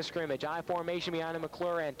to the line of scrimmage. I formation behind him.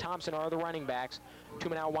 McClure and Thompson are the running backs. 2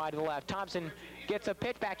 men out wide to the left. Thompson gets a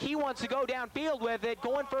pitch back. He wants to go downfield with it.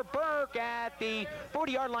 Going for Burke at the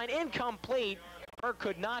 40-yard line. Incomplete. Burke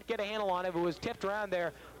could not get a handle on it. It was tipped around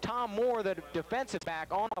there. Tom Moore, the defensive back,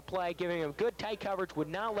 on the play, giving him good tight coverage, would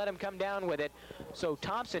not let him come down with it. So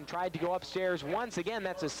Thompson tried to go upstairs once again.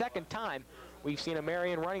 That's the second time we've seen a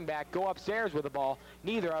Marian running back go upstairs with the ball.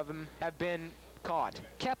 Neither of them have been caught.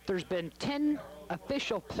 Kep, there's been 10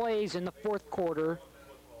 official plays in the fourth quarter.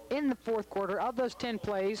 In the fourth quarter, of those 10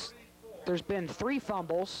 plays, there's been 3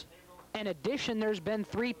 fumbles. In addition, there's been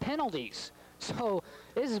 3 penalties. So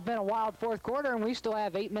this has been a wild fourth quarter, and we still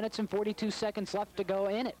have 8 minutes and 42 seconds left to go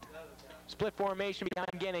in it. Split formation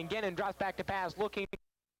behind Ginnon. Ginnon drops back to pass, looking